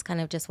think that's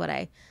kind of just what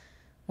I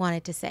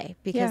wanted to say,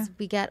 because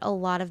we get a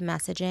lot of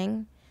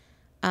messaging.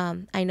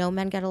 I know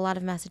men get a lot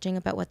of messaging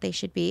about what they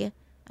should be.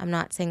 I'm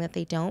not saying that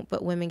they don't,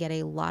 but women get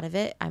a lot of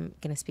it. I'm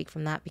going to speak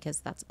from that because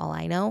that's all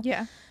I know.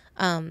 Yeah.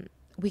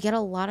 We get a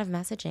lot of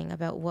messaging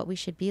about what we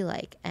should be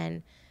like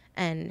and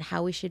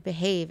how we should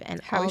behave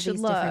and How all we should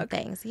these look. different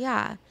things.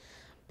 Yeah.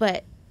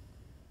 But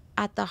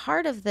at the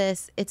heart of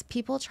this, it's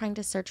people trying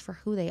to search for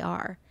who they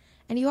are.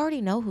 And you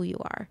already know who you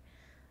are.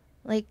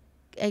 Like,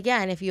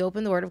 again, if you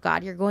open the Word of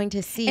God, you're going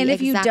to see And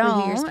if you exactly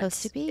don't, who you're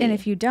supposed to be. and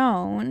if you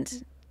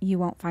don't, you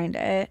won't find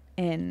it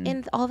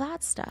in all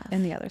that stuff.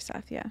 in the other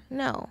stuff. Yeah.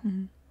 No.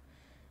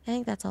 I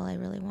think that's all I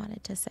really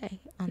wanted to say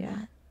on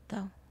that,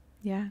 though.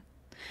 Yeah.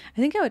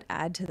 I think I would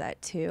add to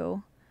that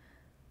too.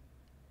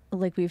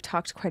 Like, we've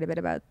talked quite a bit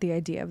about the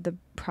idea of the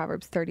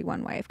Proverbs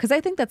 31 wife, because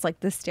I think that's like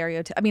the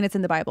stereotype. I mean, it's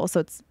in the Bible, so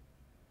it's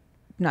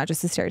not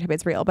just a stereotype,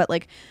 it's real, but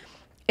like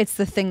it's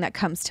the thing that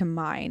comes to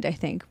mind, I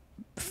think,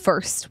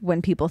 first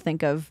when people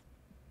think of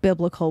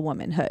biblical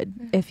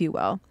womanhood, if you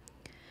will.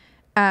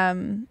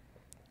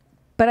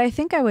 But I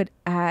think I would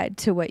add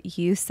to what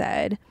you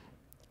said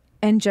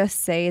and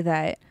just say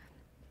that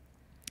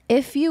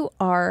if you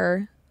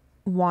are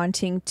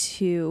wanting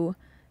to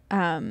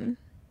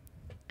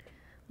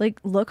like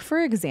look for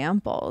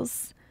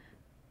examples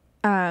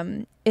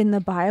in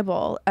the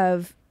Bible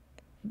of,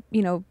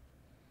 you know,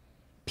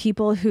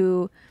 people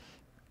who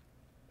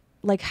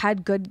like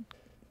had good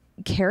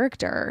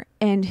character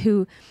and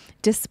who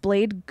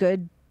displayed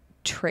good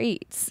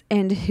traits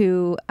and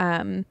who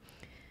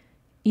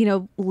you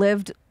know,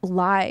 lived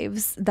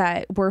lives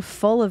that were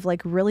full of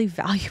like really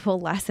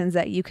valuable lessons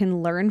that you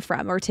can learn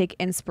from or take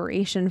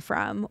inspiration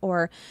from,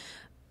 or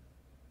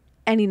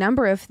any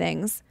number of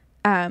things.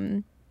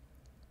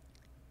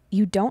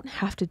 You don't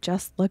have to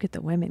just look at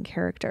the women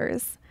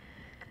characters.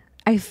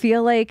 I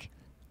feel like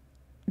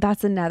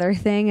that's another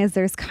thing, is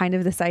there's kind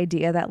of this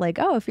idea that like,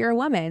 oh, if you're a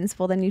woman,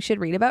 well, then you should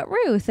read about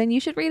Ruth and you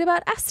should read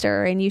about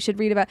Esther and you should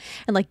read about,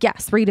 and like,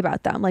 yes, read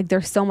about them. Like,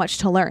 there's so much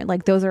to learn.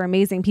 Like, those are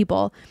amazing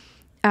people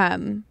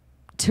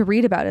to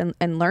read about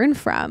and learn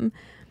from.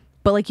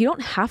 But like, you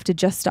don't have to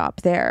just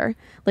stop there.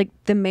 Like,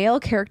 the male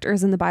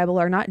characters in the Bible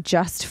are not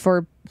just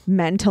for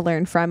men to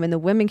learn from, and the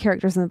women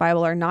characters in the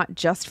Bible are not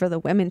just for the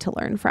women to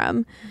learn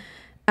from.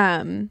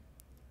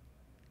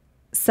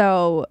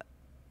 So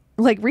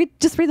like,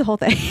 just read the whole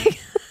thing.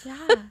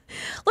 Yeah.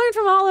 Learn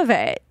from all of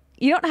it.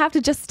 You don't have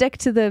to just stick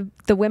to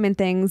the women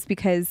things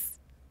because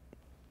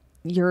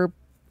you're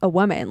a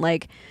woman.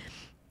 Like,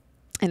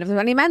 and if there's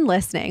any men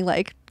listening,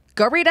 like,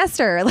 go read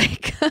Esther,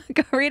 like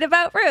go read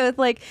about Ruth.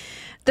 Like,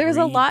 there's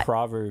a lot.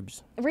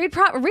 Proverbs. Read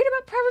about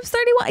Proverbs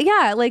 31.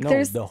 Yeah, like, No,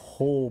 there's the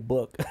whole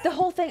book. the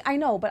whole thing. I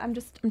know, but I'm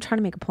trying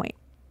to make a point.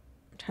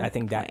 I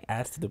think that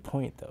adds to the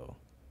point, though.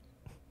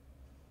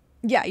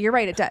 Yeah, you're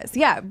right. It does.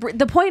 Yeah,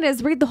 the point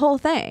is, read the whole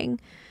thing.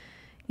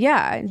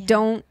 Yeah.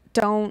 Don't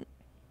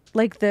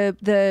like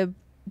the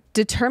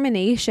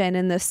determination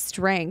and the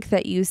strength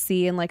that you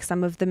see in like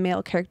some of the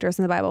male characters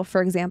in the Bible,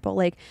 for example,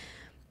 like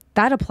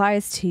that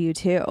applies to you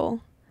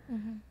too.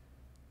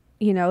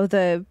 You know,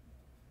 the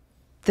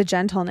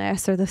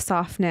gentleness or the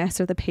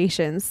softness or the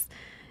patience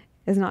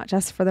is not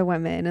just for the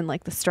women, and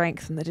like the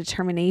strength and the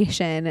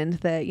determination and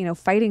the, you know,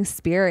 fighting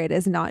spirit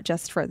is not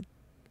just for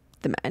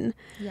the men.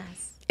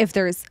 Yes. If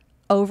there's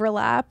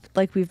overlap,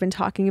 like we've been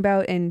talking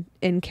about in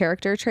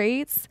character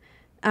traits,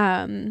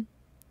 then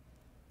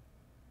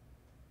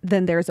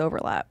there's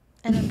overlap.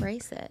 And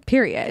embrace it.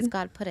 Period. Because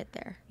God put it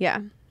there.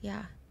 Yeah.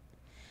 Yeah.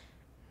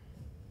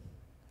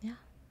 Yeah.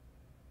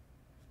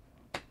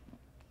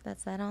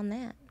 That's that on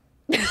that.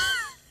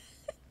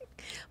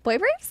 Boy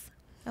briefs?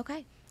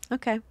 Okay.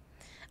 Okay.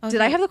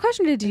 Did I have the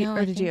question, or did you? No,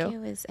 Or did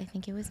you? I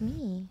think it was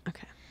me.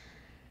 Okay.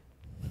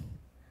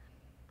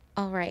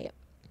 All right.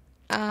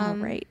 All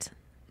right.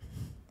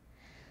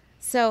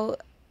 So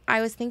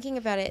I was thinking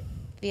about it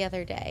the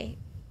other day,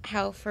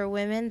 how for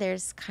women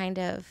there's kind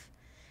of,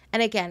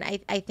 and again,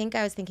 I think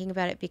I was thinking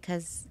about it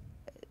because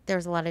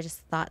there's a lot of just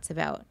thoughts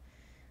about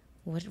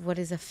what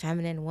is a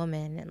feminine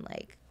woman, and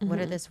like what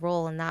are this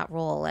role and that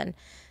role. And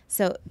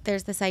so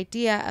there's this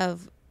idea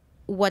of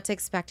what's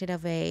expected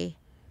of a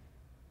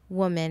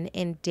woman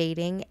in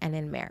dating and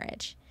in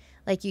marriage.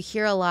 Like, you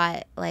hear a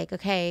lot like,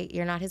 okay,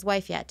 you're not his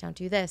wife yet, don't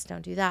do this,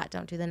 don't do that,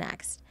 don't do the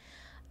next.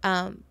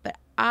 But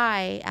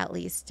I, at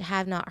least,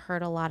 have not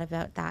heard a lot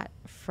about that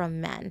from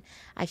men.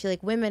 I feel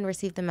like women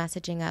receive the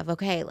messaging of,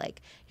 okay,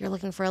 like, you're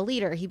looking for a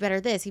leader, he better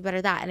this, he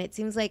better that. And it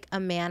seems like a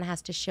man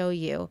has to show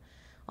you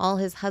all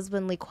his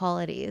husbandly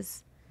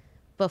qualities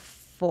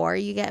before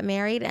you get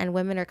married. And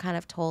women are kind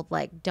of told,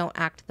 like, don't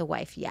act the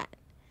wife yet.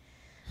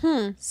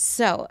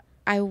 So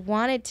I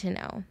wanted to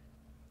know,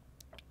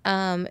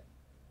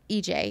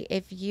 EJ,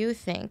 if you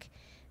think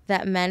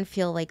that men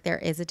feel like there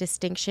is a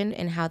distinction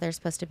in how they're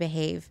supposed to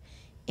behave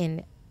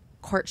in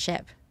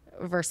courtship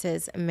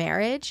versus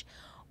marriage,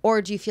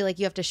 or do you feel like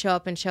you have to show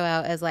up and show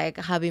out as like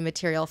hubby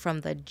material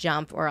from the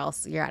jump, or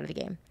else you're out of the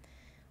game?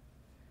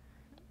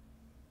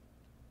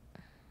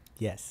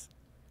 Yes.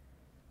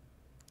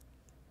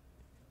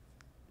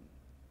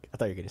 I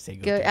thought you were gonna say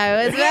go. Go, deeper.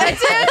 I was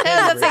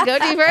about to say go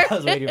deeper. I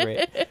was waiting for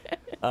it.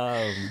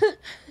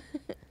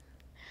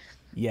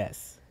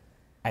 Yes,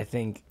 I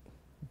think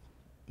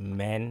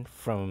men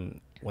from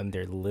when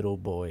they're little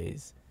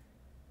boys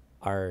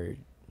are.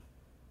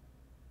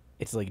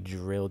 It's like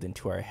drilled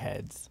into our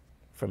heads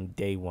from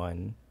day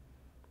one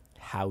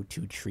how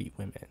to treat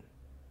women.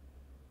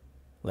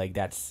 Like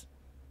that's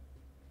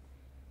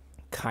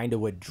kind of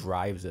what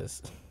drives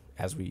us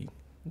as we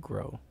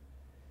grow.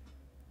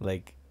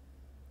 Like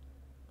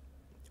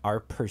our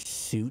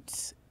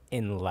pursuits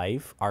in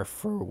life are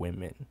for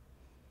women.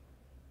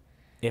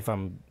 If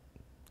I'm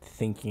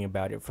thinking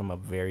about it from a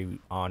very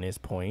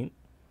honest point,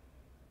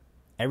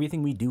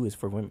 everything we do is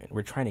for women.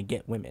 We're trying to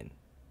get women.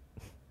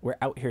 We're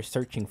out here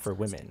searching for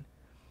women.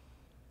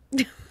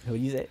 What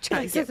you say?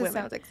 Trying to get women.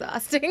 Sounds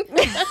exhausting.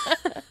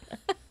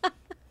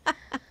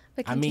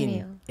 But I continue.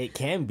 mean, it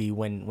can be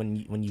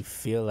when you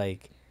feel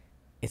like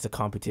it's a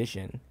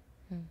competition,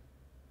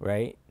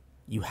 right?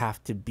 You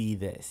have to be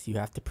this. You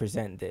have to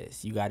present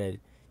this. You got to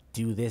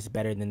do this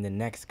better than the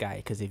next guy,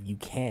 because if you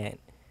can't,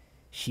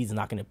 she's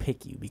not going to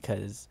pick you,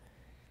 because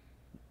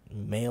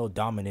male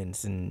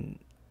dominance and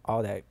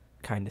all that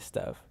kind of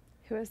stuff.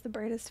 Who has the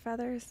brightest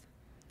feathers?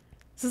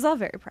 This is all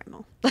very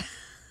primal.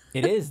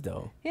 It is,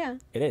 though. Yeah.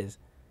 It is.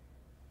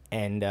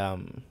 And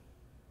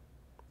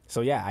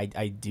so, yeah,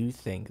 I do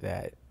think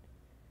that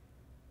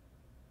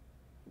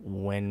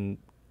when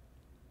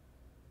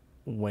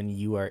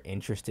you are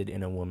interested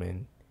in a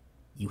woman,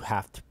 you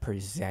have to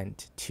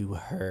present to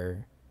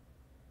her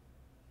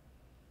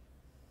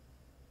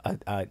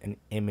an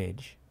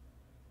image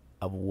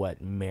of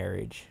what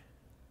marriage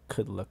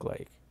could look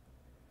like.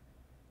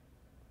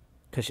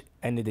 Because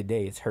end of the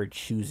day, it's her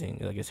choosing.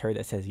 Like, it's her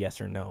that says yes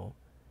or no.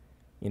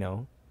 You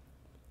know?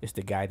 It's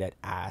the guy that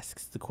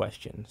asks the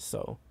question.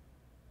 So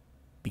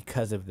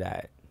because of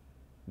that,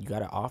 you got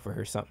to offer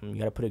her something. You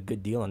got to put a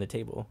good deal on the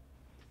table.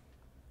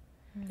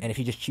 And if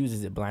he just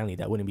chooses it blindly,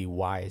 that wouldn't be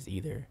wise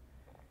either.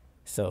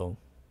 So,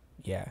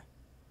 yeah.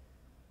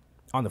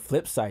 On the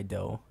flip side,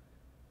 though,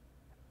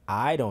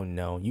 I don't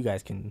know. You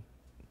guys can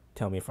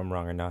tell me if I'm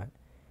wrong or not.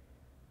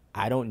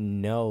 I don't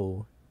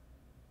know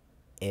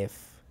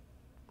if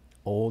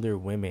older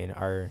women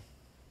are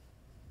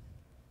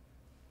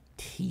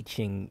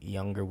teaching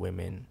younger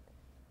women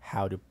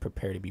how to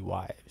prepare to be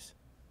wives.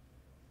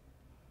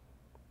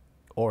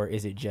 Or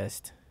is it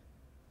just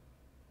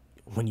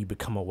when you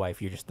become a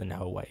wife, you're just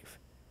now a wife?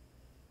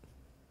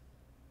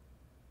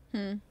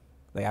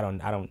 Like, I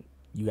don't,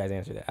 you guys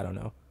answer that. I don't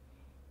know.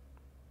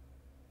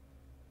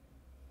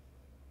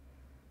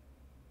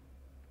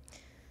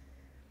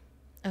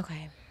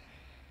 Okay.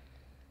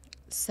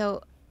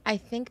 So I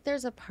think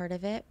there's a part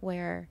of it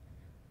where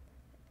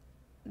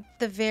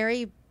the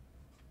very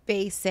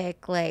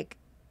basic, like,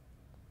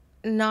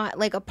 not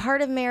like a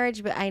part of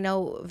marriage, but I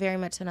know very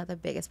much so not the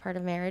biggest part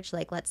of marriage.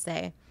 Like, let's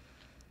say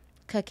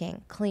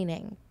cooking,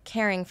 cleaning,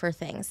 caring for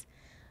things.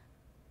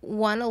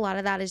 One, a lot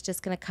of that is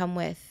just going to come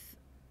with,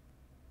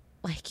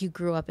 like, you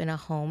grew up in a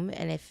home,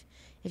 and if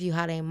you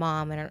had a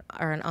mom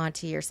or an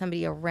auntie or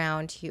somebody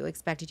around who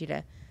expected you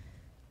to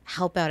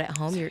help out at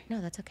home,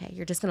 that's okay.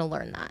 You're just going to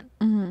learn that.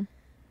 Mm-hmm.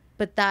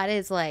 But that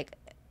is, like,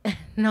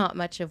 not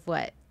much of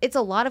what, it's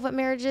a lot of what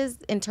marriage is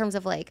in terms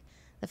of, like,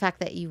 the fact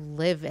that you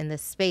live in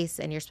this space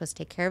and you're supposed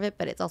to take care of it,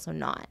 but it's also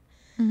not.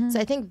 Mm-hmm. So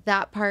I think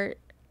that part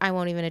I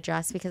won't even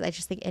address, because I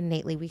just think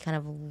innately we kind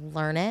of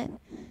learn it,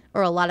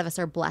 or a lot of us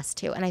are blessed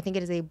to. And I think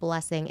it is a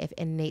blessing if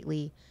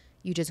innately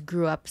you just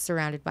grew up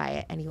surrounded by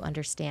it and you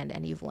understand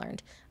and you've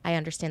learned. I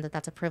understand that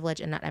that's a privilege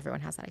and not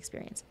everyone has that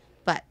experience.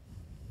 But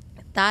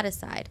that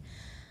aside,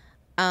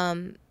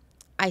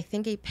 I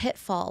think a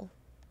pitfall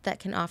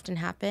that can often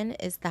happen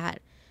is that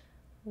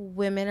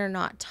women are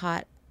not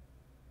taught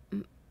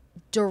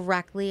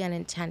directly and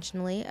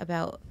intentionally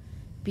about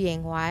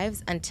being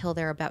wives until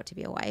they're about to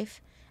be a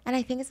wife. And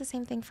I think it's the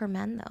same thing for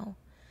men, though.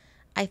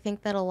 I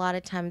think that a lot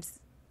of times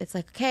it's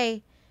like,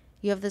 okay,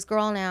 you have this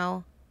girl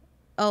now.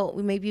 Oh,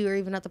 maybe you're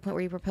even at the point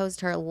where you proposed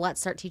to her.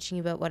 Let's start teaching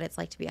you about what it's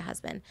like to be a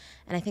husband.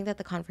 And I think that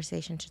the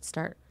conversation should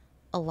start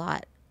a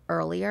lot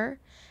earlier.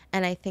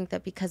 And I think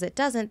that because it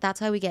doesn't,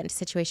 that's why we get into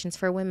situations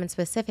for women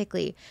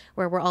specifically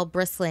where we're all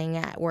bristling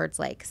at words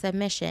like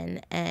submission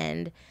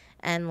and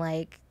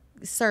like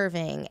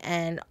serving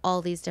and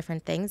all these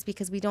different things,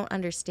 because we don't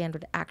understand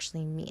what it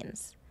actually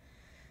means.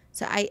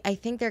 So I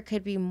think there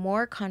could be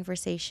more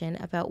conversation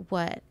about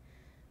what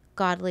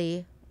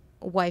godly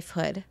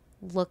wifehood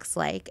looks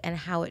like and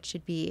how it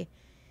should be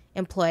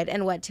employed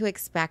and what to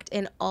expect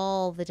in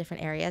all the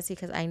different areas,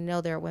 because I know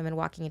there are women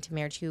walking into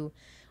marriage who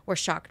were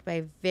shocked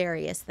by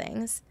various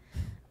things.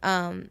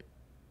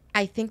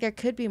 I think there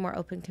could be more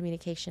open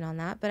communication on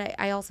that, but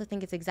I also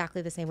think it's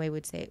exactly the same way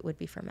we'd say it would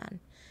be for men.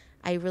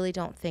 I really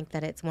don't think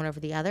that it's one over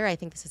the other. I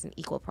think this is an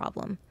equal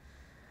problem.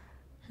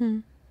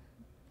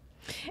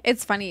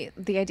 It's funny,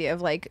 the idea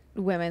of, like,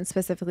 women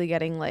specifically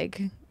getting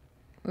like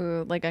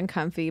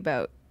uncomfy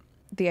about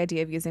the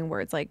idea of using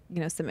words like,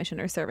 you know,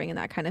 submission or serving and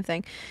that kind of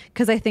thing.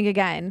 Because I think,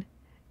 again,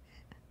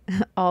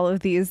 all of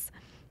these,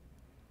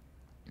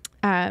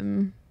 I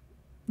mean,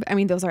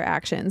 those are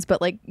actions,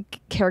 but like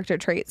character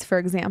traits, for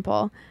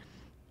example.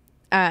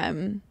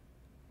 And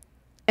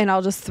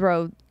I'll just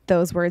throw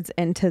those words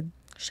into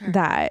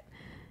that.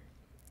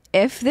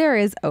 If there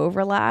is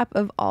overlap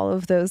of all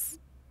of those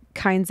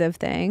kinds of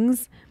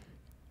things,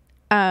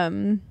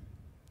 then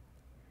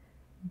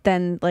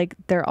like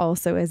there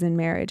also is in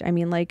marriage. I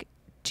mean, like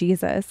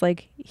Jesus,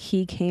 like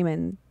he came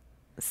and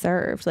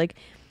served, like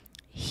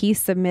he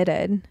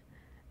submitted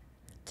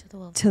to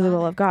the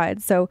will of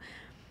God. So,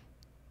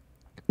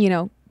 you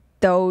know,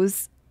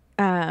 those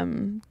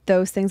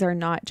things are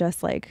not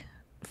just like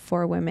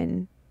for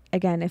women.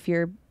 Again, if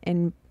you're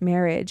in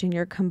marriage and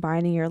you're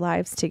combining your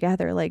lives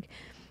together, like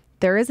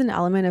there is an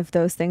element of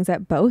those things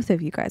that both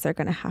of you guys are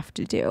going to have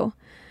to do.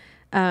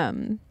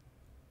 But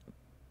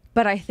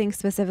I think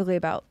specifically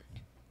about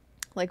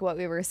like what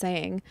we were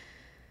saying,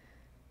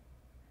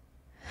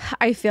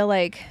 I feel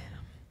like,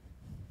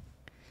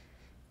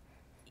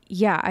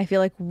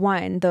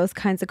 one, those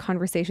kinds of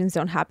conversations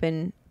don't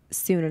happen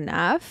soon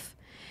enough.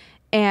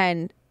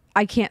 And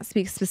I can't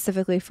speak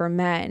specifically for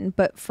men,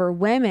 but for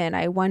women,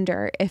 I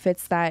wonder if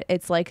it's that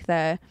it's like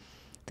the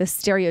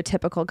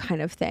stereotypical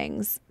kind of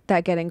things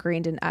that get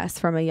ingrained in us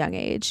from a young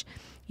age.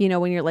 You know,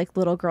 when you're like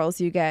little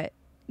girls, you get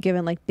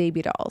given like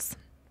baby dolls,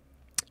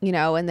 you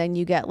know, and then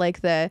you get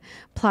like the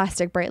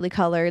plastic brightly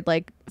colored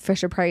like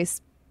Fisher Price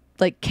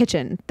like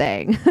kitchen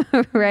thing,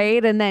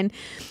 right? And then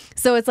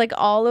so it's like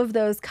all of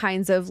those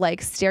kinds of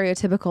like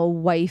stereotypical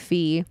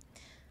wifey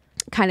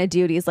kind of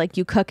duties, like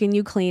you cook and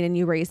you clean and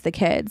you raise the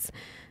kids,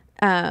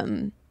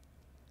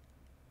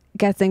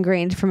 gets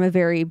ingrained from a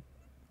very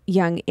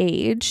young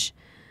age.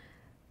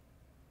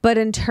 But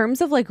in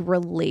terms of like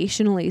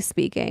relationally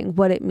speaking,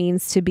 what it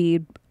means to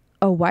be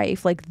a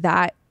wife, like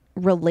that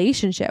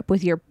relationship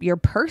with your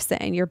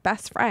person, your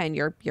best friend,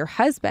 your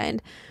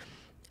husband,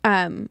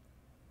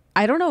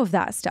 I don't know if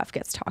that stuff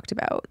gets talked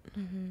about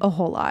a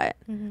whole lot.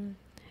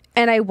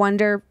 And I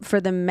wonder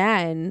for the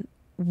men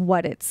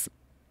what it's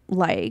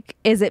like.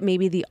 Is it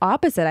maybe the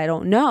opposite? I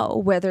don't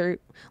know whether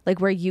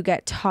like where you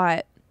get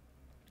taught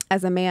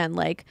as a man,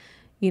 like,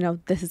 you know,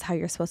 this is how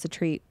you're supposed to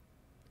treat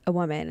a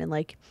woman, and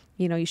like,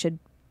 you know, you should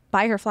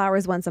buy her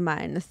flowers once a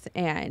month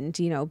and,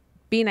 you know,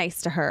 be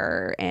nice to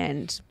her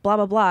and blah,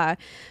 blah, blah.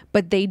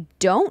 But they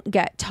don't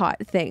get taught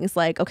things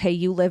like, okay,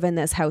 you live in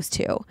this house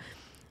too.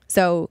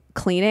 So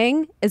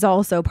cleaning is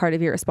also part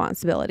of your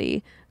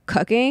responsibility.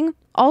 Cooking,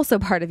 also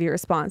part of your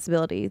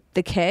responsibility.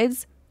 The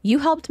kids, you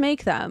helped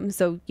make them,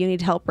 so you need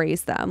to help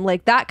raise them.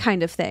 Like that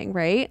kind of thing,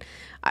 right?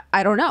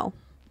 I don't know.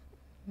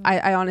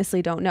 I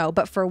honestly don't know.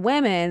 But for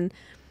women,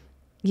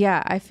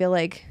 yeah, I feel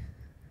like...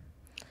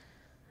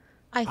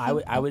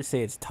 I would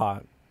say it's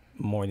taught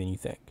more than you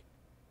think.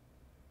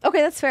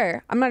 Okay, that's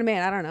fair. I'm not a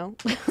man. I don't know.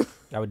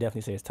 I would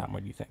definitely say it's taught more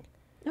than you think.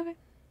 Okay.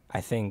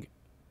 I think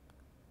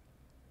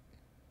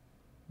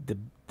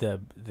the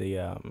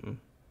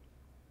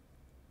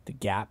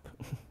gap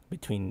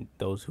between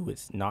those who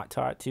it's not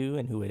taught to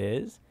and who it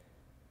is,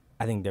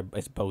 I think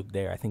it's both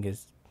there. I think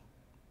it's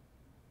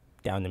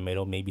down the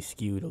middle, maybe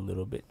skewed a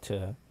little bit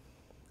to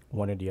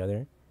one or the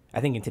other.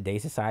 I think in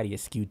today's society,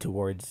 it's skewed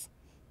towards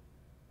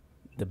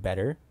the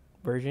better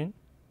version.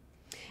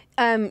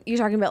 You're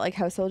talking about like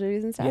household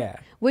duties and stuff? Yeah.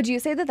 Would you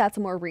say that that's a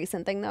more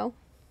recent thing though?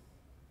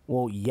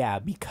 Well, yeah,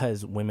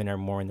 because women are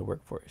more in the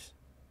workforce.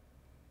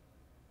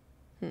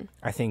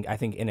 I think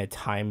in a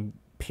time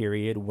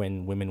period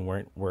when women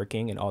weren't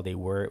working and all they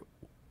were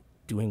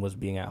doing was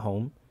being at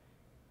home,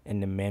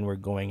 and the men were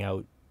going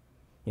out,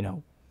 you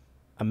know,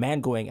 a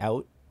man going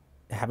out,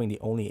 having the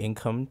only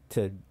income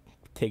to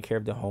take care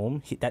of the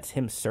home, that's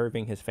him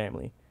serving his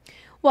family.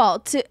 Well,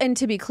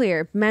 to be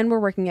clear, men were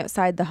working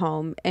outside the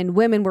home and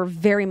women were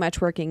very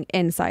much working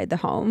inside the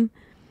home.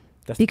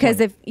 That's because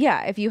if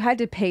you had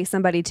to pay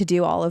somebody to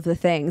do all of the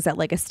things that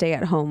like a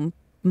stay-at-home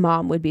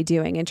mom would be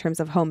doing in terms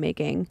of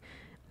homemaking,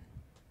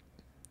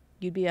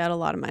 you'd be out a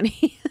lot of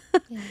money.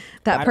 Yeah.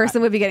 That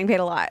person would be getting paid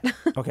a lot.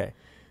 Okay.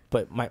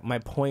 But my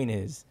point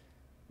is,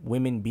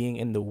 women being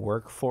in the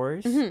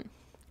workforce,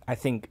 I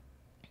think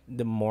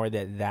the more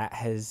that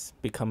has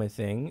become a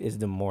thing is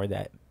the more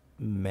that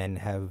men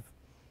have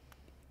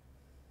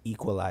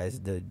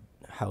equalized the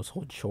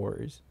household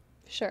chores.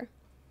 Sure.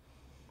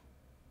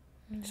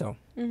 So.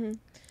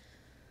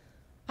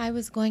 I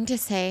was going to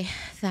say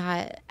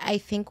that I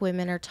think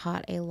women are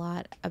taught a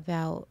lot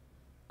about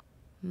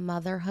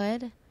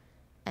motherhood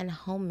and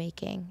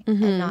homemaking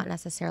and not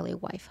necessarily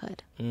wifehood.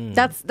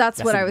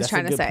 That's what I was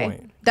trying to say.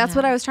 Point. That's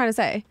what I was trying to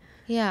say.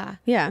 Yeah.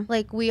 Yeah.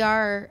 Like we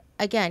are,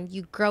 again,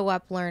 you grow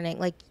up learning,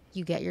 like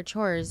you get your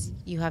chores,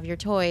 you have your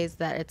toys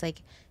that it's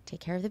like, take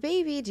care of the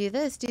baby, do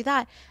this, do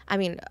that. I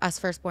mean, us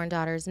firstborn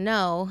daughters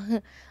know,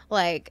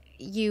 like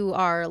you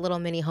are a little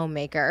mini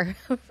homemaker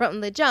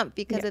from the jump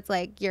because it's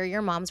like you're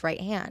your mom's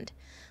right hand.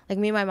 Like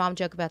me and my mom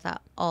joke about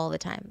that all the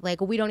time.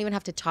 Like we don't even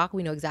have to talk.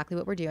 We know exactly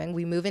what we're doing.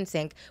 We move in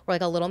sync. We're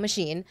like a little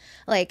machine.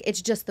 Like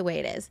it's just the way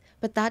it is.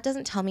 But that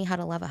doesn't tell me how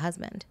to love a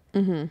husband.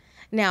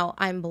 Now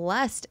I'm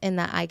blessed in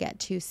that I get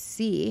to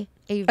see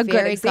a good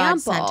very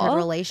example. God-centered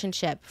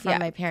relationship from Yeah.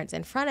 my parents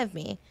in front of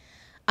me.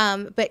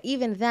 But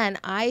even then,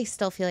 I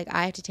still feel like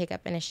I have to take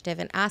up initiative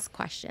and ask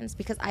questions,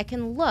 because I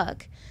can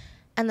look,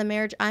 and the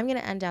marriage I'm going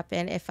to end up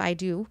in, if I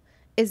do,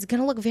 is going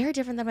to look very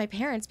different than my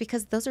parents,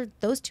 because those are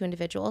those two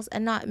individuals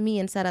and not me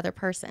and said other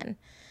person.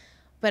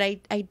 But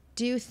I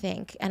do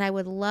think, and I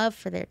would love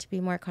for there to be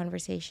more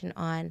conversation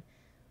on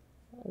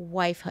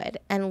wifehood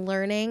and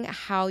learning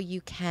how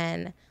you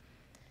can,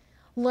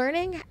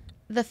 learning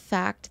the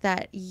fact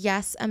that,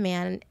 yes, a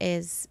man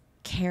is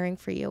caring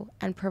for you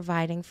and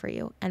providing for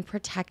you and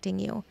protecting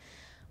you,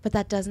 but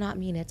that does not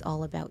mean it's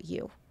all about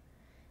you.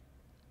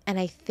 And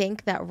I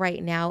think that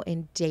right now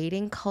in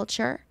dating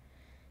culture,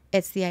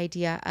 it's the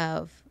idea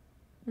of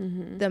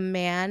the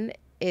man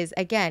is,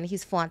 again,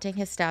 he's flaunting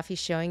his stuff. He's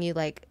showing you,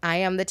 like, I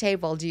am the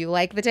table. Do you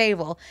like the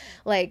table?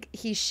 Like,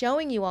 he's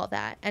showing you all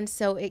that. And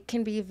so it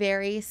can be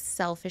very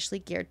selfishly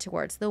geared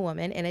towards the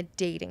woman in a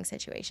dating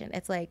situation.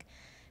 It's like,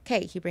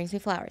 okay, he brings me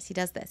flowers. He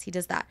does this. He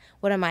does that.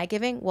 What am I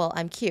giving? Well,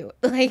 I'm cute.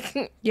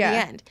 Like, Yeah. the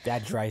end.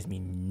 That drives me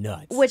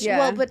nuts. Which, Yeah.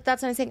 well, but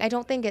that's what I'm saying. I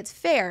don't think it's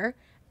fair.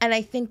 And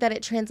I think that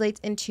it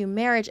translates into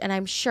marriage. And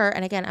I'm sure,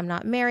 and again, I'm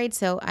not married,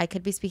 so I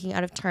could be speaking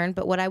out of turn.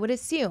 But what I would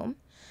assume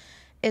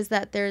is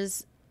that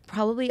there's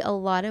probably a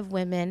lot of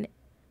women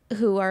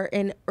who are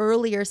in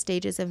earlier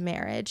stages of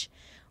marriage,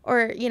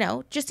 or, you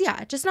know, just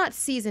not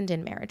seasoned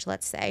in marriage,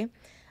 let's say,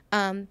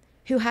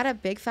 who had a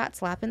big fat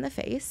slap in the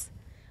face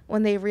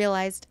when they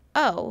realized,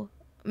 oh,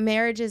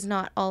 marriage is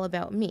not all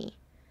about me.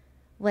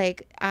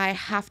 Like, I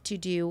have to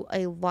do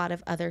a lot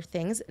of other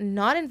things,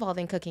 not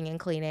involving cooking and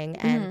cleaning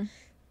and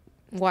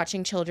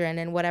watching children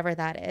and whatever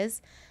that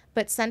is,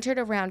 but centered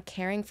around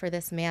caring for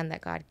this man that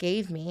God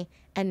gave me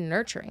and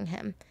nurturing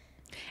him.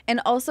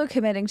 And also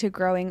committing to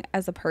growing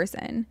as a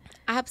person.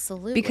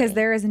 Absolutely. Because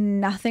there is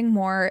nothing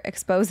more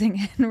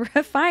exposing and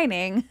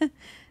refining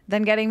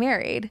than getting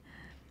married.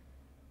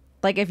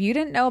 Like, if you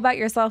didn't know about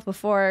yourself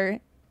before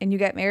and you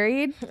get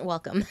married,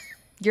 welcome.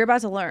 you're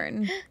about to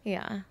learn.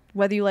 Yeah.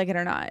 Whether you like it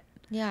or not.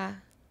 Yeah.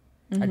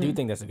 I do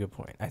think that's a good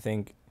point. I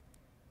think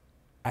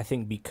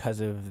because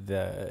of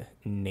the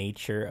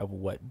nature of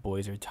what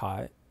boys are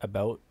taught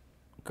about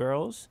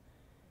girls,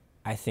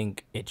 I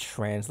think it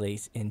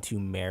translates into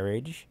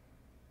marriage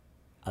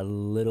a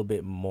little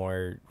bit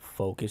more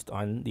focused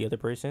on the other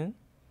person.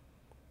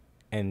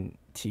 And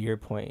to your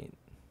point,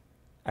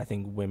 I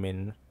think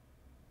women,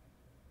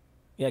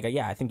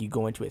 I think you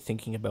go into it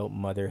thinking about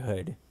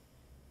motherhood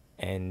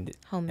and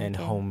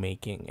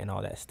homemaking and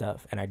all that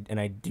stuff. And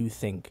I do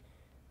think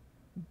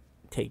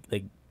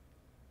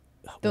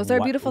those are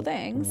beautiful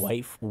things.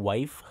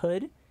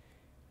 Wifehood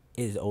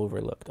is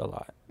overlooked a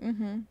lot.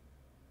 Mm-hmm.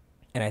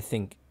 And I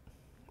think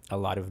a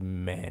lot of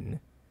men,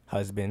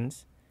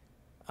 husbands,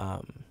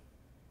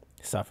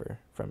 suffer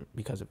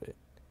because of it.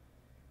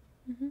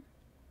 Mm-hmm.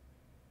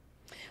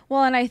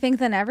 Well, and I think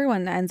then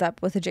everyone ends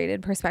up with a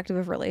jaded perspective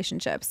of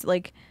relationships.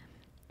 Like,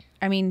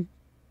 I mean,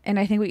 and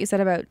I think what you said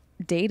about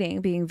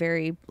dating being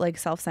very, like,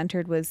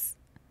 self-centered was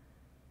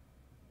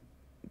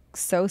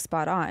so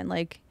spot on.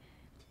 Like,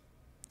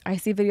 I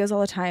see videos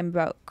all the time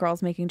about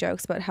girls making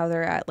jokes about how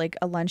they're at, like,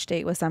 a lunch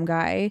date with some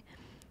guy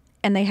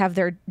and they have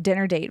their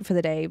dinner date for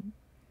the day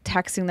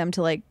texting them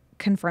to, like,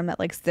 confirm that,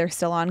 like, they're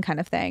still on, kind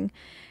of thing.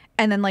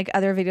 And then, like,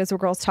 other videos where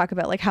girls talk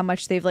about, like, how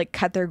much they've, like,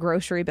 cut their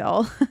grocery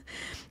bill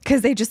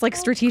because they just, like,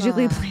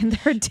 strategically plan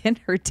their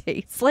dinner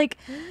dates. Like,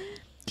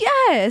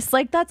 yes,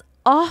 like, that's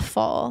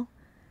awful.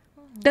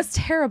 That's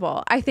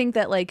terrible. I think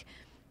that, like,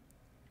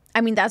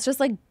 I mean, that's just,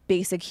 like,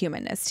 basic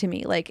humanness to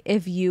me. Like,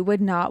 if you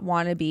would not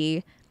want to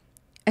be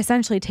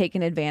essentially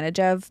taken advantage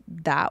of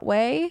that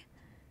way.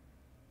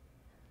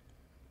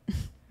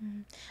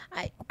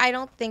 I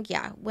don't think,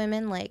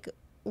 women, like,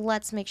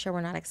 let's make sure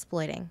we're not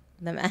exploiting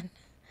the men.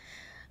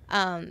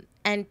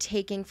 And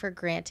taking for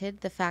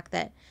granted the fact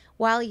that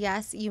while,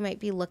 yes, you might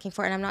be looking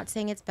for, and I'm not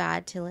saying it's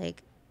bad to,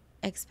 like,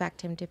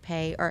 expect him to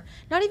pay, or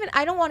not even,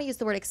 I don't want to use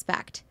the word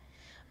expect,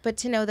 but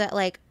to know that,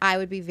 like, I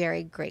would be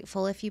very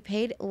grateful if you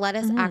paid. Let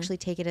us actually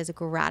take it as a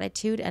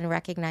gratitude and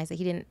recognize that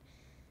he didn't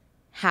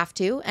have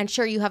to. And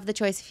sure, you have the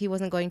choice. If he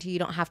wasn't going to, you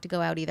don't have to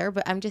go out either.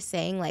 But I'm just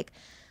saying, like,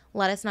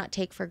 let us not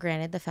take for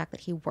granted the fact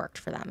that he worked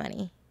for that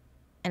money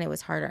and it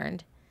was hard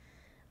earned.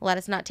 Let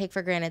us not take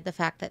for granted the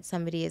fact that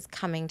somebody is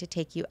coming to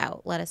take you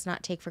out. Let us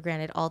not take for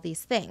granted all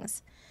these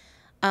things.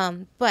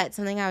 But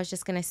something I was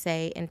just going to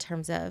say in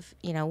terms of,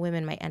 you know,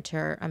 women might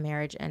enter a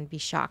marriage and be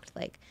shocked,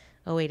 like,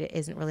 oh, wait, it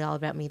isn't really all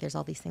about me. There's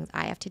all these things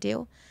I have to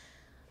do.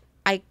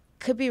 I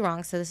could be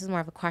wrong, so this is more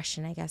of a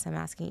question, I guess I'm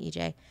asking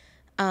EJ.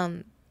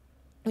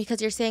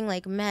 Because you're saying,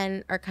 like,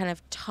 men are kind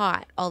of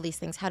taught all these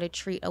things, how to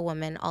treat a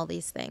woman, all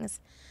these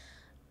things.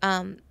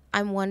 I'm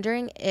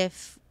wondering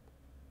if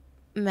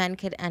men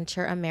could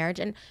enter a marriage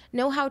and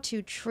know how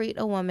to treat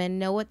a woman,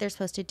 know what they're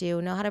supposed to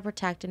do, know how to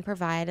protect and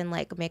provide and,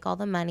 like, make all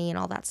the money and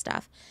all that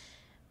stuff,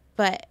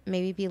 but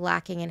maybe be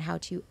lacking in how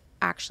to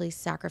actually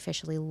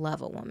sacrificially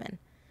love a woman.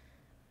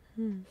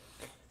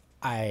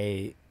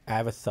 I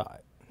have a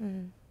thought.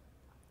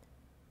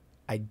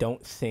 I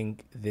don't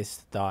think this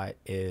thought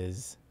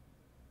is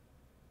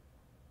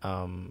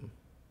what's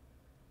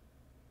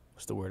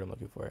the word I'm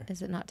looking for?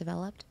 Is it not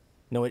developed?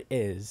 No, it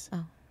is.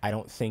 Oh. I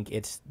don't think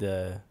it's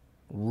the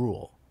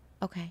rule,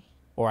 Okay.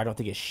 or I don't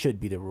think it should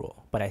be the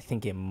rule, but I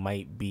think it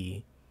might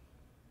be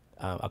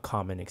a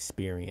common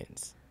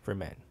experience for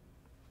men.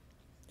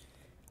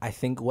 I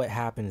think what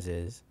happens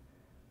is,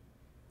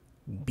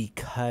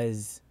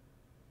 because,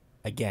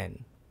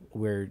 again,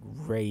 we're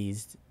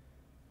raised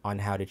on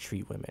how to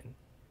treat women.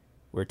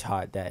 We're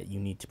taught that you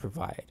need to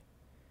provide,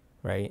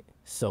 right?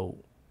 So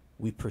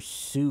we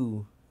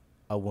pursue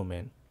a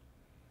woman,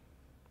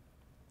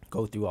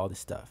 go through all this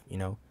stuff, you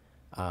know.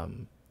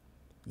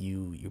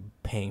 You're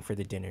paying for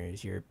the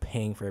dinners, you're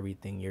paying for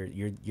everything.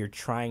 You're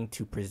trying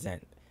to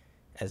present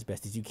as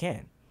best as you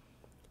can,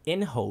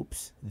 in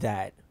hopes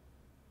that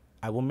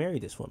I will marry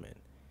this woman,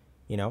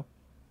 you know.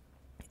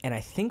 And I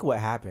think what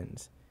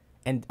happens,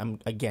 and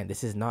again,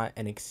 this is not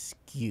an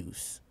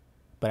excuse,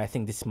 but I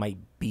think this might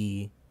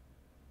be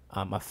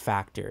a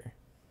factor.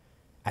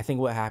 I think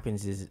what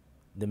happens is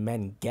the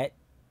men get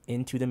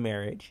into the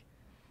marriage,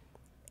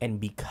 and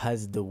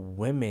because the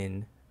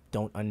women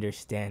don't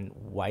understand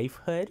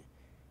wifehood,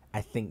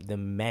 I think the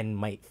men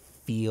might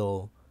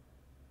feel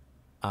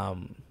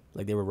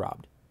like they were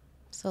robbed.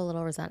 So a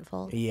little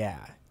resentful.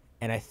 Yeah.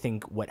 And I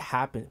think what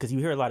happened, because you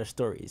hear a lot of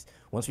stories,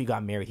 once we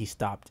got married, he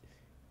stopped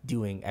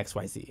doing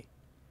XYZ,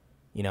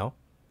 you know?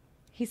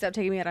 He stopped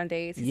taking me out on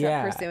dates. He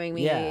Yeah, stopped pursuing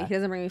me. yeah. He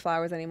doesn't bring me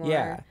flowers anymore.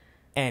 Yeah.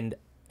 And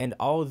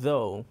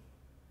although,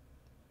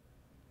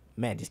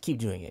 man, just keep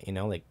doing it, you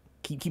know? Like,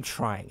 keep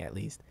trying at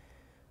least.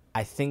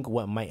 I think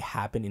what might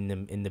happen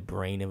in the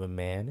brain of a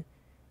man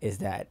is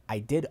that I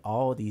did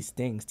all these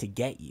things to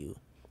get you,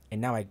 and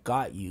now I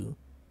got you,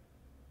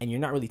 and you're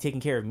not really taking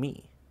care of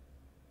me.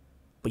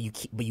 But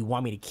you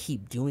want me to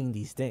keep doing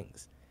these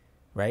things,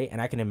 right?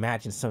 And I can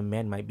imagine some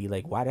men might be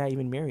like, why did I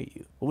even marry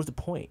you? What was the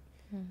point?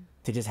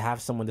 To just have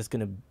someone that's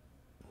going to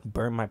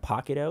burn my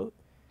pocket out?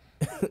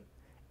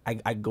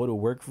 I go to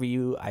work for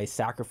you. I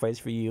sacrifice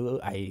for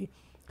you. I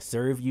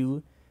serve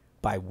you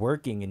by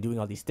working and doing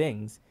all these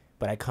things.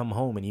 But I come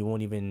home and you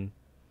won't even,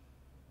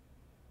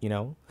 you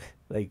know,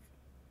 like,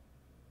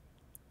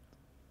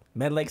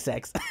 men like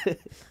sex.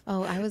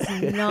 Oh, I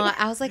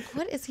was like,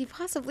 what is he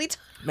possibly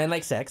talking? Men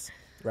like sex,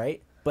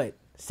 right? But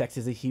sex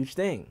is a huge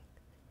thing,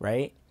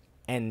 right?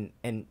 And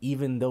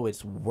even though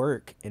it's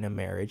work in a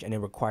marriage and it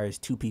requires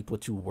two people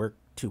to work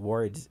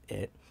towards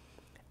it,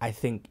 I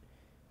think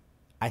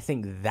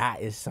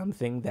that is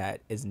something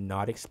that is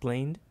not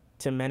explained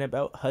to men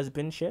about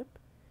husbandship.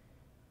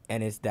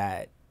 And it's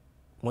that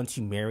once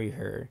you marry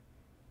her,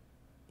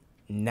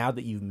 now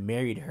that you've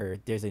married her,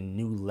 there's a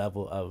new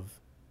level of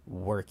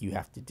work you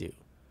have to do.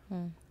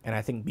 And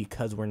I think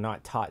because we're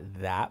not taught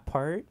that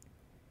part,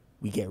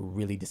 we get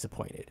really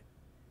disappointed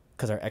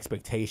because our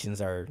expectations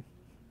are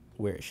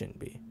where it shouldn't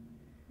be.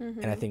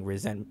 And I think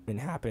resentment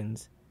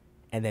happens.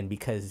 And then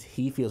because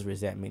he feels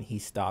resentment, he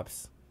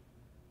stops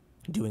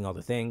doing all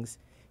the things.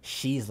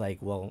 She's like,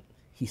 well,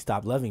 he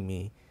stopped loving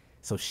me,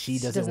 so she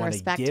doesn't want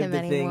to give him the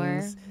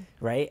anymore. things,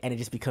 right? And it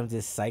just becomes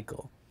this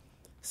cycle.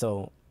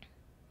 So,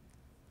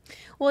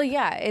 Well,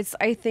 yeah,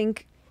 I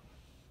think,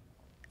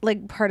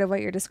 like, part of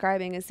what you're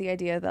describing is the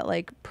idea that,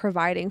 like,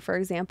 providing, for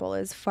example,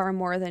 is far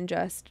more than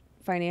just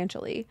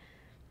financially.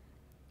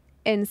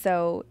 And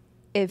so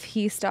if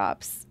she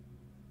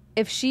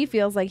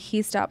feels like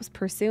he stops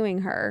pursuing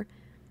her,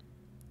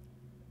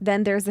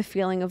 then there's a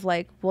feeling of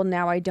like, well,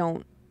 now I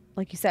don't,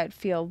 like you said,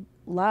 feel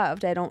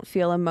loved. I don't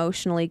feel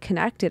emotionally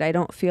connected. I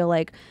don't feel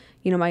like,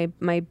 you know,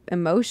 my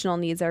emotional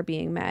needs are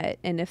being met.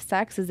 And if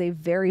sex is a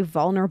very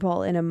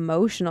vulnerable and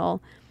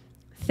emotional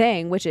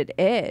thing, which it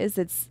is,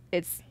 it's,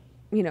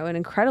 you know,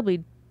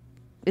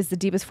 is the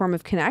deepest form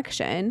of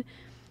connection,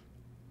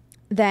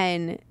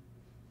 then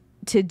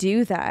to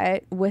do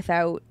that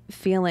without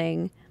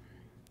feeling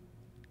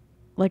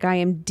like I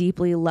am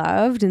deeply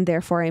loved and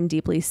therefore I'm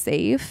deeply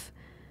safe,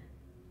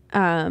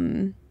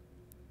 you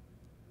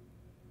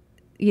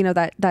know,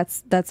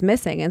 that's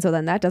missing. And so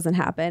then that doesn't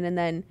happen. And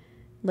then,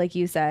 like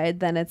you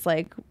said, then it's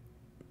like,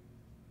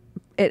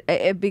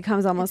 it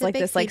becomes almost like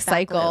this, like,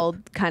 cycle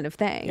kind of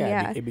thing.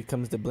 Yeah. It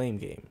becomes the blame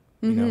game.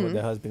 You know,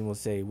 the husband will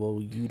say,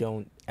 well, you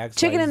don't X,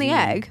 chicken Y, and the Z.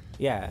 egg.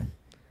 Yeah.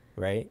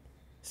 Right.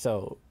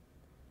 So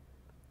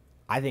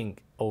I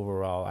think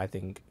overall,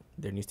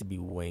 there needs to be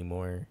way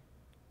more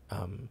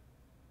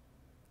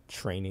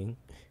training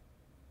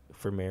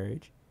for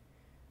marriage.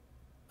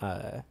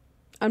 On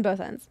both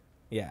ends.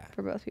 Yeah.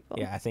 For both people.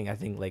 Yeah, I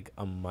think like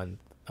a month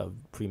of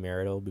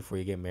premarital before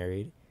you get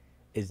married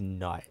is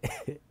not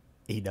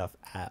enough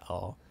at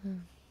all.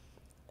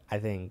 I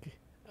think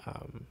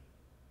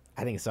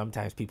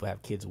sometimes people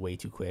have kids way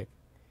too quick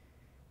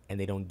and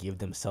they don't give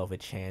themselves a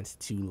chance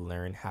to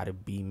learn how to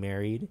be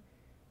married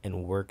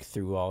and work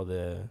through all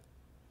the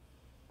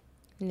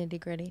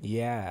nitty-gritty.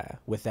 Yeah,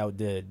 without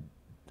the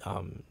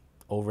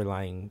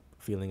overlying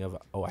feeling of,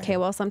 okay,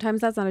 well,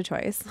 sometimes that's not a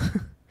choice.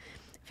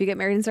 If you get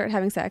married and start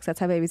having sex, that's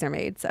how babies are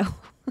made. So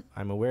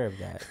I'm aware of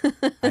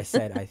that. I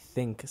said I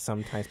think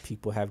sometimes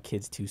people have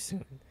kids too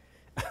soon.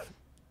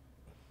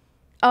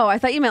 Oh, I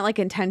thought you meant like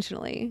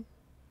intentionally.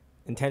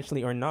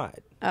 intentionally or not.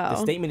 Oh. The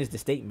statement is the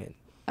statement.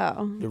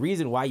 Oh. The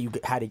reason why you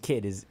had a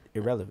kid is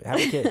irrelevant. Have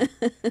a kid.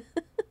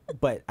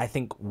 But I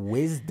think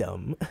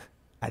wisdom,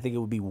 I think it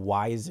would be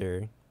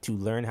wiser to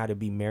learn how to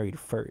be married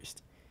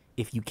first.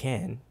 If you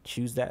can,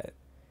 choose that.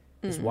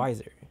 It's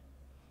wiser.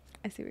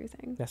 I see what you're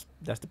saying.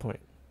 That's the point.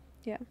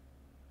 Yeah.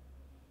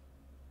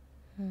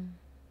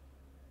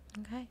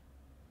 Okay.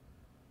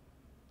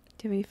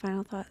 Do you have any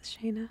final thoughts,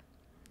 Shaina?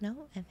 No,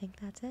 I think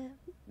that's it.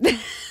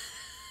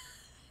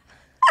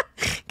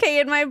 Okay,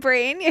 in my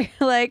brain, you're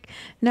like,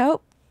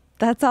 nope,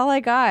 that's all I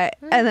got.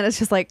 And then it's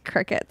just like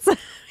crickets.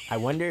 I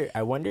wonder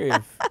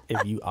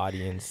if you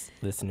audience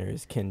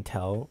listeners can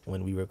tell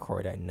when we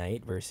record at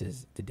night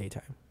versus the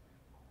daytime.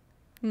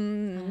 I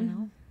don't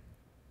know.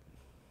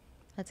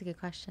 That's a good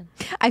question.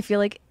 I feel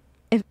like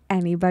if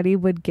anybody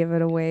would give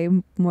it away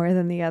more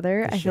than the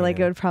other, I feel like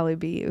it would probably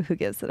be you who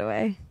gives it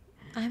away.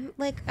 I'm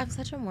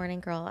such a morning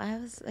girl. I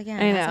was up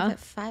at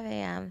 5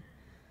 a.m.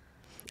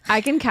 I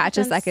can catch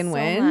a second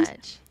wind,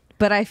 much.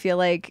 But I feel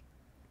like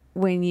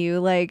when you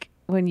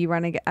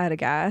run out of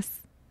gas,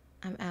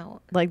 I'm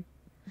out. Like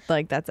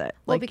that's it.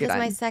 Well, like, because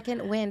my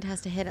second wind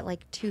has to hit at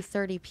like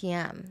 2:30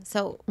 p.m.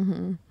 So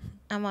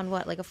I'm on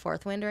what, like a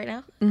fourth wind right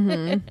now?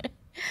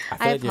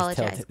 I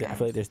apologize, guys. I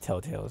feel like there's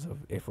telltales of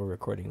if we're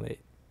recording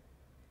late.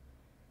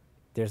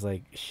 There's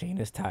like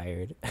Shaina's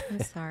tired.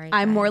 I'm sorry.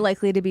 I'm guys. more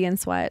likely to be in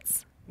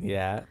sweats.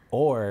 Yeah,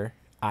 or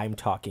I'm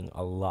talking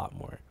a lot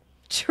more.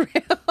 True.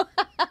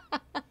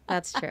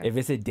 That's true. If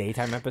it's a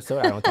daytime episode,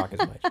 I don't talk as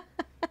much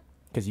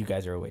because you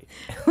guys are awake.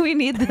 We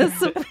need the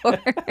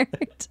support.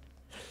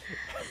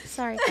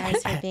 Sorry,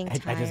 guys, for being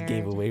tired. I just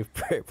gave away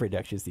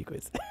production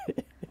sequence.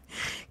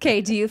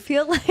 Okay, do you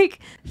feel like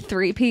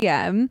 3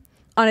 p.m.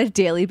 on a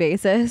daily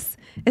basis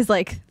is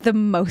like the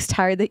most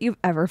tired that you've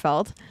ever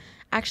felt?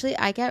 Actually,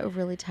 I get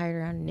really tired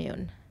around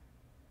noon.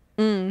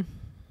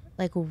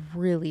 Like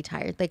really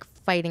tired, like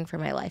fighting for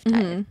my life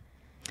tired.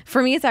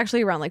 For me, it's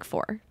actually around like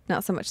 4,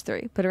 not so much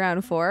 3, but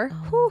around 4.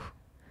 Whew.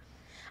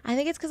 I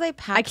think it's because I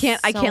pack. I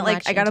can't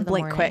like, I gotta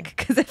blink quick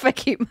because if I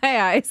keep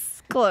my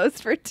eyes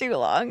closed for too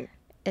long,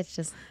 it's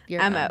just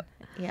I'm out.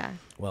 Yeah.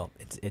 Well,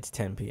 it's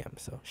 10 p.m.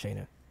 So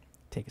Shaina,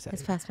 take us out.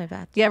 It's past my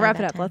bath. Yeah, wrap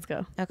it up. Let's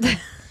go. Okay.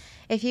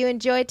 If you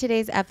enjoyed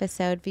today's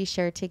episode, be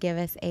sure to give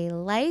us a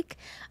like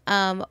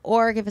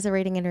or give us a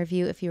rating and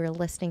review if you are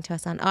listening to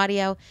us on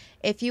audio.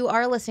 If you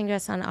are listening to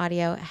us on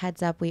audio,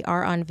 heads up, we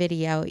are on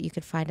video. You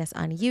could find us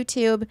on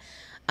YouTube.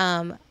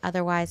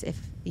 Otherwise,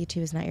 if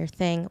YouTube is not your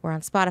thing, we're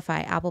on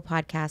Spotify, Apple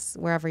Podcasts,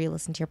 wherever you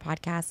listen to your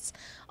podcasts.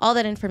 All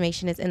that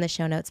information is in the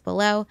show notes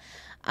below.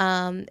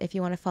 If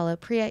you want to follow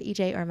Priya,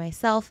 EJ, or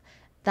myself,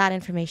 that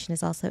information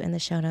is also in the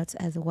show notes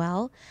as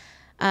well.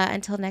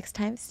 Until next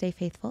time, stay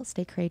faithful,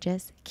 stay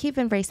courageous, keep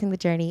embracing the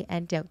journey,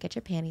 and don't get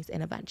your panties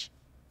in a bunch.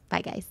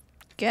 Bye, guys.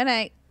 Good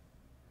night.